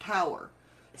huge tower,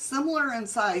 similar in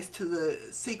size to the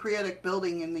Socratic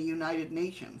building in the United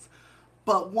Nations,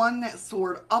 but one that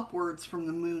soared upwards from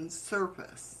the moon's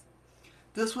surface.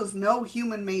 This was no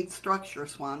human-made structure,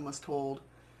 Swan was told.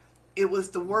 It was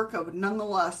the work of,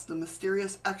 nonetheless, the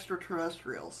mysterious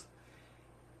extraterrestrials.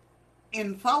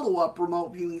 In follow-up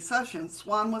remote viewing sessions,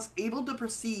 Swan was able to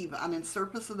perceive on the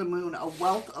surface of the moon a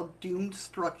wealth of doomed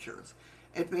structures,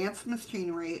 advanced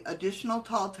machinery, additional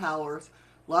tall towers,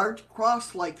 large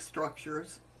cross-like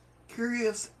structures,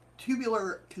 curious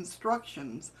tubular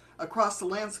constructions across the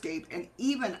landscape, and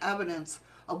even evidence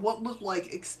of what looked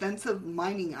like extensive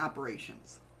mining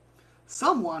operations.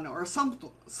 Someone or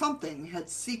something had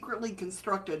secretly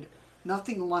constructed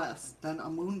nothing less than a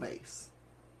moon base.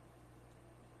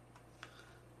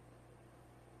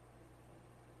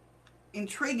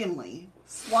 Intriguingly,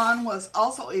 Swan was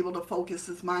also able to focus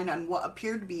his mind on what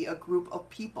appeared to be a group of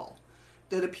people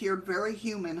that appeared very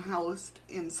human, housed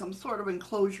in some sort of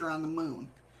enclosure on the moon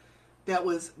that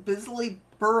was busily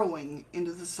burrowing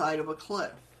into the side of a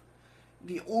cliff.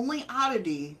 The only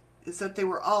oddity is that they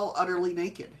were all utterly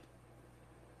naked.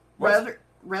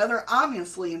 Rather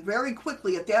ominously and very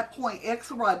quickly at that point,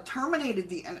 Axelrod terminated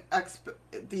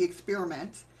the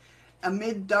experiment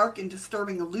amid dark and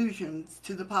disturbing allusions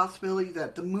to the possibility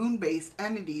that the moon-based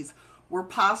entities were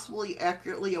possibly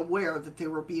accurately aware that they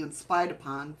were being spied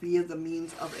upon via the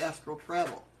means of astral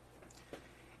travel.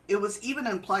 It was even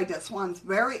implied that Swan's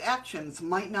very actions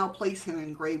might now place him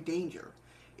in grave danger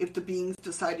if the beings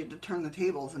decided to turn the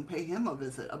tables and pay him a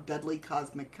visit of deadly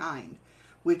cosmic kind,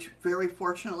 which, very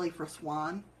fortunately for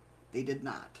Swan, they did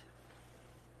not.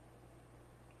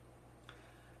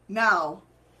 Now,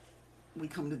 we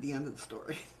come to the end of the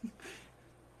story.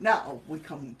 Now, we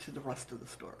come to the rest of the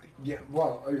story. Yeah,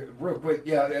 well, real quick,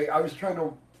 yeah, I was trying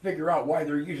to figure out why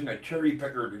they're using a cherry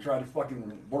picker to try to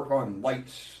fucking work on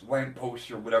lights,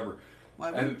 lampposts, or whatever. Why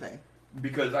wouldn't they?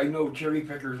 Because I know cherry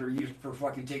pickers are used for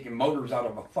fucking taking motors out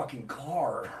of a fucking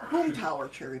car. Boom tower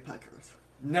cherry pickers.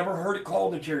 Never heard it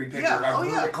called a cherry picker. Yeah,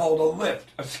 I've heard it called a lift,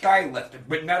 a sky lift,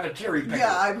 but not a cherry picker.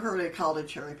 Yeah, I've heard it called a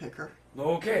cherry picker.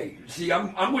 Okay, see,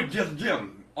 I'm with just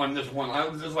Jim on this one. I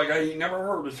was just like, I ain't never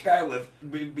heard a sky lift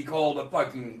be called a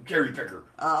fucking cherry picker.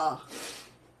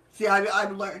 See,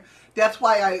 I've learned. That's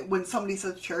why when somebody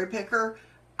says cherry picker,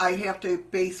 I have to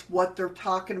base what they're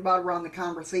talking about around the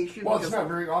conversation. Well, it's not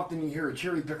very often you hear a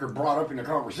cherry picker brought up in a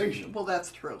conversation. Well,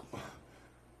 that's true.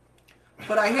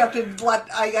 But I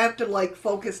have to like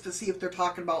focus to see if they're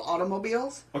talking about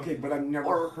automobiles. Okay, but I've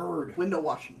never heard window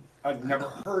washing. I've never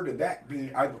heard of that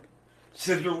being either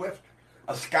scissor lift,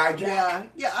 a skyjack.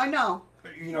 Yeah, I know.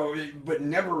 You know, but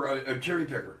never a cherry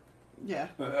picker. Yeah.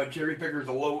 A cherry picker is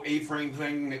a low A-frame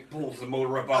thing that pulls the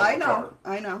motor up out of the car.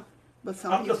 I know. But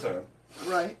some I'm people, just saying.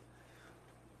 right.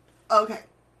 Okay.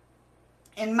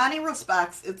 In many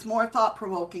respects, it's more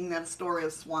thought-provoking than a story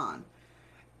of Swan.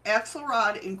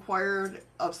 Axelrod inquired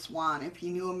of Swan if he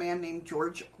knew a man named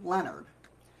George Leonard.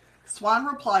 Swan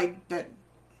replied that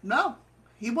no,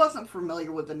 he wasn't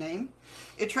familiar with the name.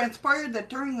 It transpired that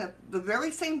during the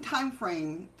very same time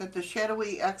frame that the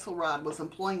shadowy Axelrod was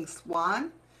employing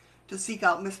Swan to seek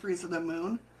out mysteries of the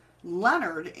moon,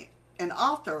 Leonard, an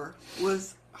author,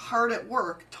 was hard at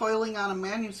work toiling on a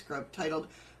manuscript titled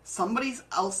Somebody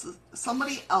Else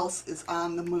is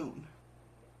on the Moon.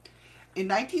 In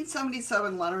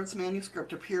 1977, Leonard's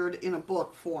manuscript appeared in a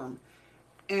book form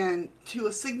and to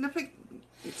a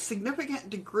significant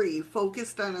degree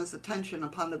focused on his attention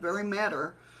upon the very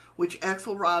matter which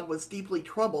Axelrod was deeply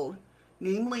troubled,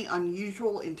 namely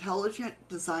unusual intelligent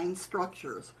design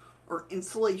structures or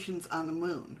installations on the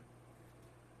moon.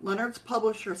 Leonard's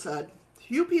publisher said,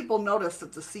 "Few people noticed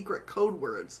that the secret code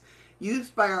words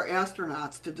used by our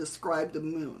astronauts to describe the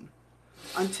moon.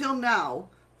 Until now,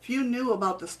 few knew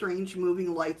about the strange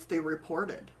moving lights they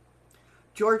reported."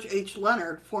 George H.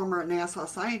 Leonard, former NASA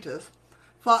scientist,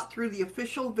 fought through the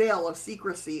official veil of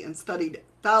secrecy and studied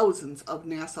thousands of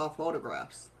NASA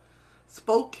photographs,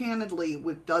 spoke candidly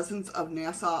with dozens of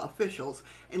NASA officials,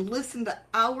 and listened to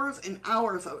hours and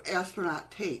hours of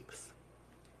astronaut tapes.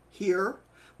 Here,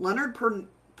 Leonard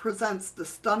presents the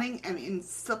stunning and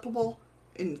inescapable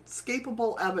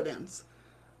evidence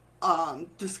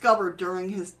discovered during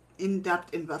his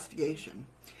in-depth investigation.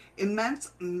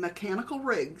 Immense mechanical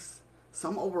rigs,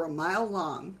 some over a mile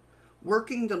long,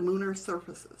 working the lunar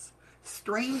surfaces.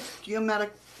 Strange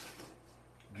geometric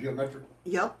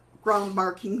ground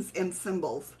markings and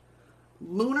symbols.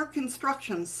 Lunar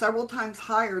construction several times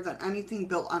higher than anything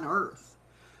built on Earth.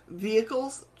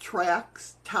 Vehicles,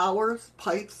 tracks, towers,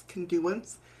 pipes,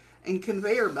 conduits, and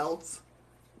conveyor belts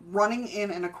running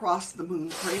in and across the moon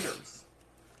craters.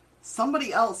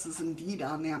 Somebody else is indeed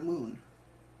on that moon.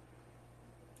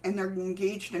 And they're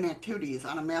engaged in activities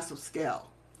on a massive scale.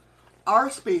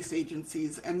 Our space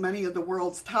agencies and many of the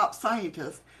world's top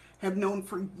scientists have known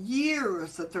for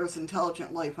years that there's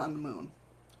intelligent life on the moon.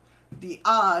 The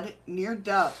odd,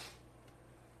 near-death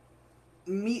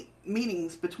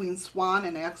meetings between Swan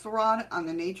and Axelrod on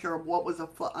the nature of what was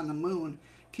afoot on the moon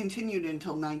continued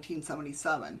until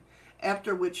 1977,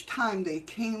 after which time they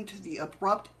came to the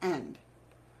abrupt end,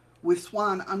 with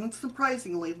Swan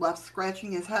unsurprisingly left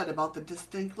scratching his head about the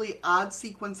distinctly odd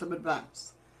sequence of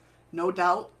events. No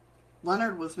doubt,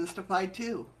 Leonard was mystified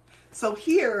too. So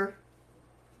here,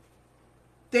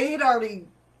 they had already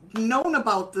known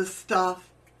about this stuff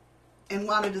and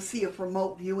wanted to see if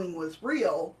remote viewing was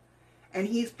real, and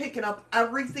he's picking up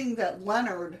everything that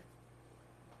Leonard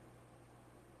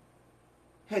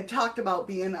had talked about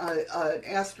being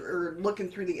or looking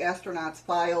through the astronauts'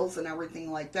 files and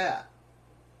everything like that.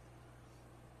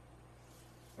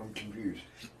 I'm confused.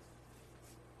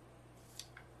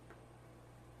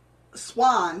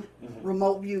 Swan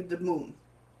remote viewed the moon.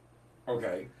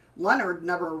 Okay. Leonard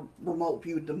never remote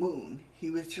viewed the moon. He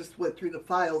was just went through the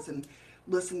files and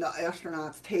listened to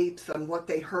astronauts' tapes on what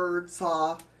they heard,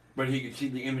 saw. But he could see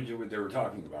the image of what they were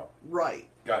talking about. Right.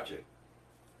 Gotcha.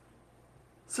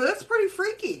 So that's pretty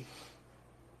freaky.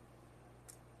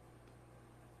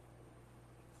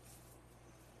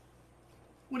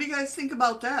 What do you guys think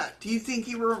about that? Do you think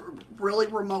he were really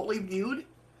remotely viewed?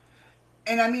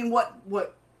 And I mean,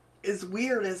 what is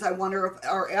weird is I wonder if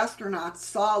our astronauts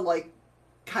saw like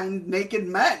kind of naked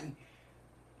men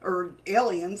or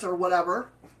aliens or whatever,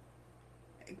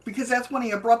 because that's when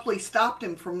he abruptly stopped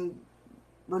him from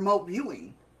remote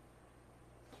viewing.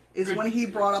 Is Good. when he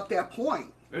brought up that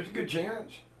point. There's a good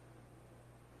chance.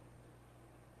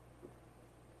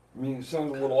 I mean, it sounds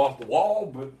a little off the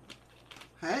wall, but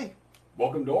Hey,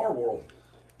 welcome to our world.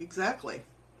 exactly.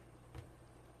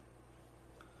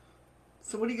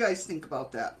 So what do you guys think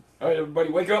about that? All right, everybody,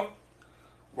 wake up.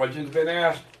 Questions been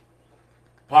asked.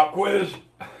 Pop quiz.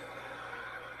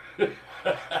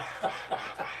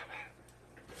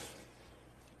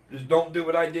 Just don't do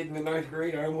what I did in the 9th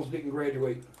grade. I almost didn't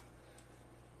graduate.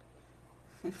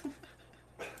 I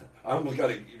almost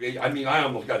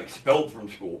got expelled from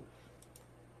school.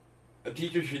 A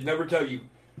teacher should never tell you,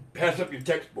 pass up your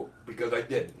textbook, because I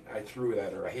did. I threw it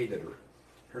at her. I hated her.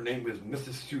 Her name was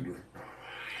Mrs. Suter.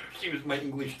 She was my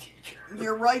English teacher.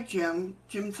 You're right, Jim.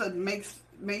 Jim said makes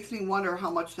me wonder how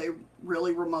much they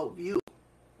really remote view.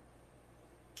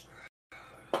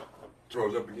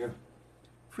 Throws up again.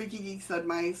 Freaky Geek said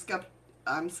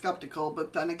I'm skeptical,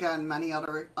 but then again, many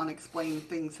other unexplained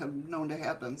things have known to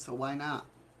happen, so why not?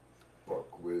 Pop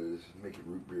quiz. Make it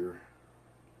root beer.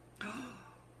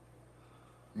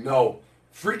 No.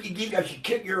 Freaky Geek, I should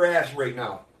kick your ass right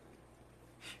now.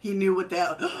 He knew what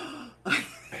that.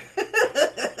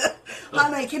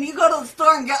 Honey, can you go to the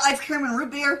store and get ice cream and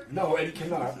root beer? No, Eddie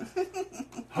cannot.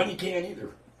 Honey can't either.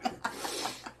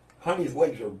 Honey's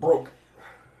legs are broke.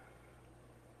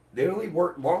 They only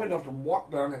work long enough to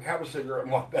walk down and have a cigarette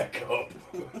and walk back up.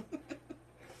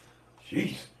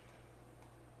 Jeez.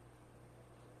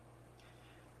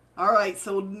 All right,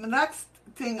 so the next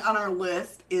thing on our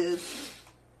list is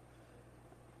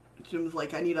Jim's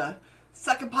like, I need a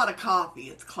second pot of coffee.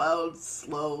 It's clouds,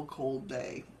 slow, cold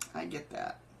day. I get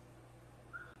that.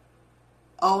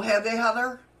 Oh, have they,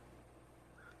 Heather?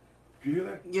 Did you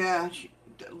hear that? Yeah,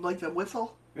 like the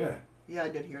whistle? Yeah. Yeah, I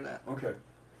did hear that. Okay.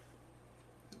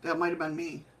 That might have been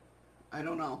me. I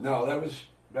don't know. No, that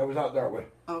was out that way.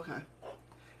 Okay.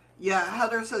 Yeah,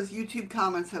 Heather says YouTube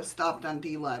comments have stopped on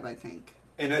DLive, I think.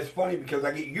 And that's funny because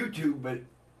I get YouTube, but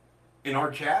in our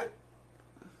chat,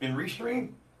 in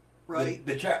Restream, Right.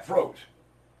 the chat froze.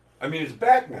 I mean, it's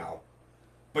back now,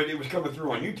 but it was coming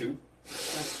through on YouTube.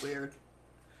 That's weird.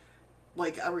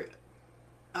 Like,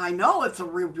 I know it's a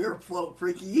root beer float,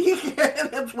 Freaky.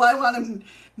 That's why I want to,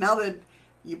 now that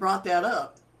you brought that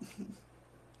up.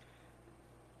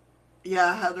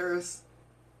 Yeah, Heather's.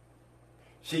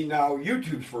 See, now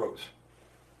YouTube's froze.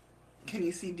 Can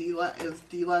you see DLive? Is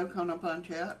DLive coming up on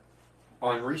chat?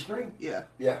 On Restream? Yeah.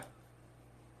 Yeah.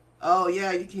 Oh,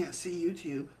 yeah, you can't see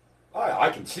YouTube. I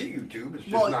can see YouTube. It's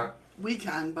just Well, not. we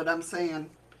can, but I'm saying,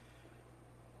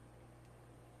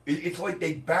 It's like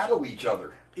they battle each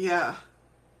other. yeah.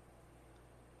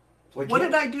 It's like, What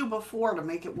did I do before to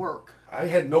make it work? I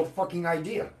had no fucking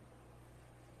idea.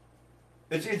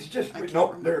 It's just I can't nope.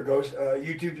 remember. There it goes.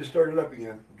 YouTube just started up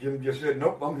again. Jim just said,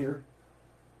 "Nope, I'm here."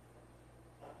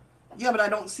 Yeah, but I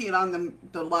don't see it on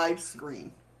the live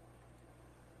screen.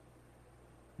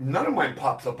 None of mine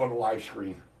pops up on the live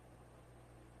screen.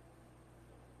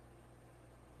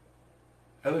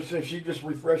 Heather says she just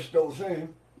refreshed, still the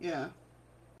same. Yeah.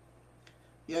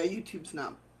 Yeah, YouTube's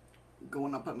not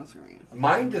going up on the screen.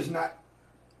 Mine does not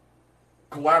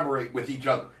collaborate with each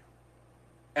other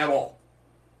at all.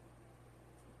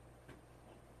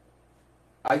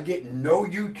 I get no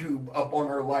YouTube up on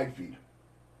our live feed.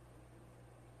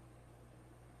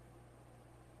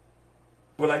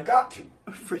 But I got to.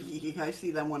 Freaky, I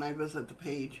see them when I visit the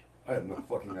page. I have no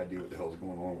fucking idea what the hell's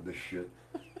going on with this shit.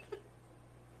 Calm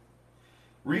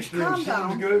Restream seems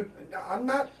down. good. I'm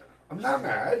not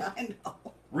mad. I know.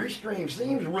 Restream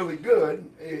seems really good.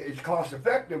 It's cost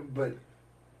effective, but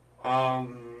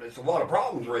it's a lot of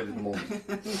problems right at the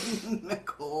moment.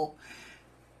 Nicole.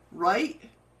 Right?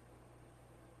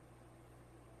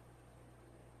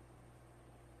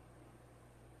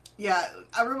 Yeah,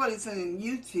 everybody's saying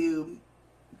YouTube,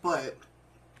 but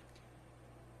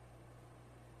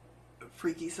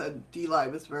Freaky said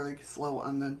DLive is very slow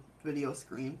on the video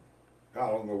screen. I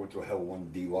don't know what the hell one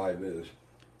D Live is.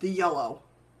 The yellow.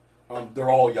 They're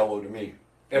all yellow to me.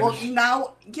 Well,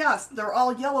 now, yes, they're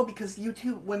all yellow because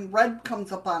YouTube, when red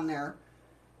comes up on there,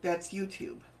 that's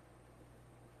YouTube.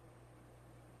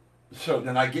 So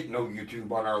then I get no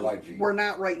YouTube on our live feed. We're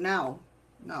not right now.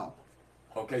 No.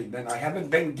 Okay, then I haven't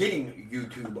been getting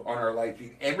YouTube on our live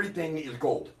feed. Everything is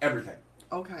gold. Everything.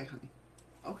 Okay, honey.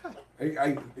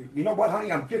 Okay. You know what,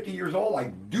 honey? I'm 50 years old. I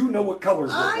do know what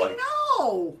colors look like. I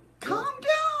know. Calm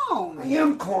down. I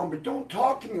am calm, but don't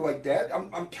talk to me like that.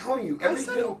 I'm telling you, I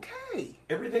said everything. okay.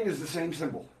 Everything is the same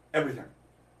symbol. Everything.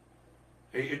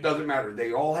 It doesn't matter.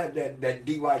 They all have that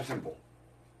DY symbol.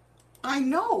 I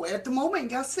know. At the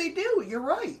moment, yes, they do. You're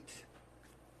right.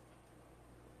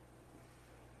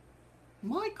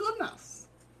 My goodness.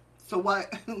 So why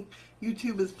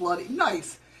YouTube is bloody?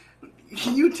 Nice.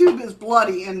 YouTube is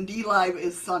bloody and DLive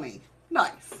is sunny.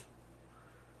 Nice.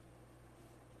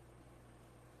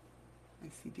 I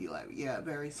see DLive. Yeah,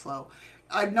 very slow.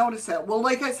 I've noticed that. Well,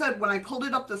 like I said, when I pulled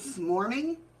it up this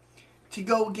morning to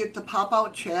go get the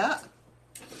pop-out chat,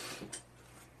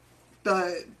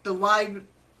 the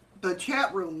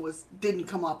chat room didn't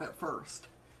come up at first.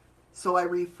 So I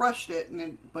refreshed it,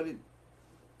 but it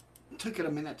took it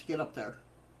a minute to get up there.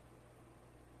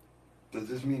 Does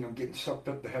this mean I'm getting sucked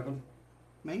up to heaven?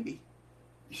 Maybe.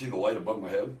 You see the light above my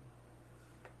head?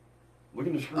 Look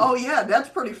at the screen. Oh yeah, that's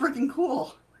pretty freaking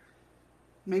cool.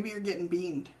 Maybe you're getting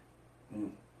beamed.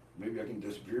 Maybe I can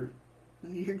disappear.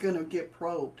 You're gonna get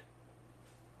probed.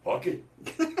 Fuck it.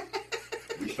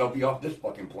 At least I'll be off this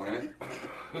fucking planet.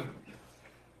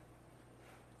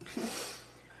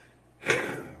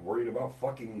 Worried about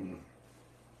fucking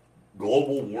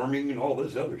global warming and all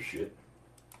this other shit.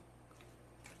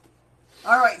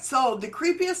 Alright, so the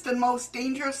creepiest and most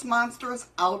dangerous monsters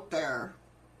out there.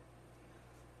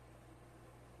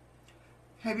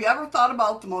 Have you ever thought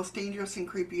about the most dangerous and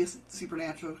creepiest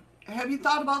supernatural? Have you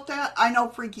thought about that? I know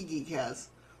Freaky Geek has.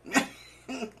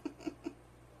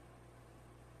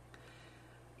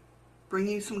 Bring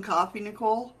you some coffee,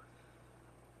 Nicole?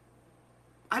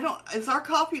 Is our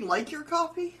coffee like your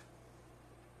coffee?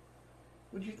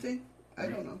 Would you think? I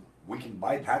don't know. We can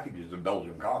buy packages of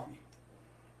Belgian coffee.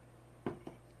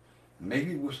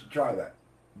 Maybe we should try that.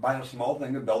 Buy a small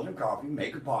thing of Belgian coffee,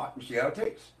 make a pot, and see how it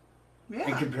tastes. Yeah.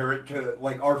 And compare it to,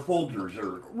 like, our Folgers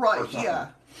or something. Yeah.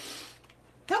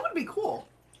 That would be cool.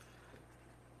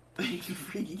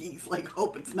 Freaky Geek's like,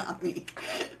 hope it's not me.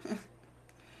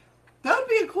 That would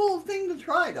be a cool thing to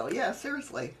try, though. Yeah,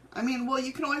 seriously. I mean, well,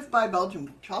 you can always buy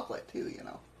Belgian chocolate, too, you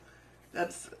know.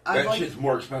 That shit's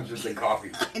more expensive than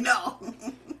coffee. I know.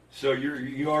 So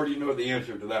you already know the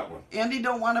answer to that one. Andy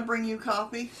don't want to bring you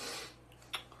coffee?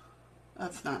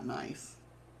 That's not nice.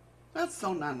 That's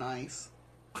so not nice.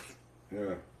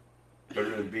 Yeah.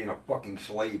 Better than being a fucking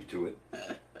slave to it.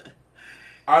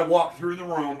 I walk through the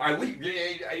room. I leave.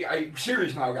 I'm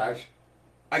serious now, guys.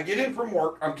 I get in from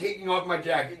work. I'm taking off my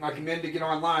jacket, and I come in to get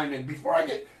online. And before I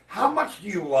get, how much do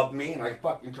you love me? And I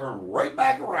fucking turn right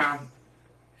back around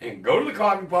and go to the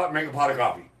coffee pot and make a pot of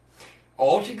coffee.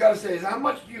 All she got to say is, how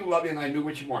much do you love me? And I knew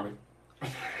what she wanted.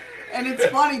 And it's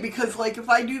funny because, like, if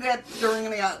I do that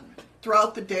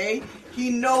throughout the day, he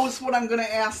knows what I'm going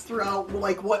to ask throughout,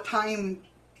 like, what time.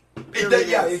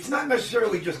 It's not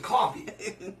necessarily just coffee.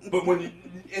 But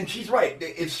and she's right,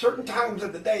 it's certain times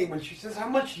of the day when she says, how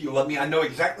much do you love me? I know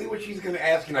exactly what she's going to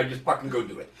ask, and I just fucking go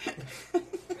do it.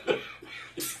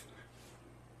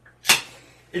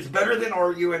 It's better than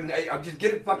arguing. I'll just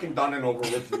get it fucking done and over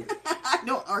with. I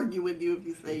don't argue with you if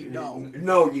you say no.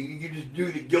 No, you just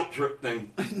do the guilt trip thing.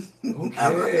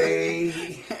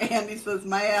 Okay. Andy says,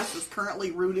 my ass is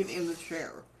currently rooted in the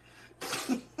chair.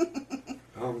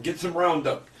 Get some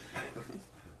Roundup.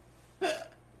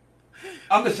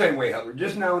 I'm the same way, Heather.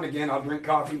 Just now and again, I'll drink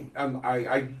coffee.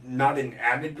 I'm not an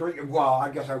avid drinker. Well, I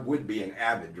guess I would be an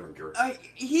avid drinker.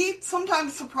 He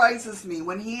sometimes surprises me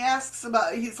when he asks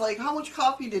about. He's like, "How much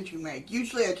coffee did you make?"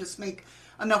 Usually, I just make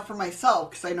enough for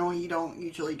myself because I know he don't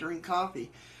usually drink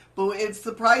coffee. But it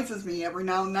surprises me every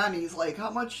now and then. He's like,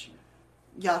 "How much?"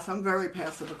 Yes, I'm very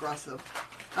passive aggressive.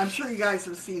 I'm sure you guys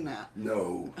have seen that.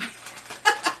 No.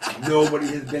 Nobody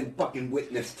has been fucking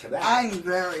witness to that. I'm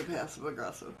very passive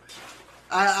aggressive.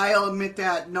 I'll admit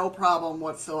that, no problem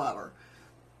whatsoever.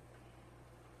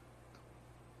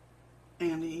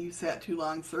 Andy, you sat too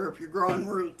long, sir, if you're growing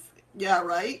roots. Yeah,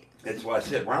 right? That's why I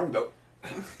said Roundup.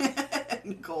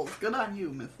 Nicole, good on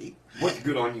you, Missy. What's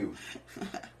good on you?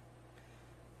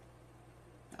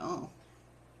 Oh.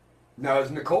 Now,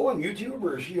 is Nicole on YouTube,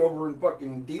 or is she over in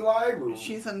fucking DLive? Or...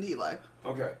 She's on DLive.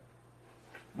 Okay.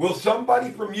 Will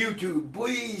somebody from YouTube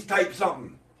please type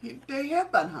something? They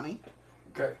have been, honey.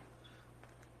 Okay.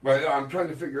 But I'm trying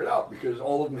to figure it out because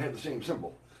all of them have the same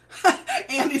symbol.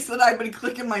 Andy said, I've been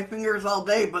clicking my fingers all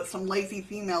day, but some lazy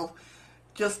female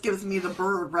just gives me the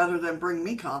bird rather than bring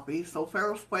me coffee, so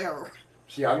fair is fair.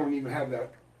 See, I don't even have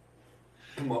that.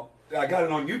 Come up. I got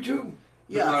it on YouTube, but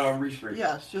Yes. not on Restream.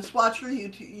 Yes, just watch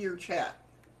your chat.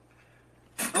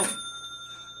 Oh,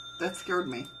 that scared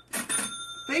me.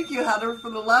 Thank you, Heather, for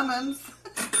the lemons.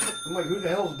 I'm like, who the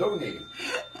hell's donating?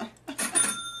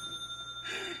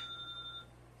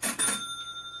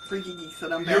 Freaky Geek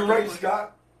said I'm back. You're right, over.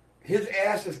 Scott. His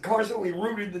ass is constantly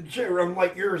rooted in the chair. I'm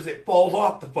like yours, it falls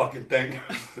off the fucking thing.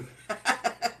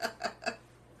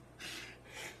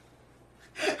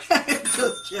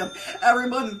 Just Jim.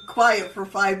 Everyone quiet for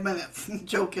 5 minutes.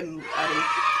 Joking, Eddie.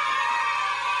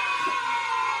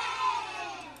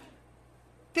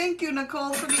 Thank you,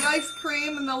 Nicole, for the ice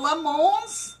cream and the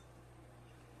lemons.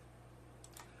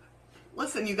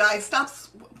 Listen, you guys, stop.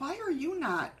 Why are you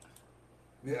not?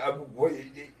 Yeah,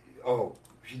 oh,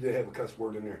 she did have a cuss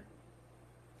word in there.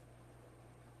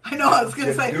 I know, I was going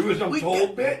to say. Do as I'm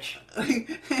told, bitch.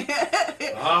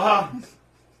 Uh-huh.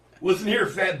 Listen here,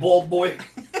 fat bald boy.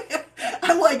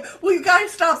 I'm like, will you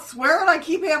guys stop swearing? I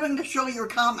keep having to show your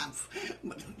comments.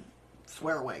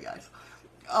 Swear away, guys.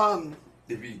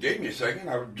 If you gave me a second,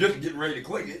 I was just getting ready to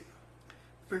click it.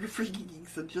 Freaky Geek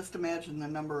said, just imagine the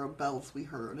number of bells we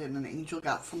heard, and an angel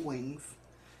got some wings.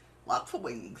 Lots of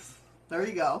wings. There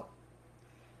you go.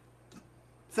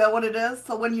 Is that what it is?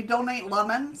 So when you donate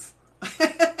lemons,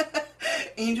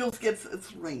 angels gets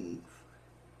its rings.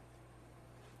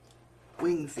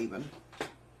 Wings, even.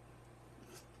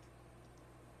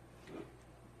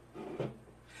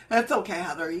 That's okay,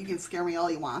 Heather. You can scare me all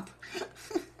you want.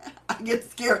 I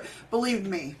get scared. Believe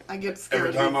me, I get scared.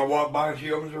 Every time I walk by and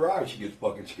she opens her eyes, she gets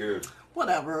fucking scared.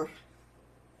 Whatever.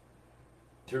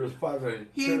 He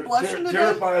ain't blushing today?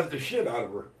 Terrifies the shit out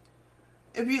of her.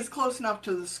 If he was close enough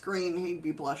to the screen, he'd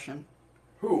be blushing.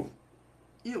 Who?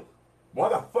 You. Why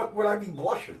the fuck would I be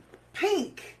blushing?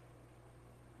 Pink.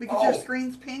 Because your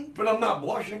screen's pink? But I'm not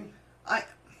blushing.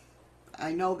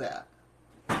 I know that.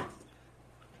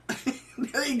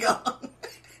 There you go.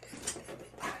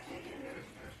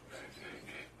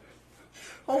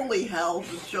 Holy hell,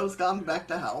 the show's gone back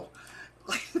to hell.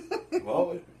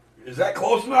 Well, is that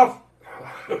close enough?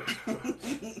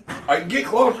 I can get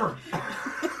closer.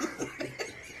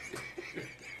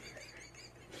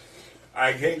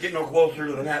 I can't get no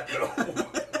closer than that, though.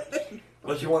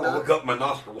 Unless you want to look up my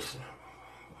nostrils.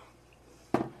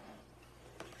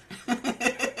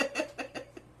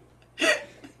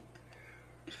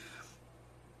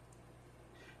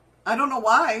 I don't know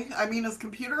why. I mean, his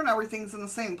computer and everything's in the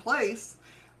same place.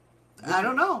 I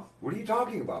don't know. What are you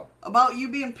talking about? About you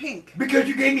being pink. Because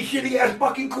you gave me shitty ass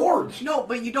fucking cords. No,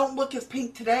 but you don't look as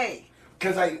pink today.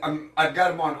 Because I've got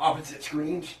them on opposite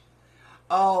screens.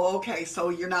 Oh, okay. So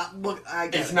you're not I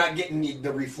guess It's not getting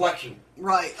the reflection.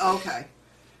 right. Okay.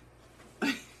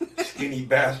 Skinny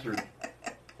bastard.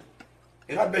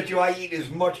 And I bet you I eat as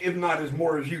much, if not as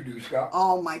more, as you do, Scott.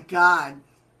 Oh my God.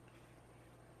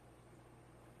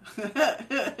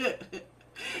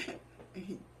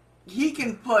 He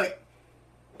can put.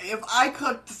 If I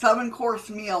cooked 7-course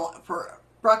meal for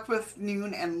breakfast,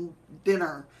 noon, and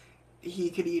dinner, he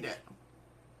could eat it.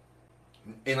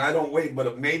 And I don't weigh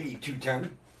but maybe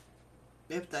 210.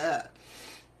 If that.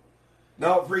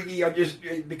 No, Freaky,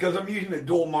 because I'm using a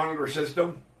dual monitor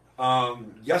system,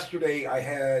 yesterday I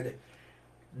had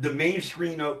the main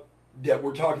screen up that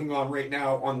we're talking on right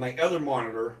now on my other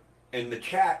monitor and the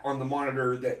chat on the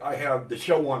monitor that I have the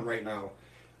show on right now.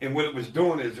 And what it was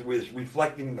doing is it was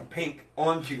reflecting the pink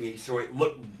onto me so it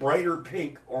looked brighter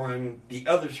pink on the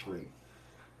other screen.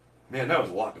 Man, that was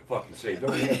a lot to fucking say.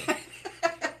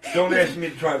 Don't ask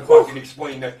me to try to fucking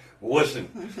explain that.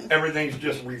 Listen, everything's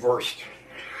just reversed.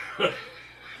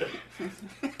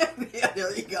 Yeah,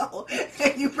 there you go.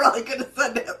 You probably could have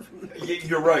said that.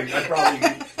 You're right. I probably.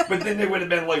 But then they would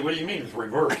have been like, "What do you mean it's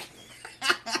reversed?"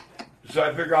 So I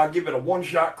figure I'll give it a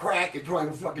one-shot crack at trying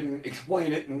to fucking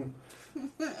explain it, and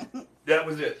that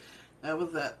was it. That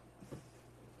was it.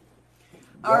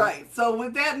 All right. So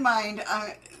with that in mind,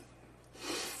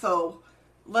 so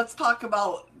let's talk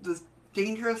about the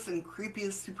dangerous and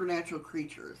creepiest supernatural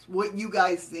creatures. What you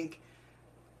guys think?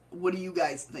 What do you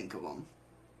guys think of them?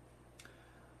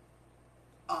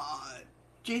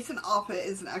 Jason Offutt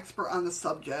is an expert on the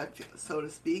subject, so to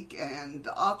speak, and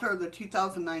the author of the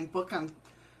 2009 book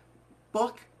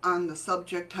on the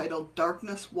subject titled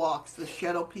Darkness Walks, the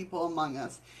Shadow People Among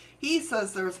Us. He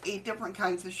says there's 8 different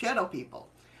kinds of shadow people,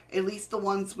 at least the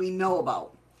ones we know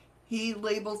about. He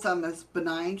labels them as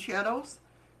benign shadows,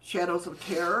 shadows of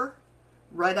terror,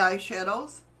 red-eye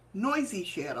shadows, noisy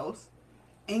shadows,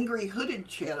 angry hooded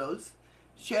shadows,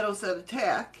 Shadows That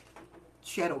Attack,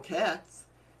 Shadow Cats,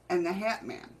 and the Hat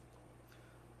Man.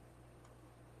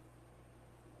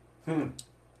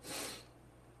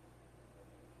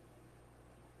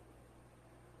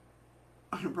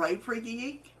 Right, Freaky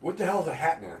Geek? What the hell's a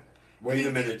Hat Man? Wait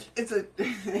a minute. It's a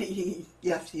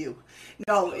yes, you.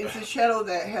 No, it's a shadow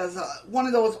that has one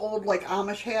of those old like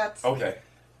Amish hats. Okay.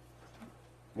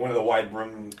 One of the wide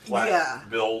brim, flat Yeah.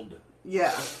 build.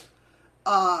 Yeah.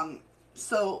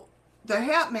 So the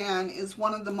Hat Man is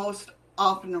one of the most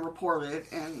often reported,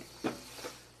 and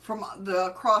from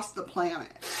across the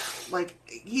planet, like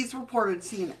he's reported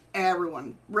seeing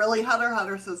everyone. Really,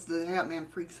 Heather says the Hat Man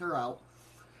freaks her out.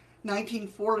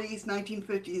 1940s,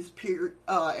 1950s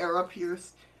era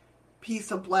piece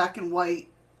of black and white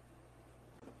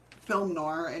film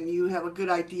noir, and you have a good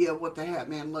idea of what the Hat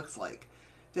Man looks like.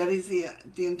 That is the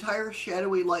entire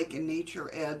shadowy like in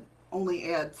nature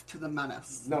only adds to the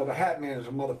menace. No, the Hat Man is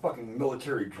a motherfucking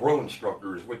military drill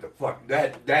instructor. Is what the fuck?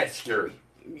 That's scary.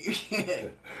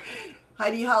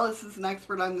 Heidi Hollis is an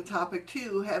expert on the topic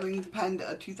too, having penned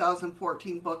a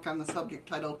 2014 book on the subject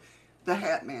titled The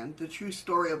Hat Man, The True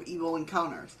Story of Evil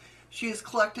Encounters. She has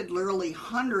collected literally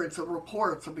hundreds of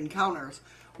reports of encounters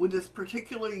with this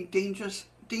particularly dangerous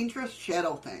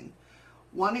shadow thing.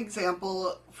 One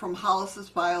example from Hollis's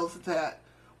files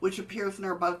which appears in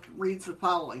her book, reads the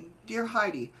following. Dear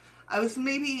Heidi, I was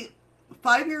maybe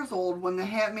 5 years old when the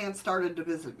Hat Man started to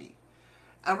visit me.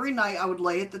 Every night I would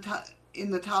lay at in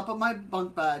the top of my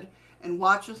bunk bed and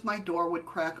watch as my door would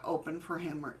crack open for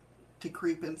him to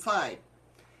creep inside.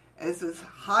 As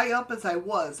high up as I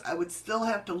was, I would still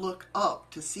have to look up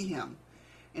to see him,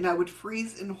 and I would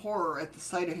freeze in horror at the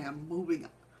sight of him moving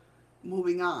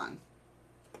on.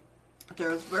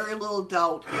 There is very little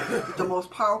doubt that the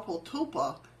most powerful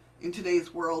tulpa in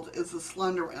today's world is the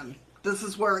Slender Man. This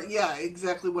is where, yeah,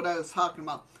 exactly what I was talking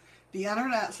about. The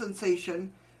internet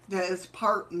sensation that is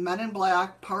part Men in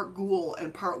Black, part ghoul,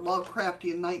 and part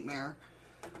Lovecraftian nightmare.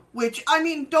 Which, I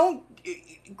mean,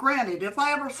 granted, if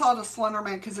I ever saw the Slender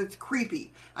Man, because it's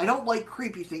creepy. I don't like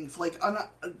creepy things.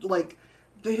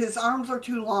 His arms are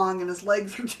too long and his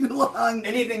legs are too long.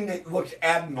 Anything that looks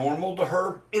abnormal to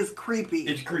her is creepy.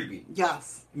 It's creepy.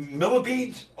 Yes.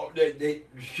 Millipedes,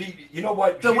 you know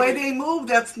what? The way they move,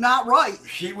 that's not right.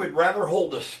 She would rather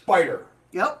hold a spider.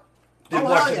 Yep. Than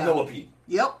watch a millipede.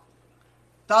 Yep.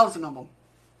 1,000 of them.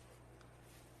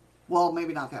 Well,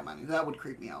 maybe not that many. That would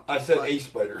creep me out. I said a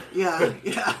spider. Yeah,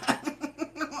 yeah.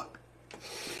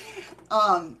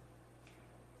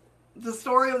 The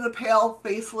story of the pale,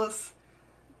 faceless,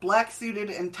 black-suited,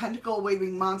 and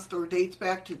tentacle-waving monster dates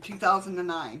back to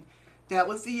 2009. That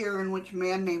was the year in which a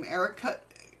man named Eric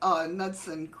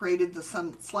Knudsen created the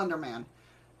Slender Man,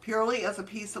 purely as a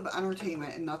piece of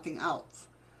entertainment and nothing else,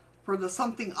 for the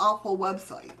Something Awful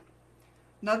website.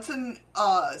 Knudsen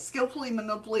skillfully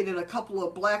manipulated a couple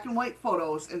of black and white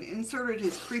photos and inserted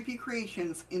his creepy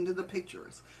creations into the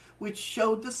pictures, which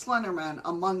showed the Slender Man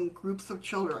among groups of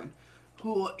children,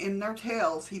 who in their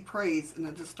tales he praised in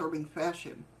a disturbing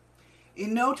fashion.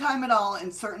 In no time at all,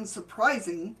 and certain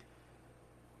surprising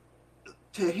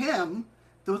to him,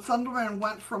 the Slender Man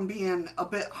went from being a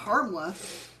bit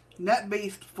harmless,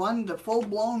 net-based fun to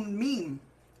full-blown meme.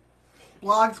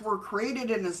 Blogs were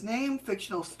created in his name,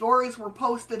 fictional stories were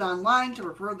posted online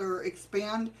to further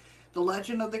expand the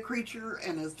legend of the creature,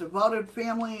 and his devoted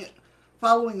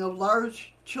following of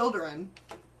largely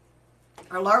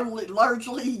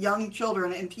young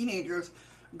children and teenagers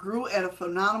grew at a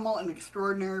phenomenal and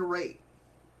extraordinary rate.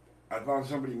 I found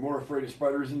somebody more afraid of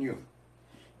spiders than you.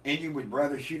 Andy would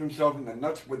rather shoot himself in the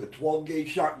nuts with a 12-gauge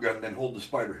shotgun than hold the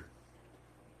spider.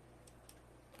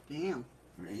 Damn.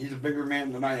 I mean, he's a bigger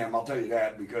man than I am, I'll tell you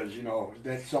that, because, you know,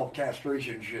 that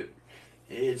self-castration shit,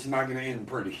 it's not going to end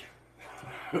pretty.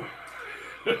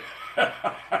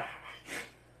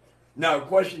 Now,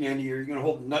 question, Andy, are you going to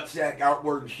hold the nutsack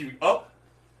outward and shoot up,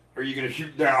 or are you going to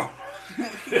shoot down?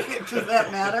 Does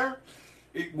that matter?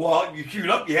 Well, you shoot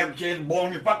up, you have a chance of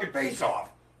blowing your fucking face off.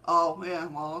 Oh, yeah,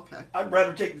 well, okay. I'd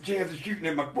rather take the chance of shooting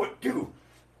at my foot, too.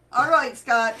 All right,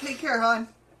 Scott, take care, hon.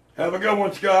 Have a good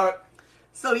one, Scott.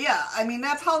 So, yeah, I mean,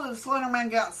 that's how the Slender Man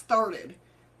got started,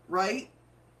 right?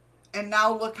 And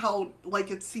now look how,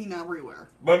 like, it's seen everywhere.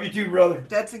 Love you too, brother.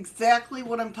 That's exactly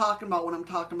what I'm talking about when I'm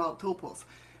talking about tulpas.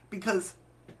 Because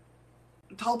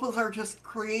tulpas are just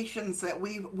creations that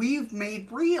we've made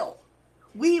real.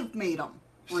 We've made them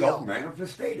real.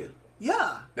 Self-manifested.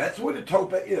 Yeah. That's what a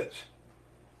tulpa is.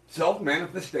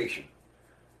 Self-manifestation.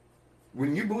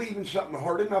 When you believe in something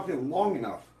hard enough and long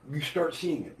enough, you start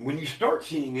seeing it. When you start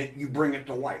seeing it, you bring it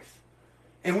to life.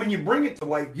 And when you bring it to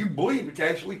life, you believe it's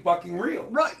actually fucking real.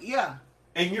 Right, yeah.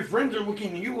 And your friends are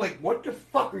looking at you like, what the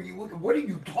fuck are you looking? What are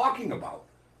you talking about?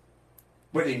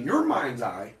 But in your mind's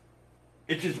eye,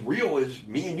 it's as real as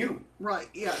me and you. Right,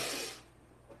 yes.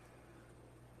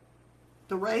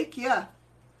 The rake, yeah.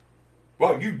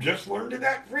 Well, you just learned of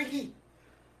that, freaky?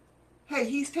 Hey,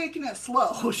 he's taking it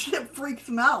slow. Shit freaks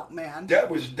him out, man.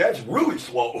 That's really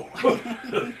slow.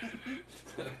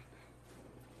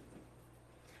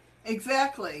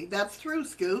 Exactly. That's true,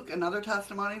 Skook. Another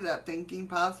testimony that thinking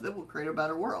positive will create a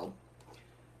better world.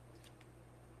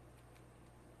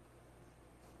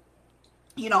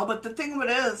 You know, but the thing of it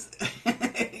is,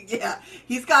 yeah,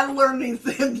 he's got to learn these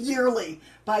things yearly.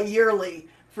 By yearly,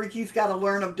 Freaky's got to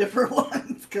learn of different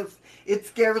ones because it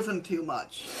scares him too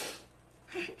much.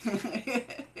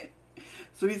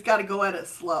 So he's got to go at it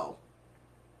slow.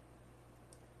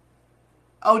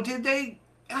 Oh, did they?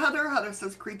 Heather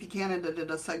says Creepy Canada did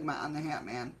a segment on the Hat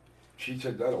Man. She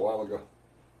said that a while ago.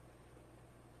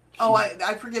 Oh,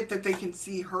 I forget that they can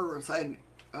see hers.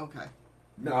 Okay.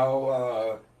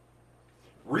 Now,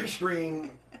 Restream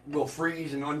will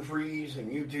freeze and unfreeze,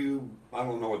 and YouTube, I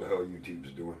don't know what the hell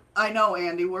YouTube's doing. I know,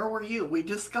 Andy. Where were you? We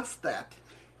discussed that.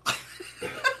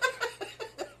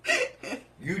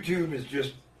 YouTube is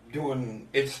just doing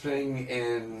its thing,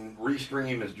 and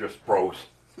Restream is just froze.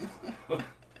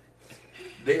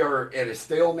 They are at a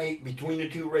stalemate between the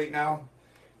two right now.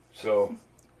 So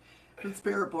The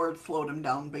spirit board slowed him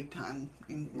down big time.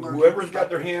 whoever's got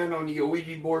their hand on the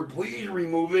Ouija board, please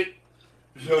remove it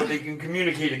so they can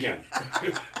communicate again.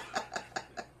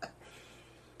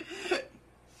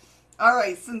 All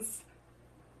right, since...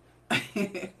 I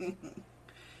mean,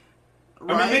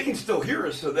 they can still hear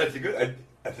us, so that's a good...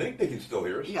 I think they can still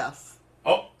hear us. Yes.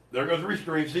 Oh, there goes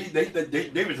Restream. See,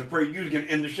 they was afraid you was going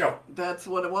to end the show. That's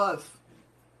what it was.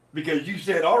 Because you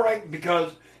said, all right,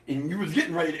 because... And you was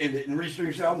getting ready to end it, and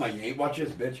Restream said, I'm like, you ain't watch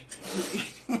this, bitch.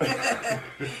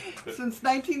 Since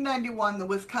 1991, the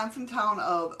Wisconsin town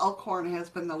of Elkhorn has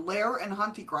been the lair and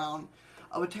hunting ground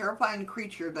of a terrifying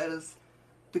creature that is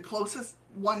the closest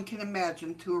one can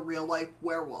imagine to a real-life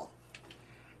werewolf.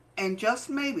 And just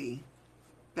maybe,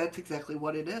 that's exactly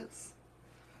what it is.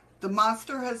 The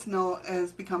monster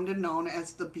has become known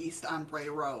as the Beast on Bray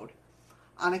Road,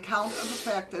 on account of the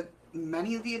fact that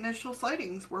many of the initial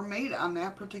sightings were made on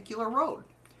that particular road.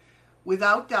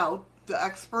 Without doubt, the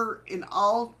expert in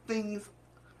all things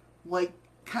like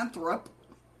lycanthrope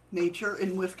nature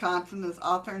in Wisconsin is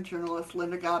author and journalist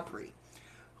Linda Godfrey,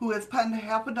 who has penned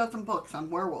half a dozen books on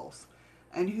werewolves,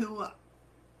 and who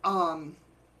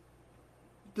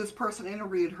this person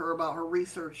interviewed her about her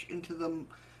research into the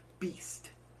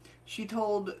beast. She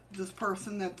told this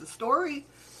person that the story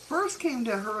first came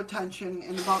to her attention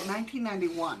in about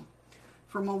 1991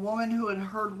 from a woman who had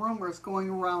heard rumors going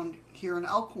around here in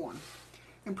Elkhorn,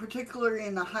 and particularly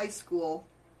in the high school.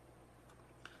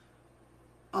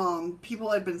 People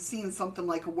had been seeing something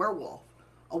like a werewolf,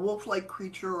 a wolf-like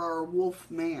creature, or a wolf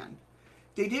man.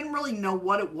 They didn't really know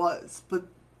what it was, but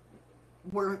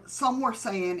some were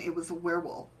saying it was a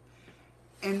werewolf,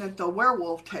 and that the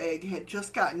werewolf tag had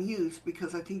just gotten used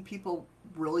because I think people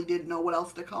really didn't know what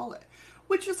else to call it.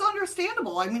 Which is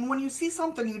understandable. I mean, when you see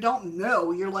something you don't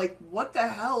know, you're like, what the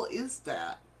hell is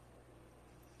that?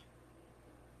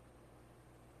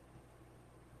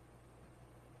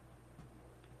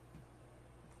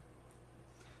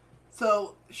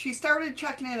 So she started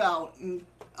checking it out, and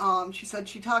she said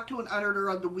she talked to an editor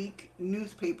of the week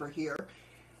newspaper here,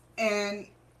 and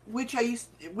which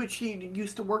she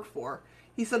used to work for.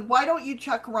 He said, why don't you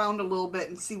check around a little bit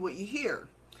and see what you hear?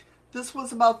 This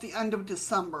was about the end of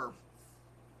December.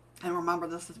 And remember,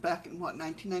 this is back in,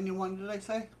 1991, did I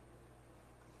say?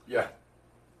 Yeah.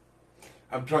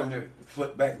 I'm trying to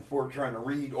flip back and forth, trying to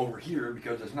read over here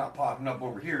because it's not popping up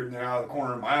over here. And then out of the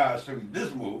corner of my eye, I see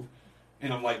this move.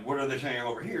 And I'm like, what are they saying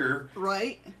over here?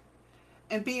 Right.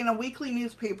 And being a weekly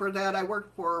newspaper that I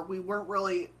worked for, we weren't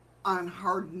really on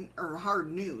hard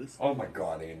news. Oh, my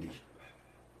God, Andy.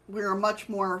 We were much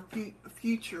more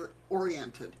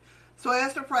future-oriented. So I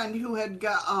asked a friend who had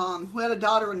a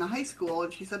daughter in the high school,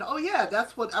 and she said, oh yeah,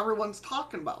 that's what everyone's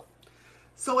talking about.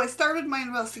 So I started my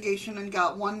investigation and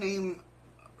got one name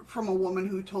from a woman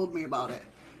who told me about it.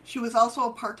 She was also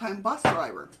a part-time bus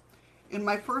driver. In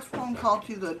my first phone call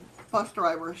to the bus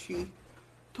driver, she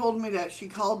told me that she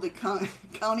called the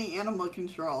county animal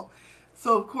control.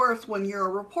 So of course, when you're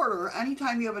a reporter,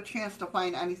 anytime you have a chance to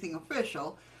find anything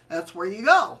official, that's where you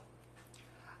go.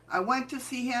 I went to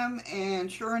see him,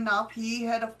 and sure enough, he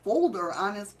had a folder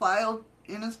on his file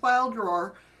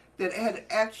drawer that had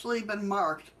actually been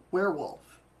marked werewolf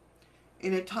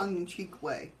in a tongue-in-cheek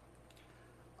way.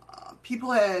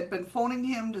 People had been phoning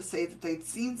him to say that they'd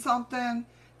seen something,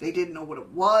 They didn't know what it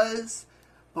was,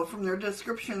 but from their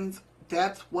descriptions,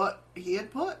 that's what he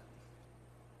had put.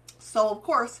 So, of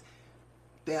course,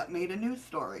 that made a news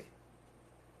story.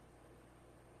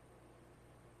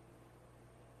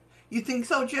 You think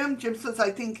so, Jim? Jim says,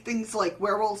 I think things like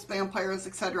werewolves, vampires,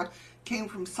 etc. came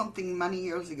from something many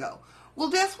years ago. Well,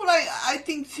 that's what I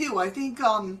think, too. I think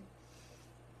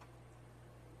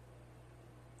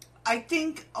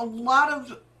a lot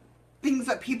of things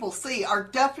that people say are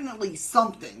definitely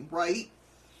something, right?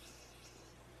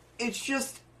 It's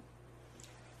just,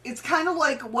 it's kind of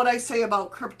like what I say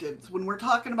about cryptids. When we're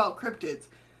talking about cryptids,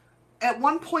 at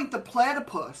one point the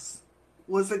platypus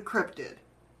was a cryptid.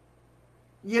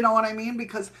 You know what I mean?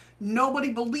 Because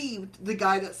nobody believed the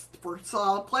guy that first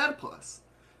saw a platypus.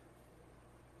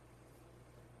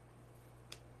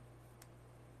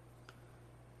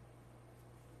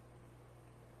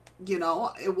 You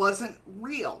know, it wasn't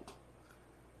real.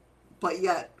 But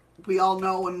yet, we all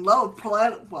know and love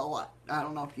platypus. Well, I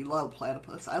don't know if you love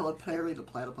platypus. I love Perry the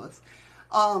platypus.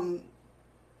 You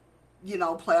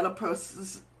know,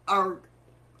 platypuses are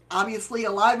obviously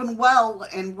alive and well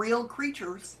and real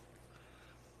creatures.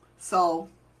 So,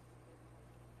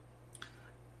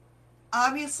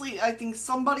 obviously, I think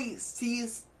somebody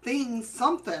sees things,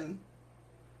 something,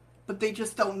 but they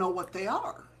just don't know what they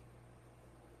are.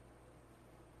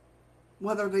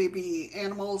 Whether they be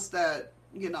animals that,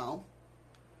 you know,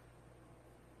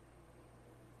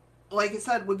 like I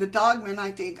said, with the Dogman,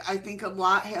 I think a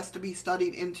lot has to be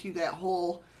studied into that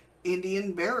whole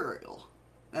Indian burial.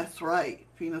 That's right,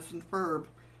 Phineas and Ferb.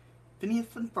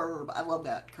 Phineas and Ferb. I love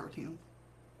that cartoon.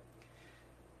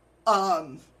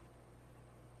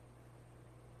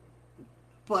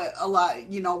 But a lot,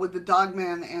 you know, with the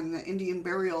Dogman and the Indian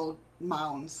burial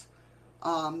mounds,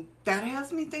 that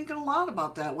has me thinking a lot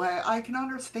about that. Why I can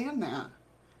understand that.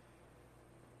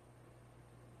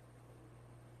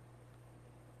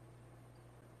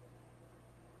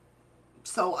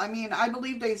 So, I mean, I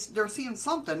believe they're seeing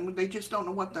something. They just don't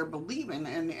know what they're believing.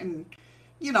 And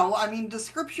you know, I mean,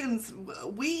 descriptions,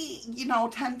 we, you know,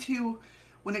 tend to,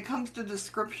 when it comes to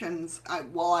descriptions,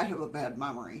 I have a bad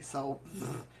memory, so,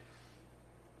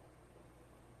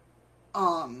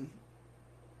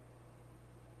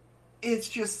 it's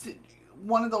just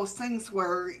one of those things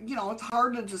where, you know, it's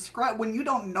hard to describe. When you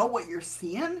don't know what you're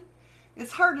seeing,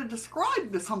 it's hard to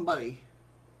describe to somebody.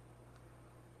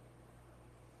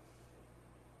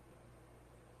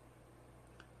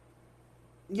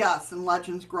 Yes, and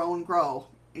legends grow and grow.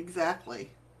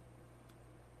 Exactly.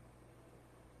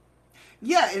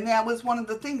 Yeah, and that was one of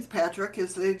the things, Patrick,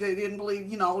 is they didn't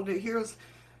believe, you know,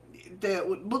 that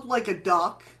would look like a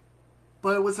duck,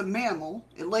 but it was a mammal.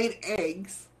 It laid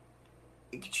eggs.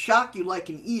 It could shock you like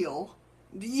an eel.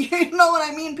 You know what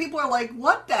I mean? People are like,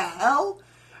 what the hell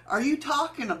are you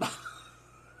talking about?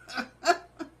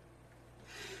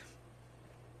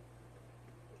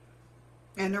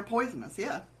 And they're poisonous,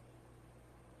 yeah.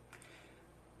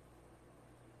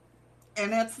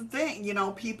 And that's the thing, you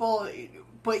know, people,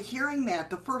 but hearing that,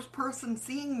 the first person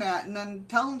seeing that and then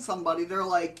telling somebody, they're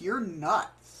like, you're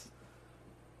nuts.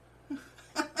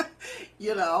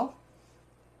 You know?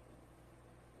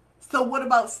 So what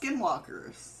about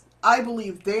skinwalkers? I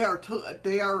believe they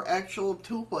are actual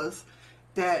tulpas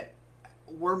that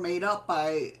were made up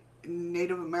by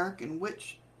Native American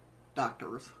witch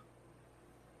doctors.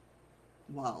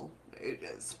 Well,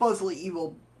 supposedly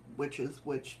evil witches,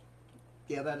 which,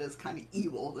 yeah, that is kind of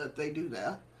evil that they do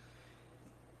that.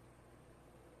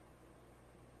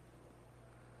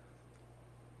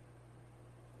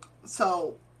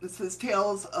 So, this is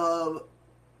tales of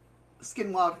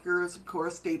skinwalkers, of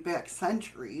course, date back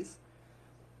centuries.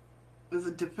 Is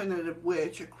a definitive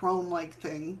witch, a crone-like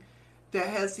thing that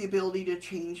has the ability to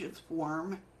change its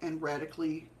form and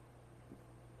radically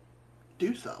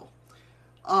do so.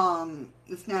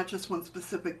 It's not just one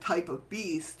specific type of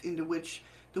beast into which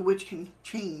the witch can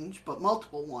change, but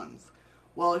multiple ones.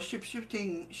 While a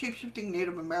shape-shifting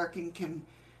Native American can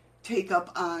take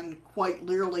up on quite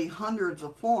literally hundreds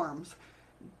of forms,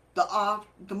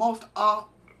 the most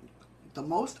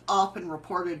often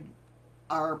reported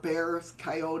are bears,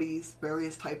 coyotes,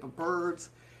 various type of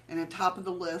birds, and at top of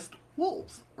the list,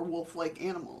 wolves or wolf-like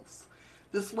animals.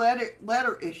 This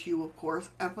latter issue, of course,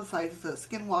 emphasizes that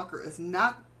Skinwalker is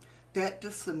not that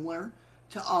dissimilar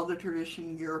to all the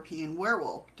traditional European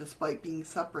werewolf, despite being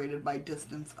separated by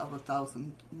distance of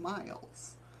 1,000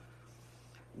 miles.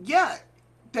 Yeah,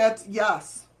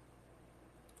 yes.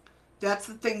 That's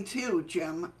the thing too,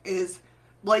 Jim, is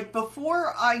like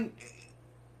before I'm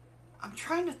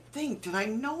trying to think, did I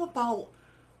know about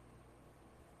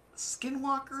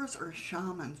skinwalkers or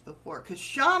shamans before? Because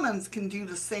shamans can do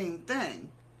the same thing.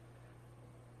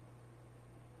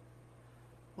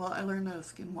 Well, I learned that a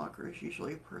skinwalker is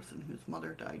usually a person whose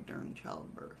mother died during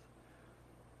childbirth.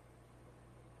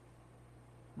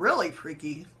 Really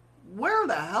freaky. Where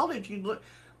the hell did you look?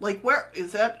 Like, where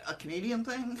is that a Canadian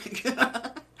thing?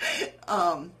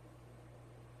 um,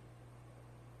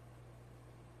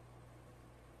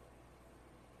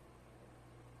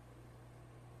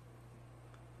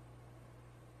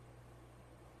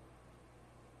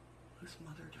 whose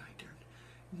mother died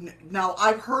during. Now,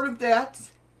 I've heard of that,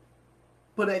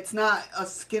 but it's not a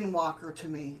skinwalker to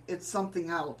me. It's something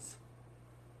else.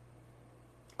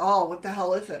 Oh, what the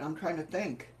hell is it? I'm trying to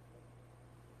think.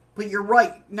 But you're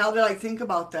right. Now that I think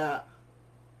about that.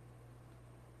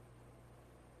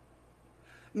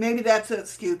 Maybe that's it,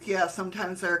 Scoop. Yeah,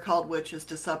 sometimes they're called witches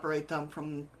to separate them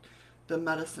from the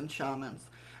medicine shamans.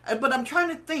 But I'm trying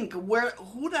to think,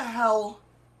 who the hell,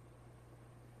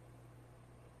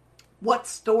 what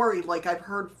story, like, I've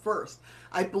heard first.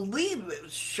 I believe it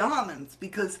was shamans,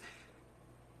 because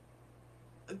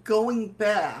going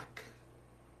back,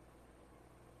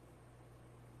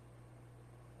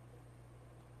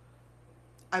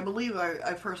 I believe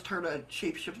I first heard of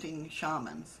shape-shifting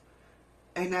shamans.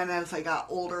 And then as I got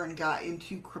older and got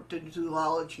into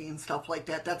cryptozoology and stuff like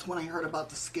that, that's when I heard about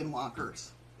the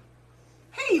skinwalkers.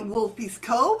 Hey, Wolfie's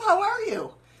Cove, how are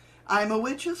you? I'm a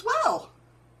witch as well.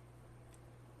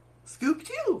 Scoop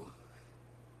too.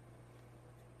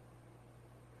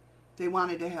 They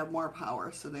wanted to have more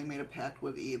power, so they made a pact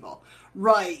with evil.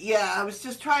 Right, yeah, I was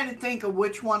just trying to think of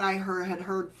which one I had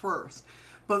heard first.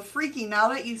 But freaky, now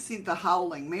that you see the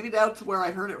howling, maybe that's where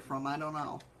I heard it from, I don't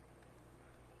know.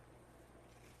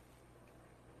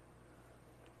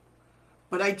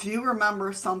 But I do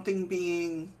remember something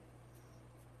being...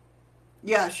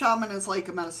 Yeah, shaman is like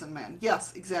a medicine man.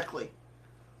 Yes, exactly.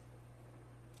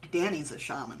 Danny's a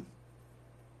shaman.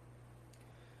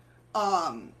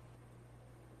 I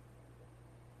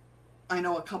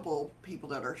know a couple people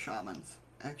that are shamans,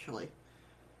 actually.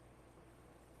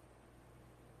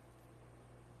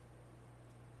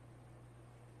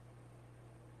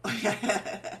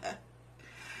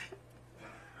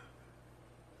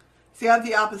 See, I have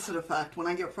the opposite effect. When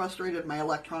I get frustrated, my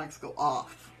electronics go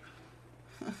off.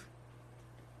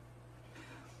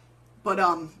 But,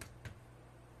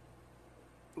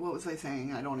 what was I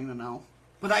saying? I don't even know.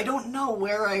 But I don't know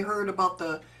where I heard about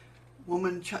the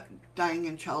woman dying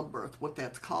in childbirth, what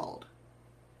that's called.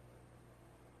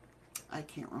 I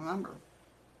can't remember.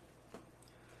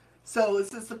 So it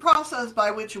says the process by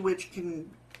which a witch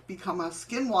can become a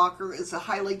skinwalker is a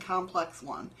highly complex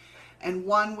one, and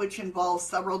one which involves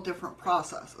several different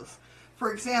processes.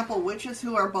 For example, witches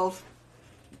who are both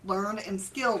learned and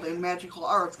skilled in magical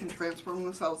arts can transform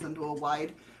themselves into a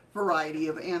wide variety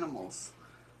of animals,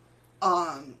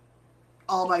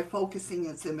 all by focusing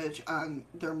its image on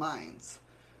their minds,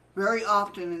 very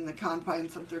often in the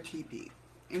confines of their teepee.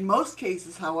 In most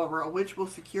cases, however, a witch will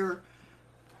secure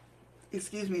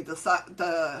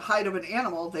the hide of an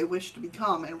animal they wish to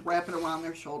become and wrap it around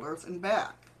their shoulders and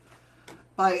back.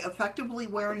 By effectively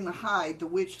wearing the hide, the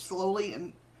witch slowly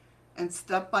and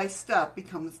step by step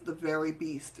becomes the very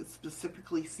beast it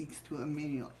specifically seeks to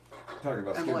emulate. Talking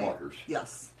about skinwalkers.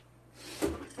 Yes.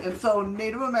 And so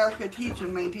Native America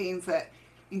teaching maintains that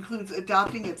includes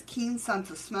adopting its keen sense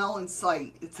of smell and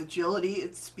sight, its agility,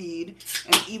 its speed,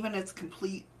 and even its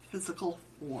complete physical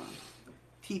form.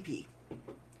 Teepee.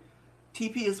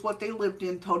 Teepee is what they lived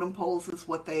in. Totem poles is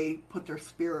what they put their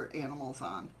spirit animals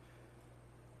on.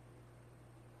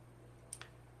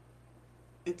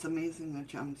 It's amazing the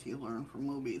gems you learn from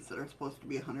movies that are supposed to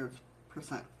be 100%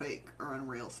 fake or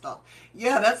unreal stuff.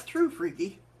 Yeah, that's true,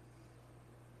 Freaky.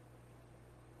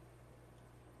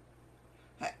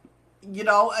 You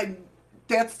know,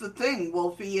 that's the thing,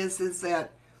 Wolfie, is that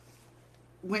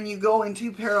when you go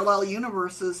into parallel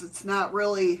universes, it's not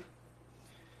really,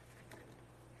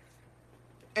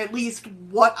 at least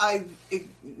what I've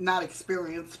not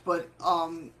experienced, but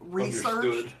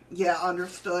researched.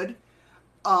 Understood.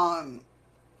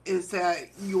 Is that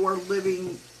you're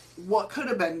living what could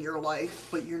have been your life,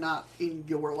 but you're not in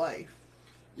your life.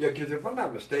 Yeah, because if I'm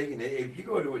not mistaken, if you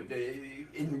go to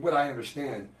in what I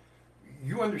understand,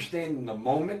 you understand in the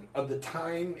moment of the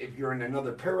time if you're in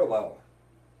another parallel,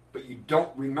 but you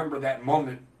don't remember that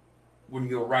moment when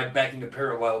you arrive back in the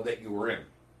parallel that you were in.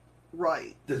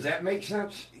 Right. Does that make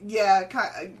sense? Yeah,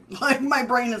 like my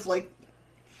brain is like,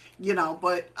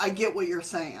 but I get what you're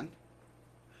saying.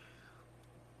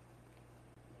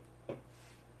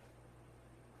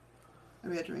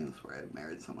 I've had dreams where I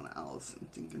married someone else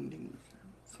and thinking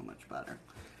so much better.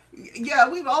 Yeah,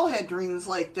 we've all had dreams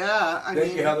like that.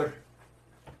 Thank you, Heather.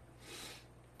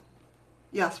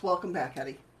 Yes, welcome back,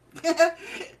 Eddie.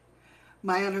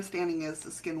 My understanding is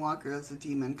the Skinwalker is a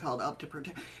demon called up to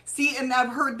protect. See, and I've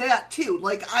heard that too.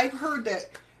 Like, I've heard that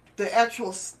the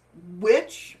actual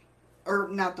witch, or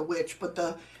not the witch, but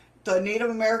the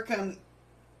Native American,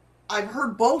 I've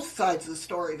heard both sides of the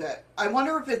story. That I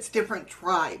wonder if it's different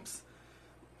tribes.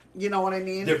 You know what I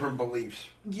mean? Different beliefs.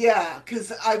 Yeah,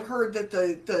 because I've heard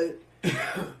that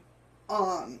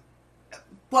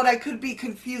but I could be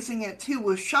confusing it too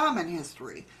with shaman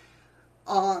history.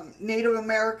 Native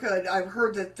America, I've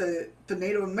heard that the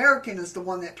Native American is the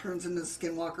one that turns into the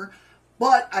Skinwalker,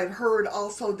 but I've heard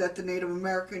also that the Native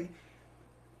American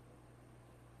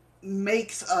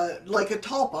makes like a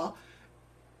tulpa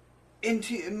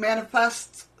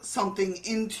manifests something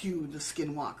into the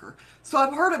Skinwalker. So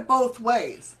I've heard it both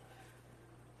ways.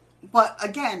 But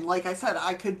again, like I said,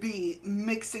 I could be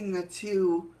mixing the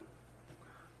two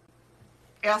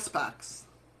aspects.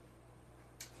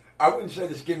 I wouldn't say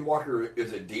the Skinwalker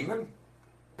is a demon,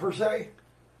 per se,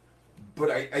 but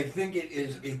I think it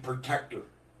is a protector.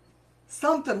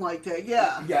 Something like that,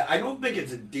 yeah. Yeah, I don't think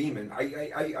it's a demon.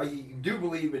 I do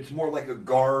believe it's more like a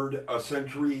guard, a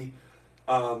sentry.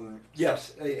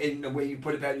 Yes, in the way you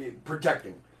put it, that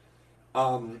protecting.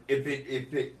 If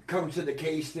it comes to the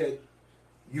case that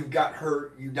you got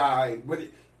hurt, you died, but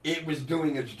it was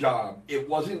doing its job. It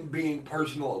wasn't being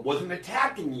personal. It wasn't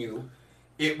attacking you.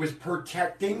 It was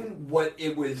protecting what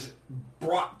it was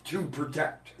brought to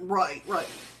protect. Right.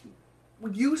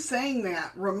 You saying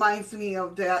that reminds me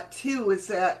of that too, is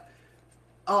that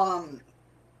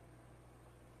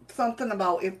something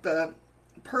about if the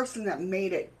person that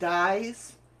made it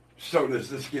dies. So does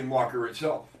the Skinwalker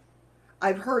itself.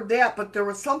 I've heard that, but there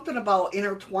was something about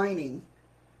intertwining.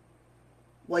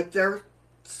 Like their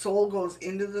soul goes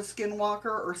into the Skinwalker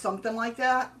or something like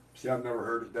that. See, I've never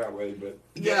heard it that way, but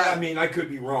Yeah. I mean, I could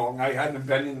be wrong. I haven't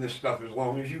been in this stuff as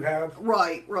long as you have.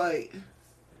 Right.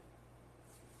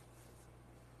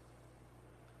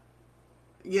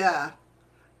 Yeah.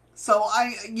 So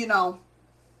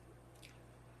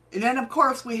and then of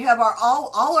course we have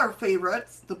all our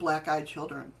favorites, the Black-Eyed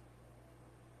Children.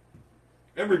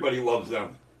 Everybody loves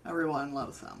them. Everyone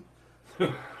loves them.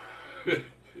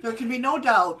 There can be no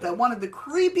doubt that one of the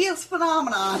creepiest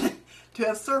phenomenon to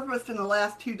have surfaced in the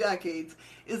last 2 decades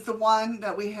is the one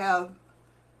that we have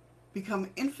become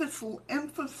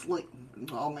infamously,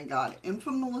 oh my God,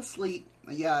 infamously,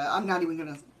 yeah, I'm not even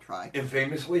going to try.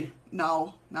 Infamously?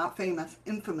 No, not famous,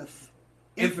 infamous.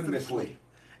 Infamously.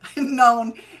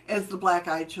 Known as the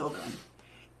Black-Eyed Children.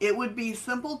 It would be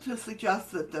simple to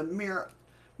suggest that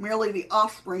merely the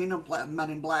offspring of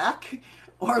Men in Black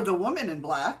or the Woman in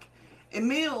Black.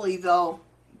 Immediately, though,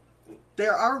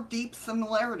 there are deep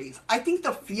similarities. I think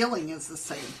the feeling is the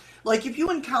same. Like, if you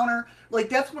encounter, like,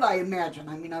 that's what I imagine.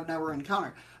 I mean, I've never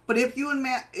encountered. But if you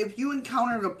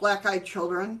encounter the Black-Eyed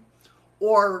Children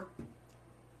or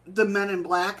the Men in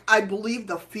Black, I believe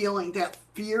the feeling, that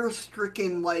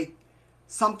fear-stricken, like,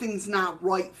 something's not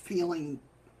right feeling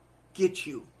gets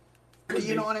you.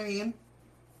 You know what I mean?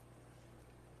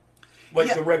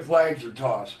 Like the red flags are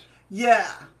tossed. Yeah,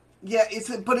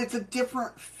 but it's a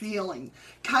different feeling.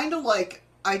 Kind of like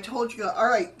I told you. All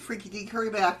right, Freaky Geek, hurry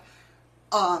back.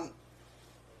 Kind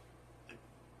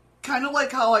of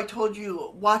like how I told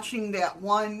you watching that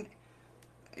one.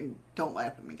 And don't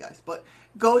laugh at me, guys. But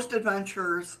Ghost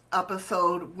Adventures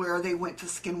episode where they went to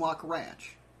Skinwalker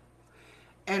Ranch,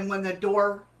 and when the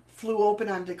door flew open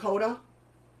on Dakota,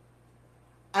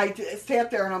 I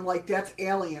sat there and I'm like, that's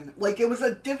Alien. Like, it was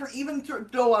a different, even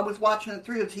though I was watching it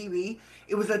through the TV,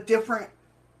 it was a different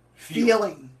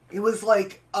feeling. It was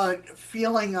like a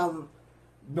feeling of...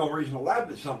 No reason to laugh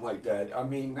at something like that. I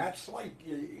mean, that's like,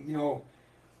 you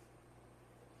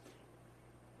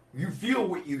feel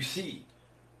what you see.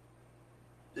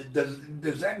 Does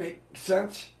that make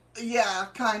sense? Yeah,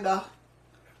 kind of.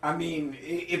 I mean,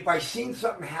 if I seen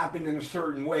something happen in a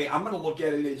certain way, I'm gonna look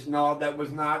at it as, no, that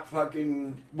was not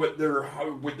fucking what they're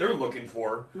looking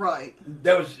for. Right.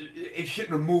 It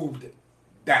shouldn't have moved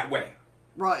that way.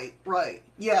 Right.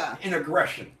 Yeah. In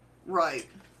aggression. Right.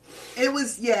 It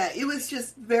was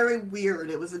just very weird.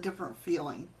 It was a different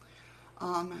feeling.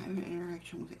 I had an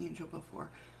interaction with an angel before.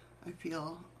 I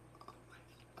feel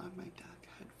on my duck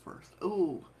head first.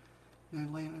 Ooh. And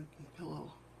I landed on the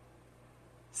pillow.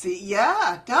 See,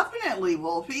 yeah, definitely,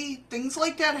 Wolfie. Things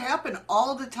like that happen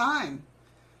all the time.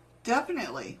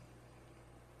 Definitely.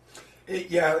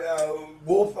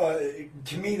 Wolf,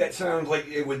 to me that sounds like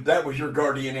that was your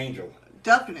guardian angel.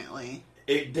 Definitely.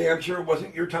 It damn sure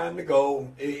wasn't your time to go.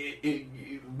 It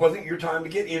wasn't your time to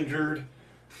get injured.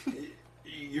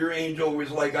 Your angel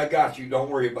was like, I got you, don't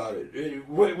worry about it.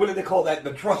 What do they call that?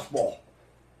 The trust ball.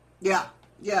 Yeah.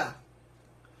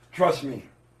 Trust me,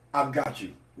 I've got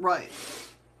you. Right.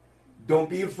 Don't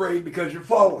be afraid because you're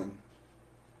falling.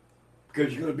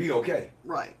 Because you're going to be okay.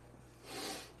 Right.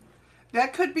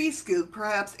 That could be, Scoop.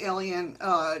 Perhaps alien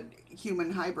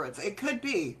human hybrids. It could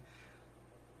be.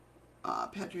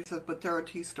 Patrick says, but there are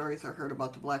two stories I heard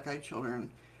about the black-eyed children.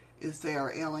 Is they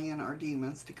are alien or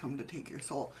demons to come to take your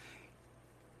soul.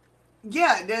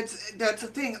 Yeah, that's the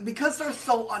thing. Because they're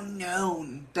so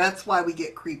unknown, that's why we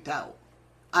get creeped out.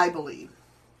 I believe.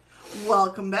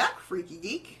 Welcome back, Freaky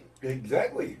Geek.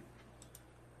 Exactly.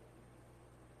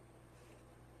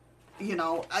 You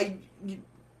know,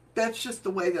 that's just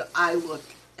the way that I look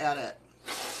at it.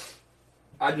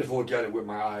 I just look at it with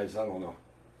my eyes. I don't know.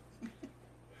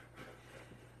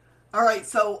 All right,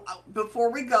 so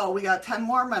before we go, we got 10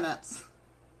 more minutes.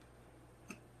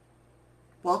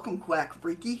 Welcome, Quack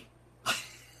Freaky.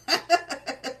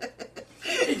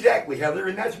 Exactly, Heather,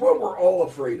 and that's what we're all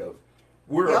afraid of.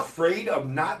 We're Yep. afraid of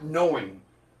not knowing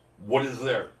what is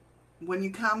there. When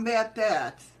you combat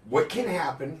that, What can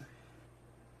happen?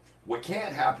 What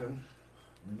can't happen?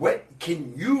 What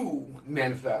can you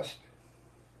manifest?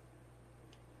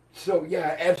 So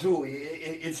yeah, absolutely.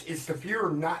 It's the fear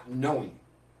of not knowing.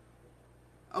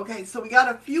 okay, so we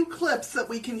got a few clips that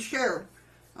we can share.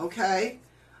 Okay,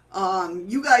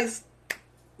 you guys,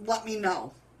 let me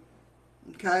know.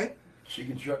 Okay. She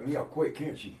can shut me up quick,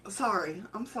 can't she? Sorry,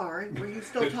 I'm sorry. Were you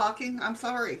still talking? I'm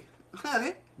sorry.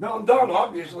 Okay. No, I'm done.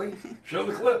 Obviously, show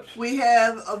the clips. We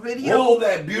have a video. Roll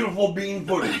that beautiful bean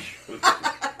footage.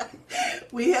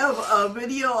 We have a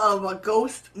video of a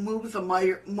ghost moves a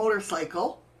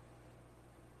motorcycle.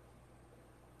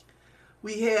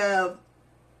 We have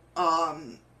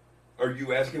Are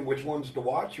you asking which ones to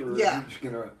watch, or Yeah. are you just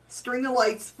gonna? string of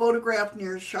lights photographed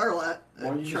near Charlotte. Why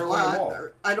don't you just play 'em all?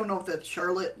 Or, I don't know if that's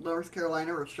Charlotte, North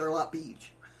Carolina, or Charlotte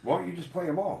Beach. Why don't you just play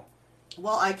them all?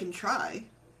 Well, I can try.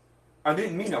 I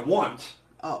didn't mean it once.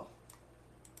 Oh,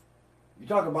 You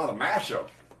talk about a mashup.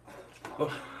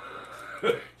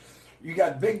 You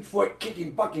got Bigfoot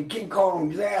kicking fucking King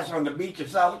Kong's ass on the beach of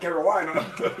South Carolina.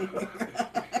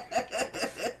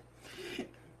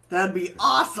 that'd be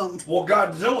awesome. Well,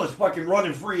 Godzilla's fucking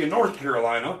running free in North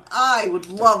Carolina. I would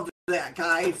love that,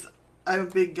 guys. I'm a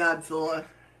big Godzilla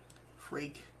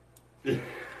freak.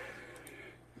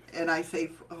 And I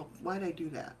say, oh, why'd I do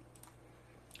that?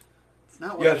 It's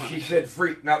not what I Yes, wanted. she said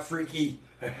freak, not freaky.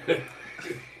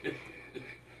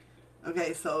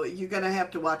 Okay, so you're going to have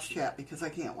to watch chat because I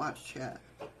can't watch chat.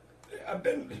 I've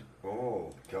been.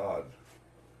 Oh, God.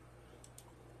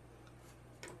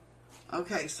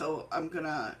 Okay, so I'm going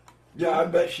to... Yeah, I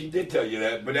bet she did tell you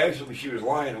that, but actually she was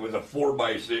lying. It was a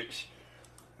 4x6.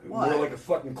 What? More like a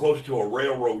fucking close to a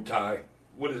railroad tie.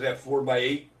 What is that,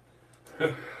 4x8?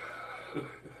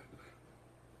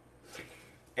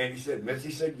 And he said,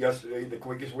 Missy said yesterday the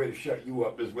quickest way to shut you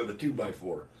up is with a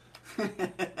 2x4.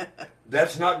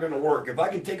 That's not going to work. If I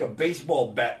can take a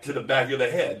baseball bat to the back of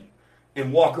the head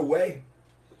and walk away,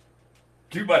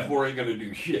 2x4 ain't going to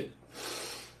do shit.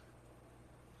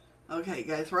 Okay, you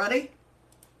guys ready?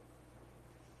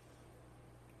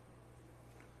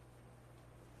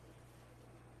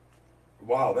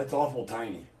 Wow, that's awful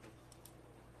tiny.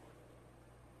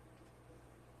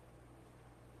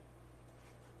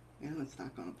 Yeah, it's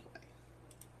not going to play.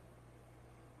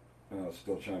 Oh, it's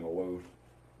still trying to load.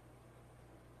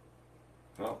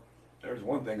 Well, there's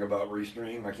one thing about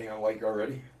Restream I can't like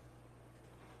already.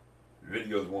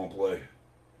 Videos won't play.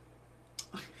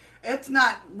 It's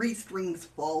not Restream's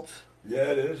fault. Yeah,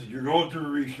 it is. You're going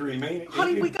through Restream, ain't it?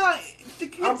 Honey, we got the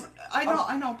kids. I'm-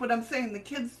 I know, but I'm saying the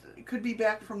kids could be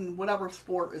back from whatever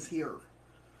sport is here.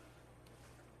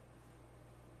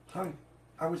 Honey,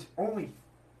 I was only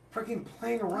freaking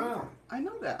playing around. I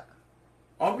know that.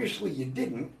 Obviously you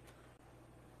didn't.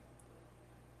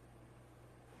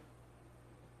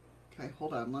 Okay,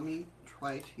 hold on. Let me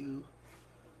try to.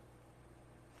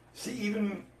 See,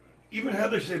 even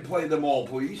Heather said play them all,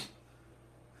 please.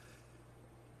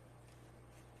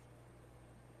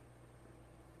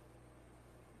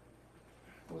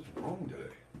 What's wrong today?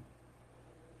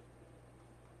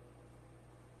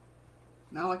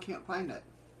 Now I can't find it.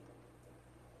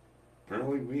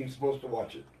 Apparently we ain't supposed to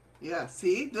watch it. Yeah,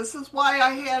 see? This is why I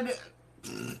had.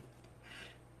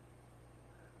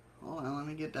 Hold on, let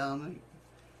me get down.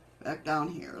 Back down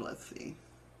here. Let's see.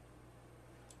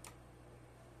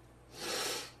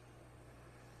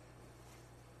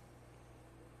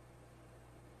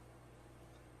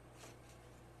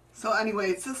 So anyway,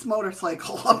 it's this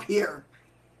motorcycle up here.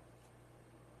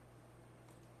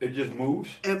 It just moves?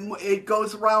 It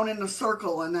goes around in a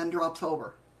circle and then drops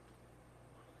over.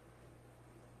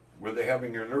 Were they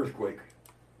having an earthquake?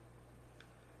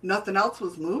 Nothing else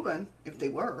was moving, if they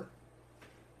were.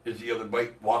 Is the other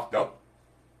bike locked up?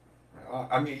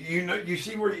 I mean, you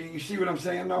see what I'm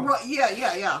saying, though. Right?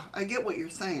 Yeah. I get what you're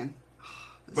saying.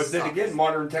 This But then sucks. again,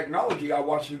 modern technology. I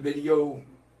watched a video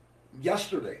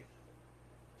yesterday.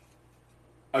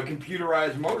 A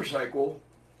computerized motorcycle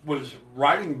was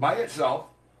riding by itself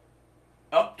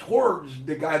up towards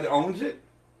the guy that owns it.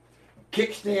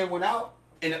 Kickstand went out,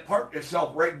 and it parked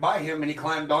itself right by him, and he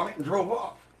climbed on it and drove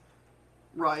off.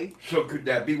 Right. So could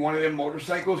that be one of them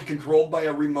motorcycles controlled by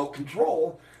a remote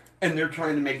control, and they're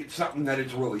trying to make it something that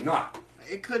it's really not?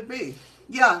 It could be.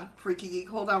 Yeah, Freaky Geek.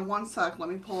 Hold on one sec. Let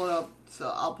me pull it up.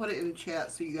 So I'll put it in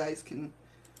chat so you guys can.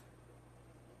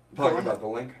 Talking about the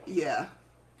link. Yeah.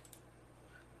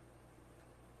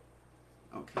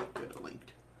 Okay, good. It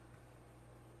linked.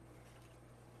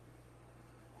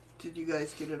 Did you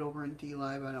guys get it over in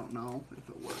D-Live? I don't know if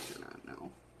it worked or not. No.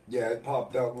 Yeah, it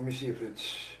popped up. Let me see if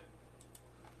it's.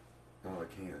 Oh, I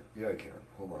can't. Yeah, I can.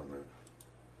 Hold on a minute.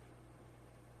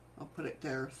 I'll put it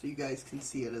there so you guys can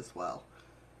see it as well.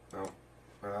 Oh,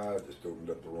 I just opened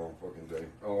up the wrong fucking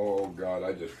thing. Oh God,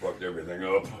 I just fucked everything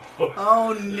up.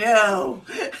 Oh no!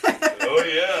 Oh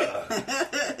yeah.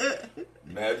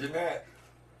 Imagine that.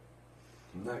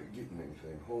 I'm not getting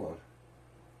anything. Hold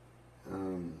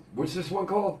on. What's this one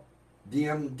called?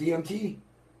 DMT?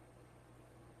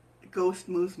 Ghost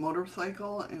Moose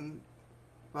motorcycle and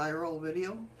viral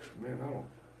video. Man, I don't.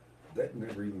 That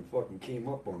never even fucking came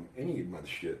up on any of my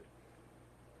shit.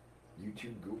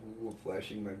 YouTube, Google,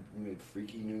 flashing my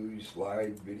freaky news,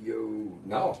 slide, video.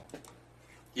 No.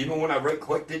 Even when I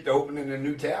right-clicked it to open in a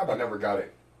new tab, I never got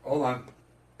it. Hold on.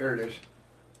 There it is.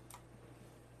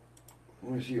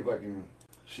 Let me see if I can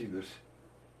see this.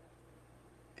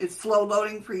 It's slow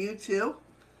loading for you too?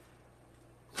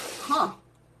 Huh.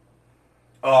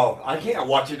 Oh, I can't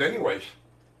watch it anyways.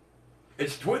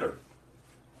 It's Twitter.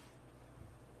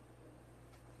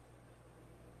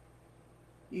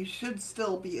 You should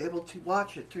still be able to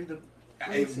watch it through the.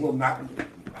 Well,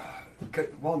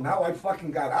 now I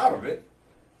fucking got out of it.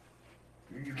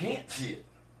 You can't see it.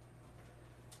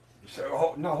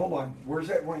 So, no, hold on. Where's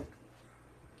that link?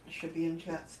 It should be in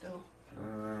chat still.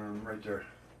 Right there.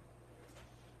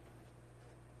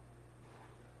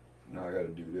 Now I gotta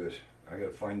do this. I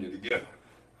gotta find it again.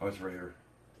 Oh, it's right here.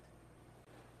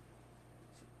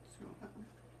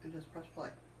 And just press play.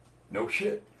 No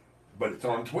shit. But it's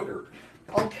on Twitter.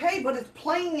 Okay, but it's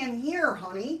playing in here,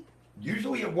 honey.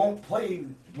 Usually it won't play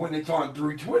when it's on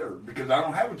through Twitter because I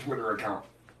don't have a Twitter account.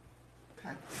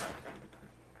 Okay.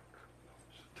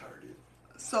 Tired of it.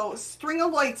 So, string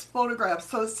of lights photographs.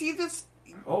 So, see this?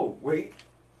 Oh, wait.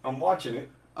 I'm watching it.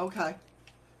 Okay.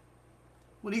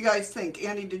 What do you guys think?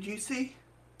 Andy, did you see?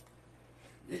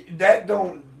 That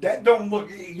don't look,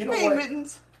 you know Hey, what?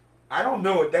 Mittens. I don't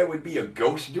know if that would be a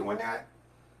ghost doing that.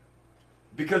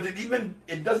 Because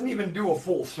it doesn't even do a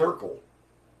full circle.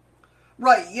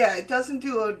 Right, yeah, it doesn't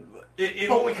do a... It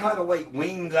only kind of like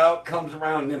wings out, comes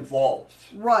around, and then falls.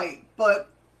 Right, but...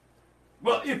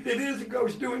 Well, if it is a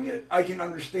ghost doing it, I can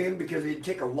understand because it'd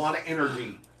take a lot of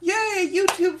energy. Yay,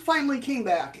 YouTube finally came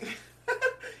back.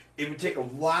 It would take a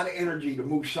lot of energy to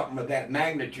move something of that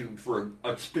magnitude for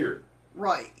a spirit.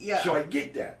 Right, yeah. So I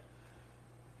get that.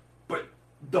 But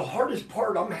the hardest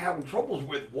part I'm having troubles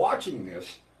with watching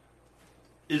this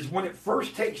is when it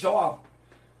first takes off.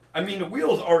 I mean, the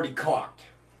wheel's already cocked.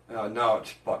 Now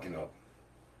it's fucking up.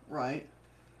 Right.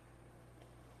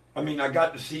 I mean, I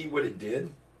got to see what it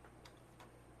did.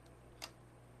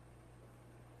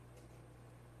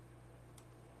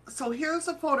 So here's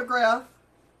a photograph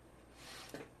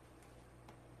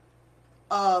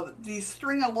of the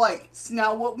string of lights.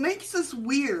 Now, what makes this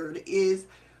weird is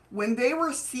when they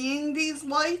were seeing these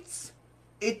lights,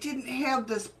 it didn't have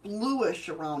this bluish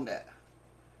around it.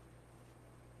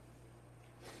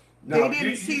 Now, They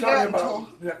didn't see talking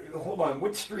that about, hold on,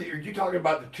 what string? Are you talking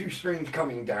about the two strings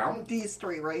coming down? These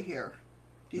three right here.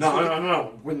 Do you No, see no, the- no,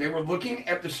 no. When they were looking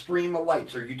at the stream of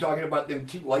lights, are you talking about them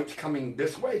two lights coming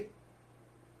this way?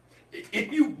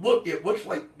 If you look, it looks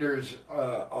like there's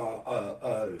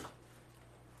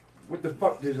what the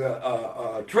fuck? There's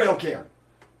a trail cam,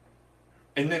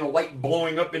 and then a light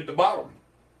blowing up at the bottom.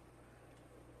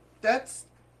 That's...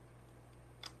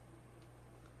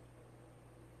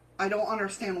 I don't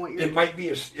understand what you're... It might be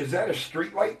a. Is that a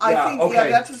street light? I think, yeah,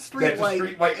 that's a street That's light, a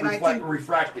street light and I think-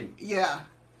 refracting. Yeah.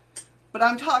 But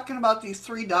I'm talking about these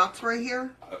three dots right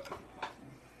here.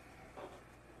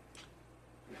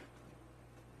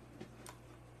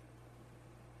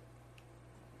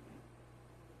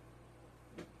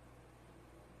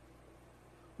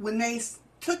 When they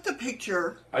took the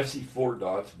picture... I see four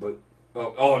dots, but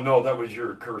oh no, that was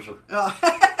your cursor.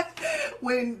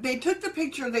 When they took the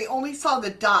picture, they only saw the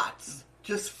dots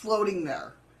just floating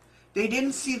there. They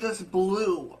didn't see this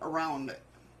blue around it.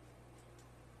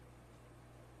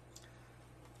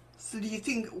 So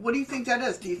what do you think that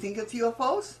is? Do you think it's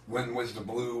UFOs? When was the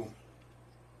blue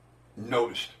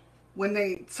noticed? When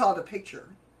they saw the picture,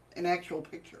 an actual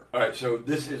picture. All right, so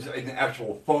this is an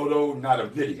actual photo, not a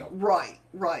video. Right,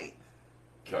 right.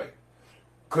 Okay.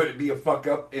 Could it be a fuck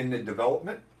up in the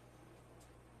development?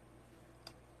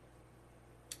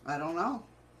 I don't know.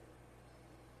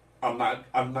 I'm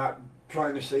not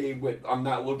trying to say what I'm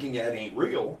not looking at ain't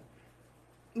real.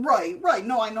 Right, right.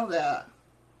 No, I know that.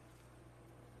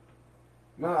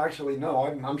 No, actually, no.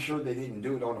 I'm sure they didn't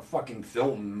do it on a fucking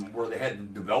film where they had to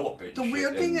develop it. The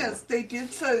weird thing is, they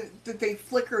did say that they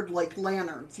flickered like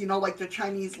lanterns, you know, like the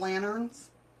Chinese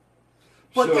lanterns.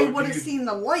 But So they do would have you- seen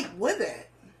the light with it.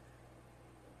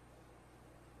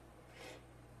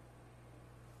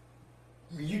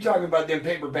 You talking about them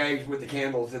paper bags with the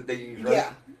candles that they use, right?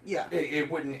 Yeah, yeah.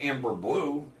 It wouldn't amber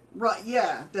blue. Right,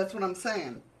 yeah, that's what I'm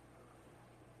saying.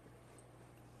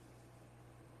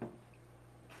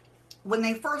 When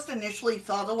they first initially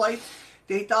saw the lights,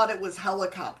 they thought it was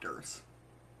helicopters.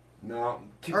 No.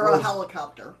 Too Or a close.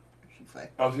 helicopter, I should say.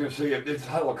 I was going to say, if it's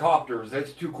helicopters,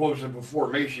 that's too close of a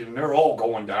formation. They're all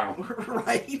going down.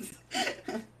 Right?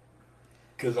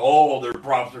 Because all their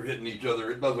props are hitting each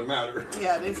other. It doesn't matter.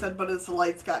 Yeah, they said, but as the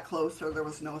lights got closer, there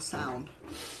was no sound.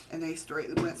 And they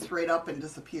went straight up and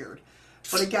disappeared.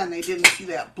 But again, they didn't see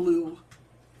that blue.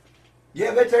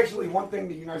 Yeah, that's actually one thing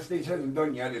the United States hasn't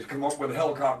done yet is come up with a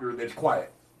helicopter that's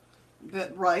quiet.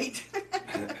 Right?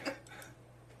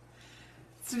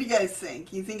 So what do you guys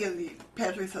think? You think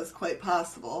Patrick says quite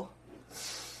possible?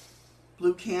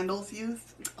 Blue candles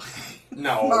used?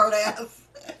 No. Smart ass.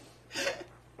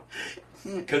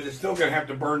 Because it's still going to have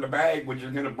to burn the bag, which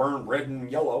is going to burn red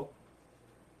and yellow.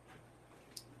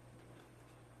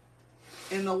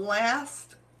 And the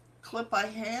last clip I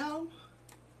have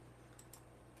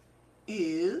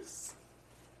is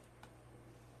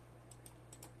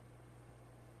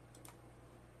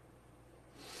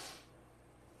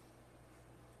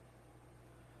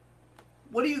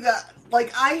what do you got?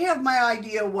 Like, I have my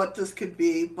idea what this could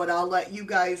be, but I'll let you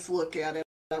guys look at it.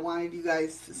 I wanted you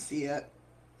guys to see it.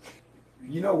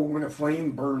 You know, when a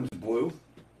flame burns blue,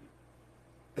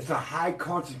 it's a high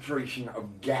concentration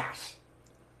of gas,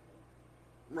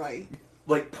 Right.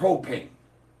 like propane.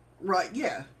 Right,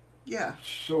 yeah. Yeah.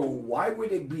 So why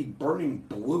would it be burning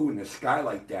blue in the sky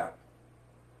like that?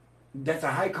 That's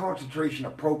a high concentration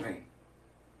of propane.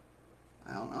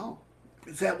 I don't know.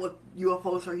 Is that what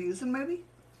UFOs are using, maybe?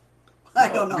 I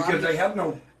don't know. Because they have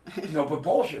no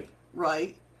propulsion.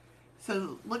 Right.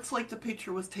 So it looks like the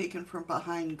picture was taken from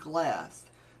behind glass.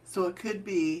 So it could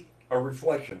be A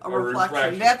reflection. a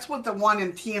reflection. That's what the one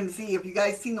in TMZ, if you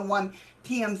guys seen the one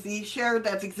TMZ shared,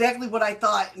 that's exactly what I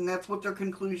thought, and that's what their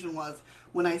conclusion was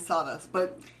when I saw this.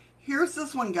 But here's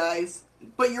this one, guys.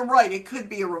 But you're right, it could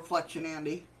be a reflection,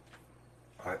 Andy.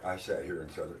 I sat here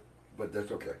and said it, but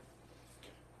that's okay.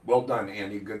 Well done,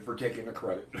 Andy. Good for taking the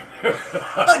credit. Did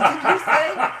you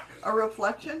say a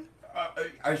reflection?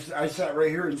 I sat right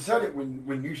here and said it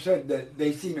when you said that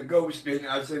they seen a ghost, and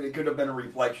I said it could have been a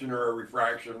reflection or a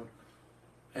refraction.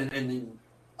 And then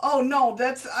Oh no,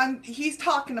 he's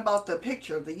talking about the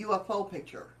picture, the UFO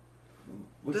picture.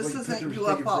 looks This like the isn't picture was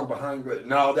taken UFO. from behind glass.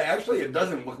 No, actually it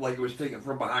doesn't look like it was taken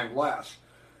from behind glass.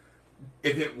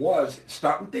 If it was,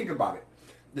 stop and think about it.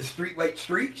 The streetlight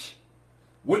streaks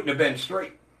wouldn't have been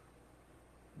straight.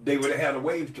 They would have had a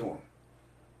wave to them.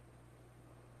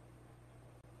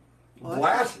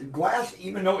 What? Glass,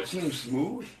 even though it seems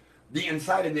smooth, the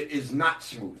inside of it is not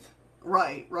smooth.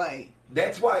 Right, right.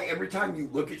 That's why every time you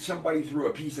look at somebody through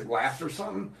a piece of glass or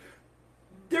something,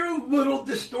 they're a little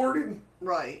distorted,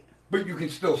 Right. but you can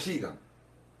still see them.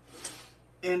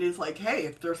 And he's like, hey,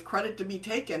 if there's credit to be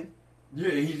taken.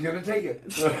 Yeah, he's gonna take it.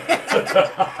 All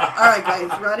right,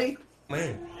 guys, ready?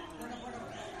 Man.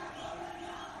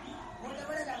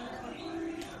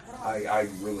 I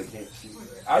really can't see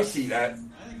that. I see that.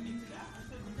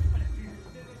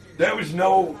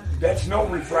 That's no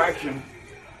refraction.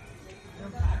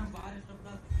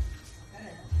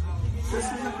 This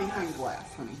isn't behind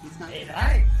glass, honey. He's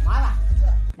not.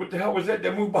 What the hell was that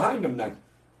moved behind him then?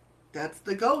 That's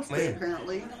the ghost, Man.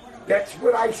 apparently. That's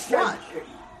what I said. Watch.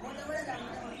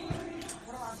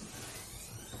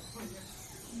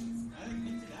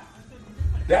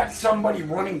 That's somebody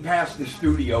running past the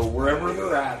studio wherever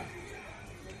they're at.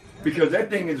 Because that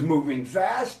thing is moving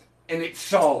fast and it's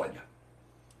solid.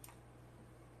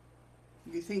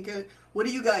 You think what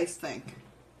do you guys think?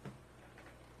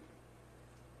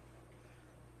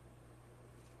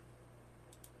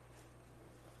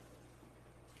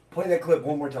 Play that clip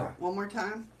one more time. One more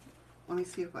time. Let me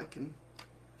see if I can.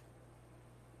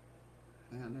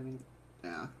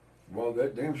 Yeah. Well,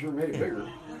 that damn sure made it bigger.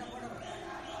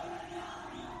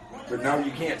 But now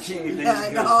you can't see anything Yeah, I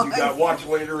because know. you got watch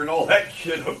later and all that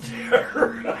shit up there.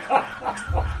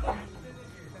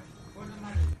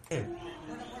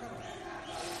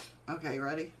 Okay,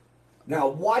 ready? Now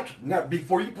watch. Now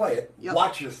before you play it, Yep.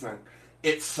 watch this thing.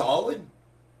 It's solid.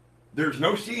 There's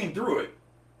no seeing through it.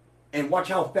 And watch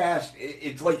how fast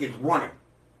it's like it's running.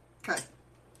 Okay.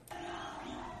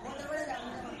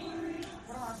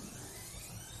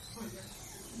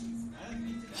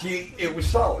 See, it was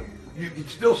solid. You could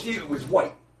still see it was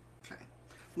white. Okay.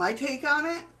 My take on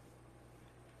it.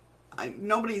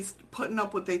 Nobody's putting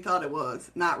up what they thought it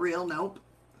was. Not real. Nope.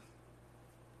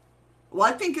 Well,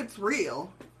 I think it's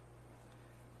real.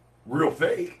 Real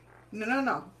fake.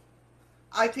 No.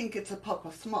 I think it's a puff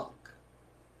of smoke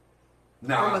from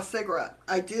Nah. a cigarette.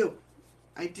 I do.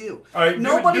 All right,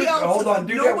 Nobody else. Hold on,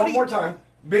 do that one nobody- more time.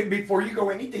 Before you go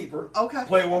any deeper. Okay.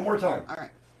 Play it one more time. All right.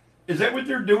 Is that what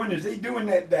they're doing? Is they doing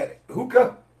that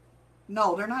hookah?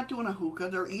 No, they're not doing a hookah.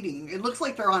 They're eating. It looks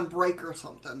like they're on break or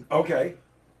something. Okay.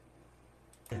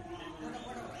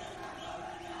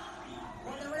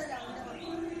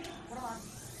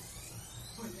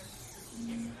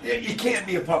 It can't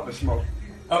be a puff of smoke.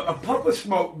 A puff of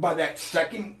smoke by that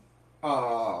second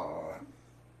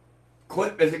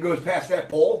clip as it goes past that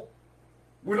pole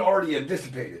would already have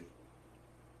dissipated.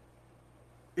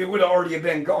 It would already have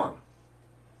been gone.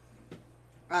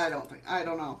 I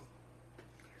don't know.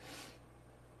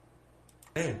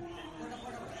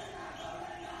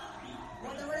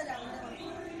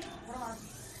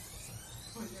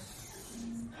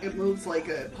 It moves like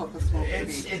a puff of smoke to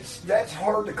me. That's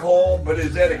hard to call, but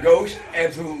is that a ghost?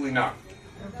 Absolutely not.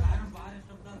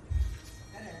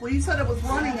 Well, you said it was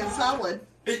running and solid.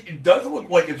 It does look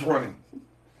like it's running.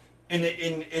 And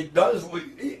it does look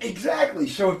exactly.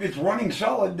 So if it's running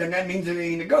solid, then that means it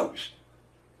ain't a ghost.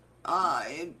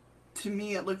 To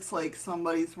me, it looks like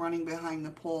somebody's running behind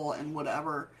the pole and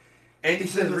whatever. And he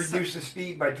It's says in the reduce the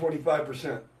speed by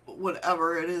 25%.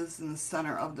 Whatever it is in the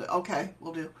center of the. Okay,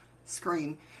 we'll do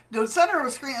screen. The center of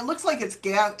the screen. It looks like it's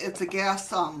gas. It's a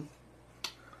gas. What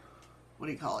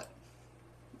do you call it?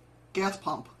 Gas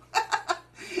pump.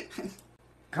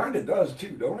 Kind of does too,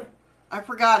 don't it? I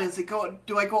forgot. Is it go?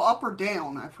 Do I go up or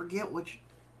down? I forget which.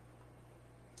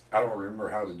 I don't remember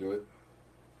how to do it.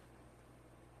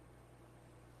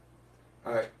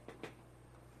 All right.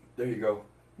 There you go.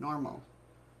 Normal.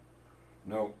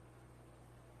 No.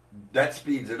 That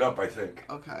speeds it up, I think.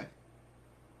 Okay.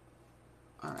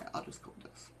 All right. I'll just go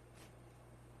with this.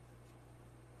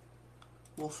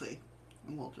 We'll see,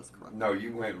 and we'll just correct. No,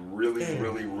 you went really,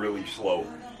 really, really slow.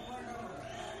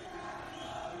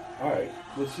 All right,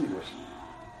 let's see this.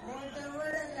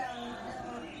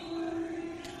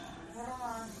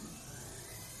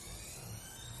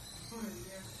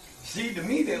 See, to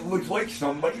me, that looks like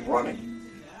somebody running.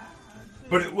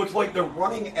 But it looks like they're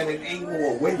running at an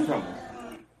angle away from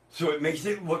them. So it makes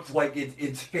it look like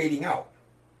it's fading out.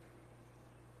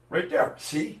 Right there,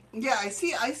 see? Yeah, I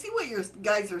see what you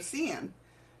guys are seeing.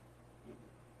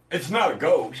 It's not a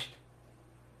ghost.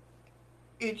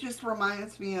 It just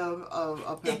reminds me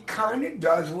of It kind of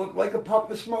does look like a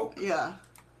puff of smoke. yeah.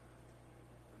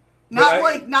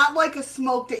 But Not like a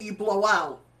smoke that you blow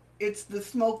out. It's the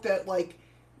smoke that like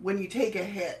when you take a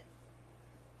hit.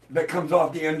 That comes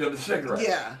off the end of the cigarette.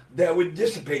 Yeah. That would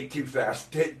dissipate too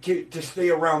fast to stay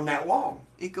around that long.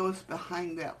 It goes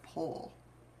behind that pole.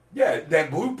 Yeah,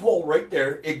 that blue pole right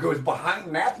there, it goes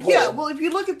behind that pole. Yeah, well if you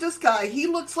look at this guy, he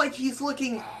looks like he's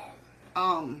looking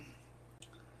to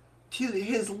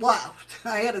his left.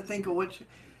 I had to think of which.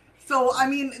 So I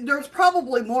mean, there's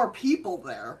probably more people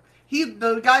there.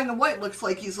 The guy in the white looks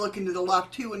like he's looking to the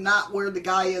left too, and not where the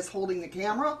guy is holding the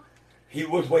camera. He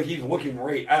looks like he's looking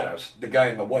right at us, the guy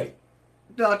in the white.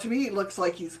 No, to me, it looks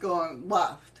like he's going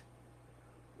left.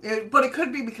 But it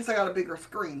could be because I got a bigger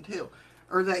screen too,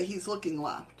 or that he's looking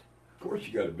left. Of course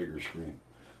you got a bigger screen.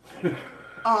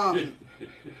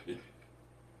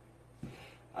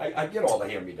 I get all the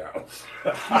hand-me-downs.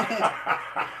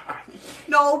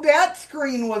 No, that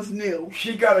screen was new.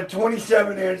 She got a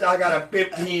 27-inch, I got a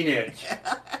 15-inch.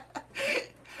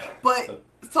 But,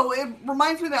 so it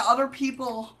reminds me that other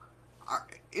people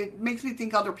it makes me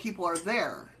think other people are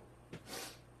there.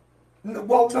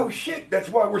 Well, no shit. That's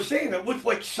why we're saying it looks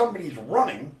like somebody's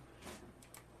running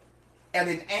at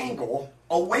an angle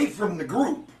away from the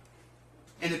group.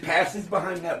 And it passes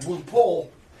behind that blue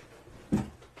pole,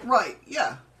 Right,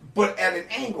 yeah. but at an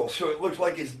angle, so it looks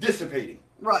like it's dissipating.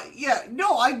 Right, yeah.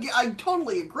 No, I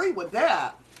totally agree with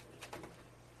that.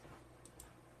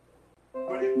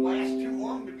 but it lasts too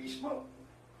long to be smoked.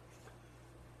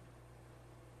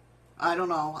 I don't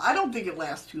know. I don't think it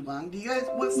lasts too long. Do you guys?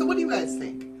 What do you guys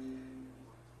think?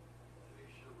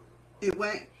 It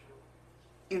went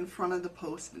in front of the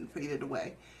post and faded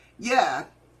away. Yeah.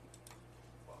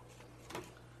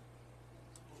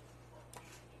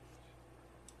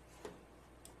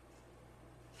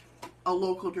 A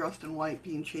local dressed in white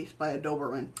being chased by a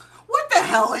Doberman. What the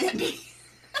hell, Andy?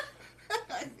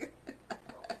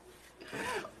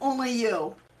 Only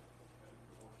you.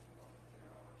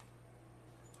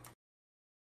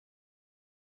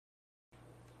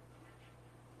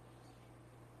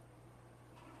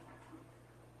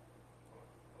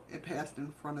 It passed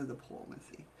in front of the pole,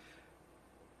 Missy.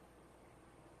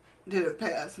 Did it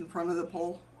pass in front of the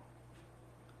pole?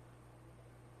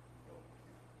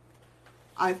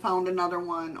 I found another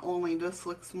one, only this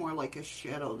looks more like a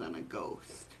shadow than a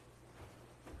ghost.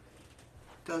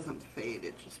 Doesn't fade,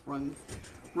 it just runs,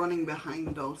 running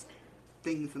behind those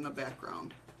things in the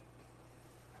background.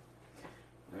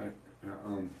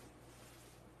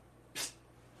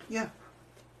 Yeah.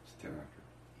 It's 10 after.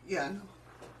 Yeah, I know.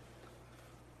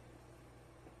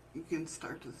 You can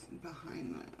start this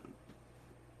behind that.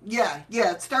 Yeah,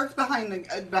 it starts behind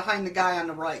the guy on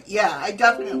the right. Yeah, I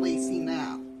definitely seen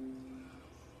that.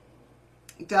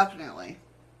 Definitely.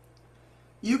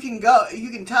 You can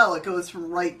tell it goes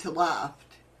from right to left.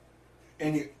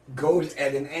 And it goes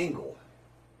at an angle.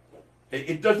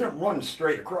 It doesn't run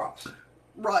straight across.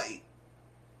 Right.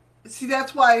 See,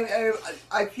 that's why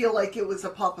I feel like it was a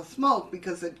puff of smoke,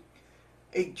 because it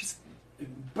just...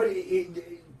 But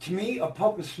to me, a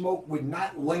puff of smoke would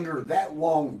not linger that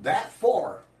long, that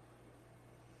far,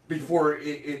 before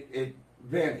it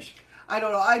vanished. I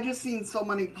don't know. I just seen so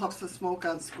many puffs of smoke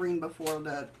on screen before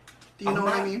that. Do you know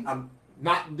what I mean? I'm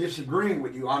not disagreeing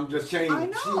with you. I'm just saying I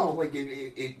it seems know. like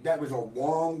that was a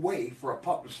long way for a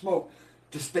puff of smoke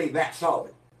to stay that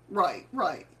solid. Right.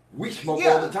 We smoke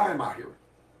Yeah. all the time out here.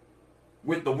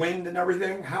 With the wind and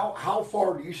everything, how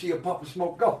far do you see a puff of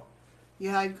smoke go?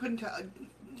 Yeah, I couldn't tell.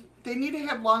 They need to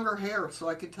have longer hair so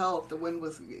I could tell if the wind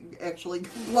was actually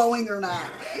blowing or not.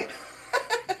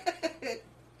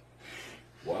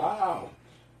 Wow.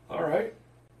 All right.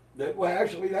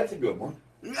 Actually, that's a good one.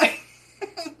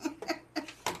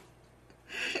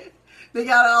 They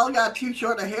all got too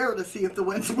short of hair to see if the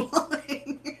wind's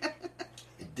blowing.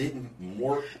 It didn't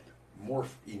morph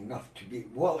enough to be...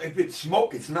 Well, if it's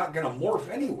smoke, it's not going to morph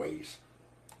anyways.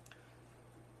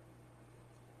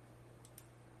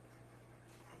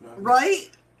 Right?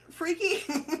 Freaky?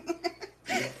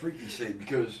 Freaky say,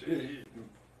 because...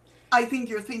 I think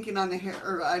you're thinking on the hair,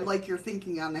 or I like your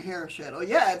thinking on the hair shadow.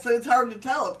 Yeah, it's hard to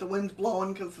tell if the wind's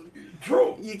blowing because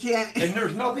True. you can't. And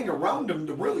there's nothing around them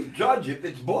to really judge if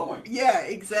it's blowing. Yeah,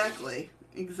 exactly.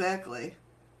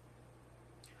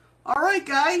 All right,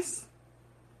 guys.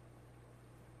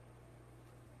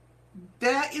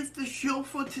 That is the show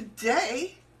for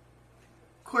today.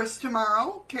 Of course,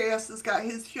 tomorrow, Chaos has got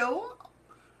his show.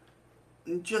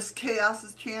 Just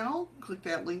Chaos's channel. Click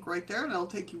that link right there, and it'll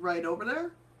take you right over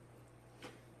there.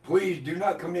 Please do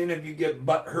not come in if you get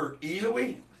butt hurt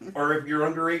easily or if you're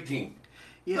under 18.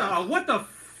 Yeah. What the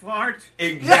fart?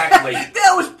 Exactly.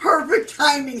 That was perfect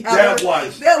timing, Heather. That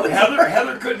was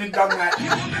Heather couldn't have done that.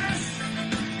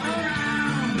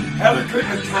 Heather couldn't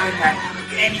have timed that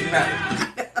any better.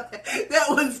 That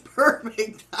was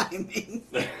perfect timing.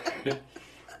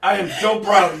 I am so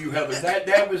proud of you, Heather.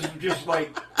 That was just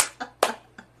like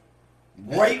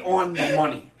right on the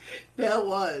money. That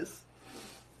was.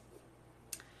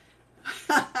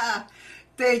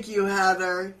 Thank you,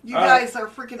 Heather. You guys are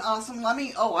freaking awesome.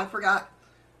 I forgot.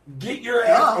 Get your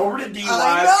ass over to D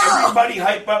Live. Everybody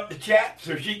hype up the chat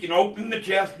so she can open the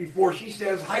chest before she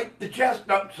says hype the chest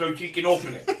up so she can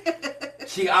open it.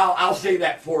 See, I'll say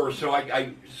that for her so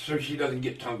she doesn't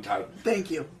get tongue tied.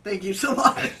 Thank you so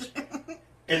much.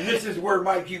 And this is where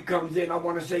my cue comes in. I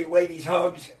want to say ladies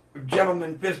hugs,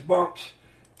 gentlemen fist bumps.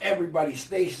 Everybody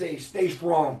stay safe, stay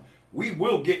strong. We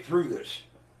will get through this.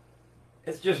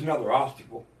 It's just another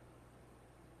obstacle.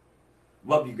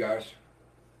 Love you guys.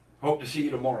 Hope to see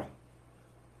you tomorrow.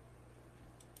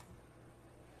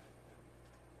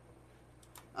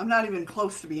 I'm not even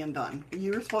close to being done.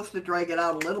 You were supposed to drag it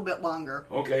out a little bit longer.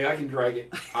 Okay, I can drag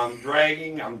it. I'm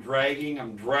dragging. How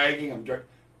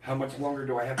much longer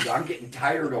do I have to? I'm getting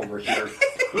tired over here.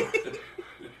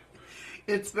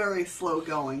 It's very slow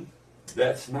going.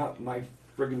 That's not my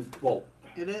friggin' fault.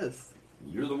 It is.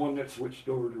 You're the one that switched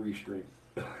over to Restream.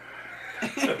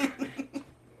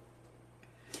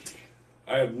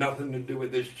 I have nothing to do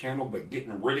with this channel but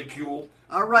getting ridiculed,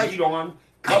 All right. beat on,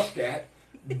 cussed at,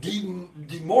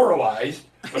 demoralized.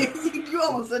 You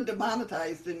almost said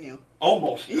demonetized, didn't you?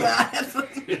 Almost. Yeah.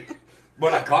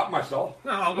 But I caught myself.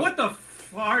 Oh, what the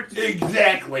fart?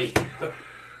 Exactly.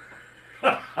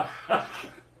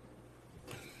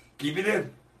 Keep it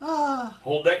in. Ah.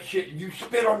 Hold that shit. You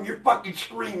spit on your fucking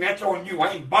screen. That's on you.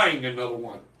 I ain't buying another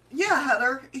one. Yeah,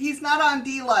 Heather. He's not on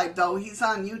D-Live, though. He's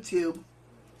on YouTube.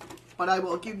 But I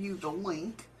will give you the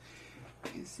link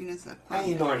as soon as I I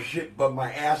find ain't it. on shit but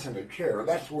my ass in a chair.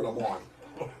 That's what I'm on.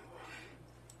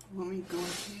 Let me go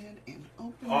ahead and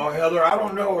open Oh, it. Heather, I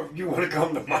don't know if you want to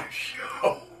come to my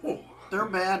show. They're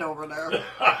bad over there.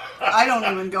 I don't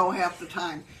even go half the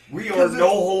time. We are no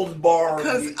holds barred.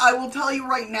 Because I will tell you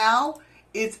right now,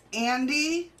 it's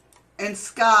Andy and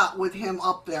Scott with him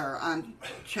up there on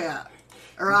chat.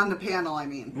 Or on the panel, I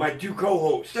mean. My two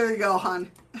co-hosts. There you go, hon.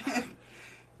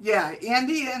 Yeah,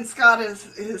 Andy and Scott is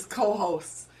his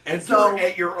co-hosts. Enter So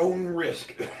at your own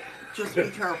risk. just be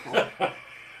careful.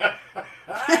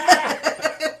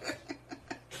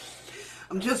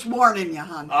 I'm just warning you,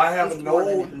 hon. I have Just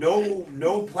warning you.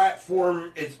 no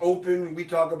platform. It's open. We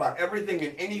talk about everything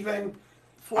and anything.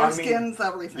 Foreskins,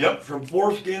 everything. Yep, from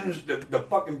foreskins to the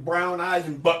fucking brown eyes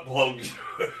and butt plugs.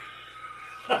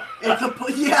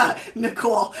 Yeah,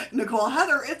 Nicole,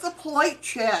 Heather, it's a polite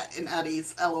chat in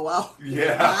Eddie's, LOL.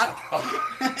 Yeah.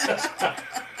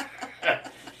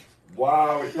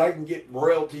 Wow, if I can get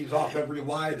royalties off every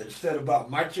lie that's said about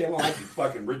my channel, I'd be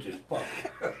fucking rich as fuck.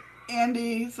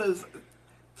 Andy says,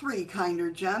 3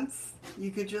 kinder gents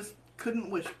you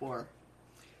couldn't wish for.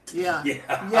 Yeah.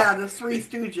 Yeah, the 3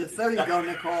 Stooges. There you go,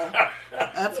 Nicole.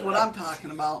 That's what I'm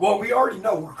talking about. Well, we already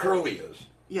know who Curly is.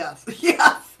 Yes.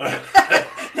 Yes.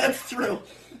 That's true.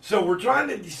 So we're trying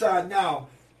to decide now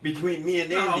between me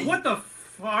and Andy. Oh, what the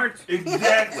fart?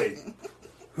 Exactly.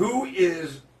 Who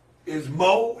is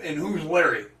Mo and who's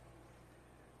Larry?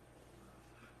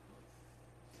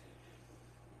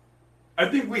 I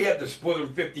think we have to split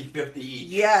them 50-50 each.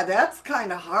 Yeah, that's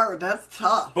kind of hard. That's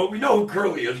tough. But we know who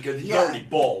Curly is because he's Yeah. already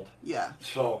bald. Yeah.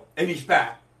 So, and he's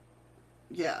fat.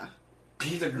 Yeah.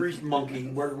 He's a greased monkey.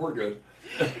 We're good.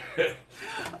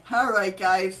 All right,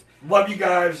 guys. Love you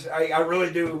guys. I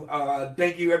really do.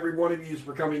 Thank you, every one of you,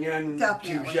 for coming in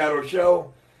Definitely. to Shadow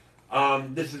Show.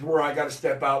 This is where I got to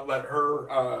step out, let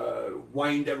her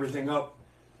wind everything up.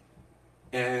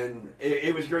 And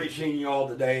it was great seeing you all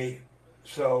today.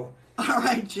 So, All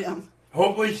right, Jim.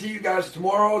 hopefully see you guys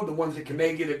tomorrow. The ones that can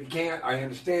make it. If you can't, I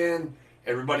understand.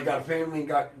 Everybody got a family and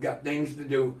got things to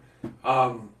do.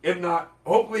 If not,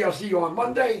 hopefully I'll see you on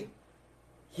Monday.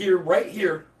 Right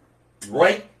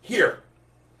here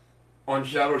on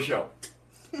Shadow Show.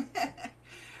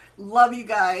 Love you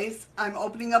guys. I'm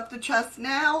opening up the chest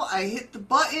now. I hit the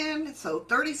button. So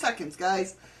 30 seconds,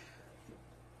 guys.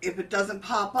 If it doesn't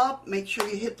pop up, make sure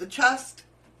you hit the chest,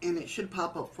 and it should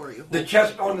pop up for you. The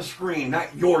chest on the screen,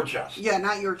 not your chest. Yeah,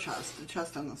 not your chest. The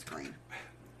chest on the screen.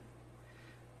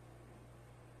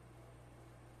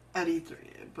 Eddie 3.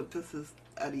 But this is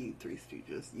Eddie 3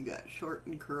 Stooges. You got Short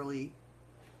and Curly,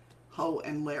 Ho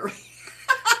and Larry.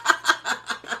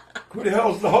 Who the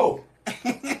hell's the hoe?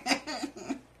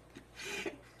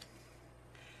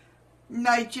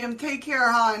 Night, Jim. Take care,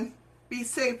 hon. Be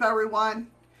safe, everyone.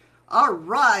 All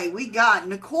right, we got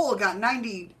Nicole got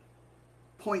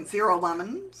 90.0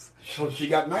 lemons. So she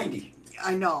got 90.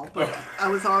 I know, but I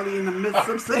was already in the midst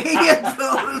of saying it,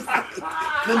 so it was like,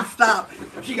 couldn't stop.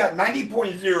 She got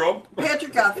 90.0.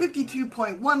 Patrick got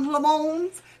 52.1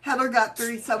 lemons. Heather got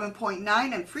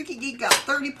 37.9, and Freaky Geek got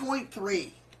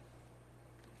 30.3.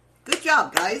 Good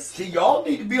job, guys. See, y'all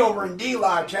need to be over in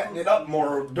D-Live chatting it up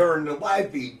more during the live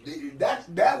feed.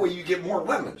 That way you get more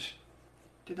lemons.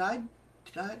 Did I do?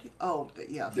 Oh,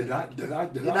 yeah. Did I Did I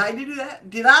do that?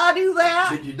 Did I do that?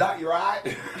 Did you dot your I?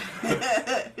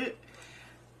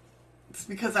 It's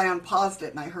because I unpaused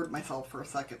it and I heard myself for a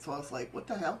second, so I was like, what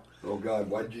the hell? Oh, God,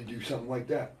 why did you do something like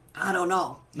that? I don't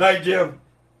know. Night, Jim.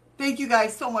 Thank you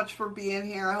guys so much for being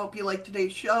here. I hope you liked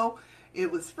today's show. It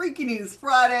was Freaky News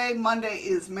Friday. Monday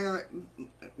is Marijuana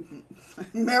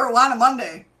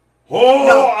Monday. Oh,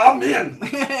 No. I'm in.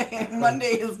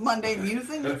 Monday is Monday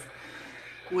Musings,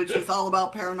 which is all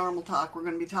about paranormal talk. We're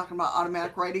going to be talking about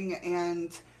automatic writing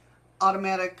and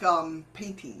automatic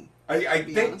painting. I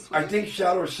be honest with you. think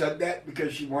Shadow said that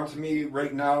because she wants me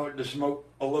right now to smoke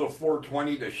a little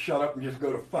 420 to shut up and just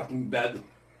go to fucking bed.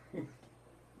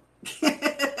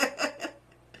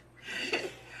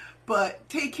 But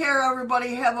take care,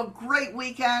 everybody. Have a great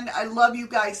weekend. I love you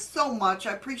guys so much.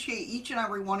 I appreciate each and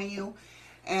every one of you.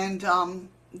 And,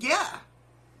 yeah.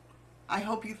 I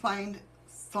hope you find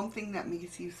something that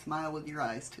makes you smile with your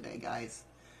eyes today, guys.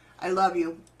 I love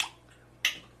you.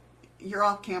 You're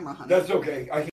off camera, honey. That's okay.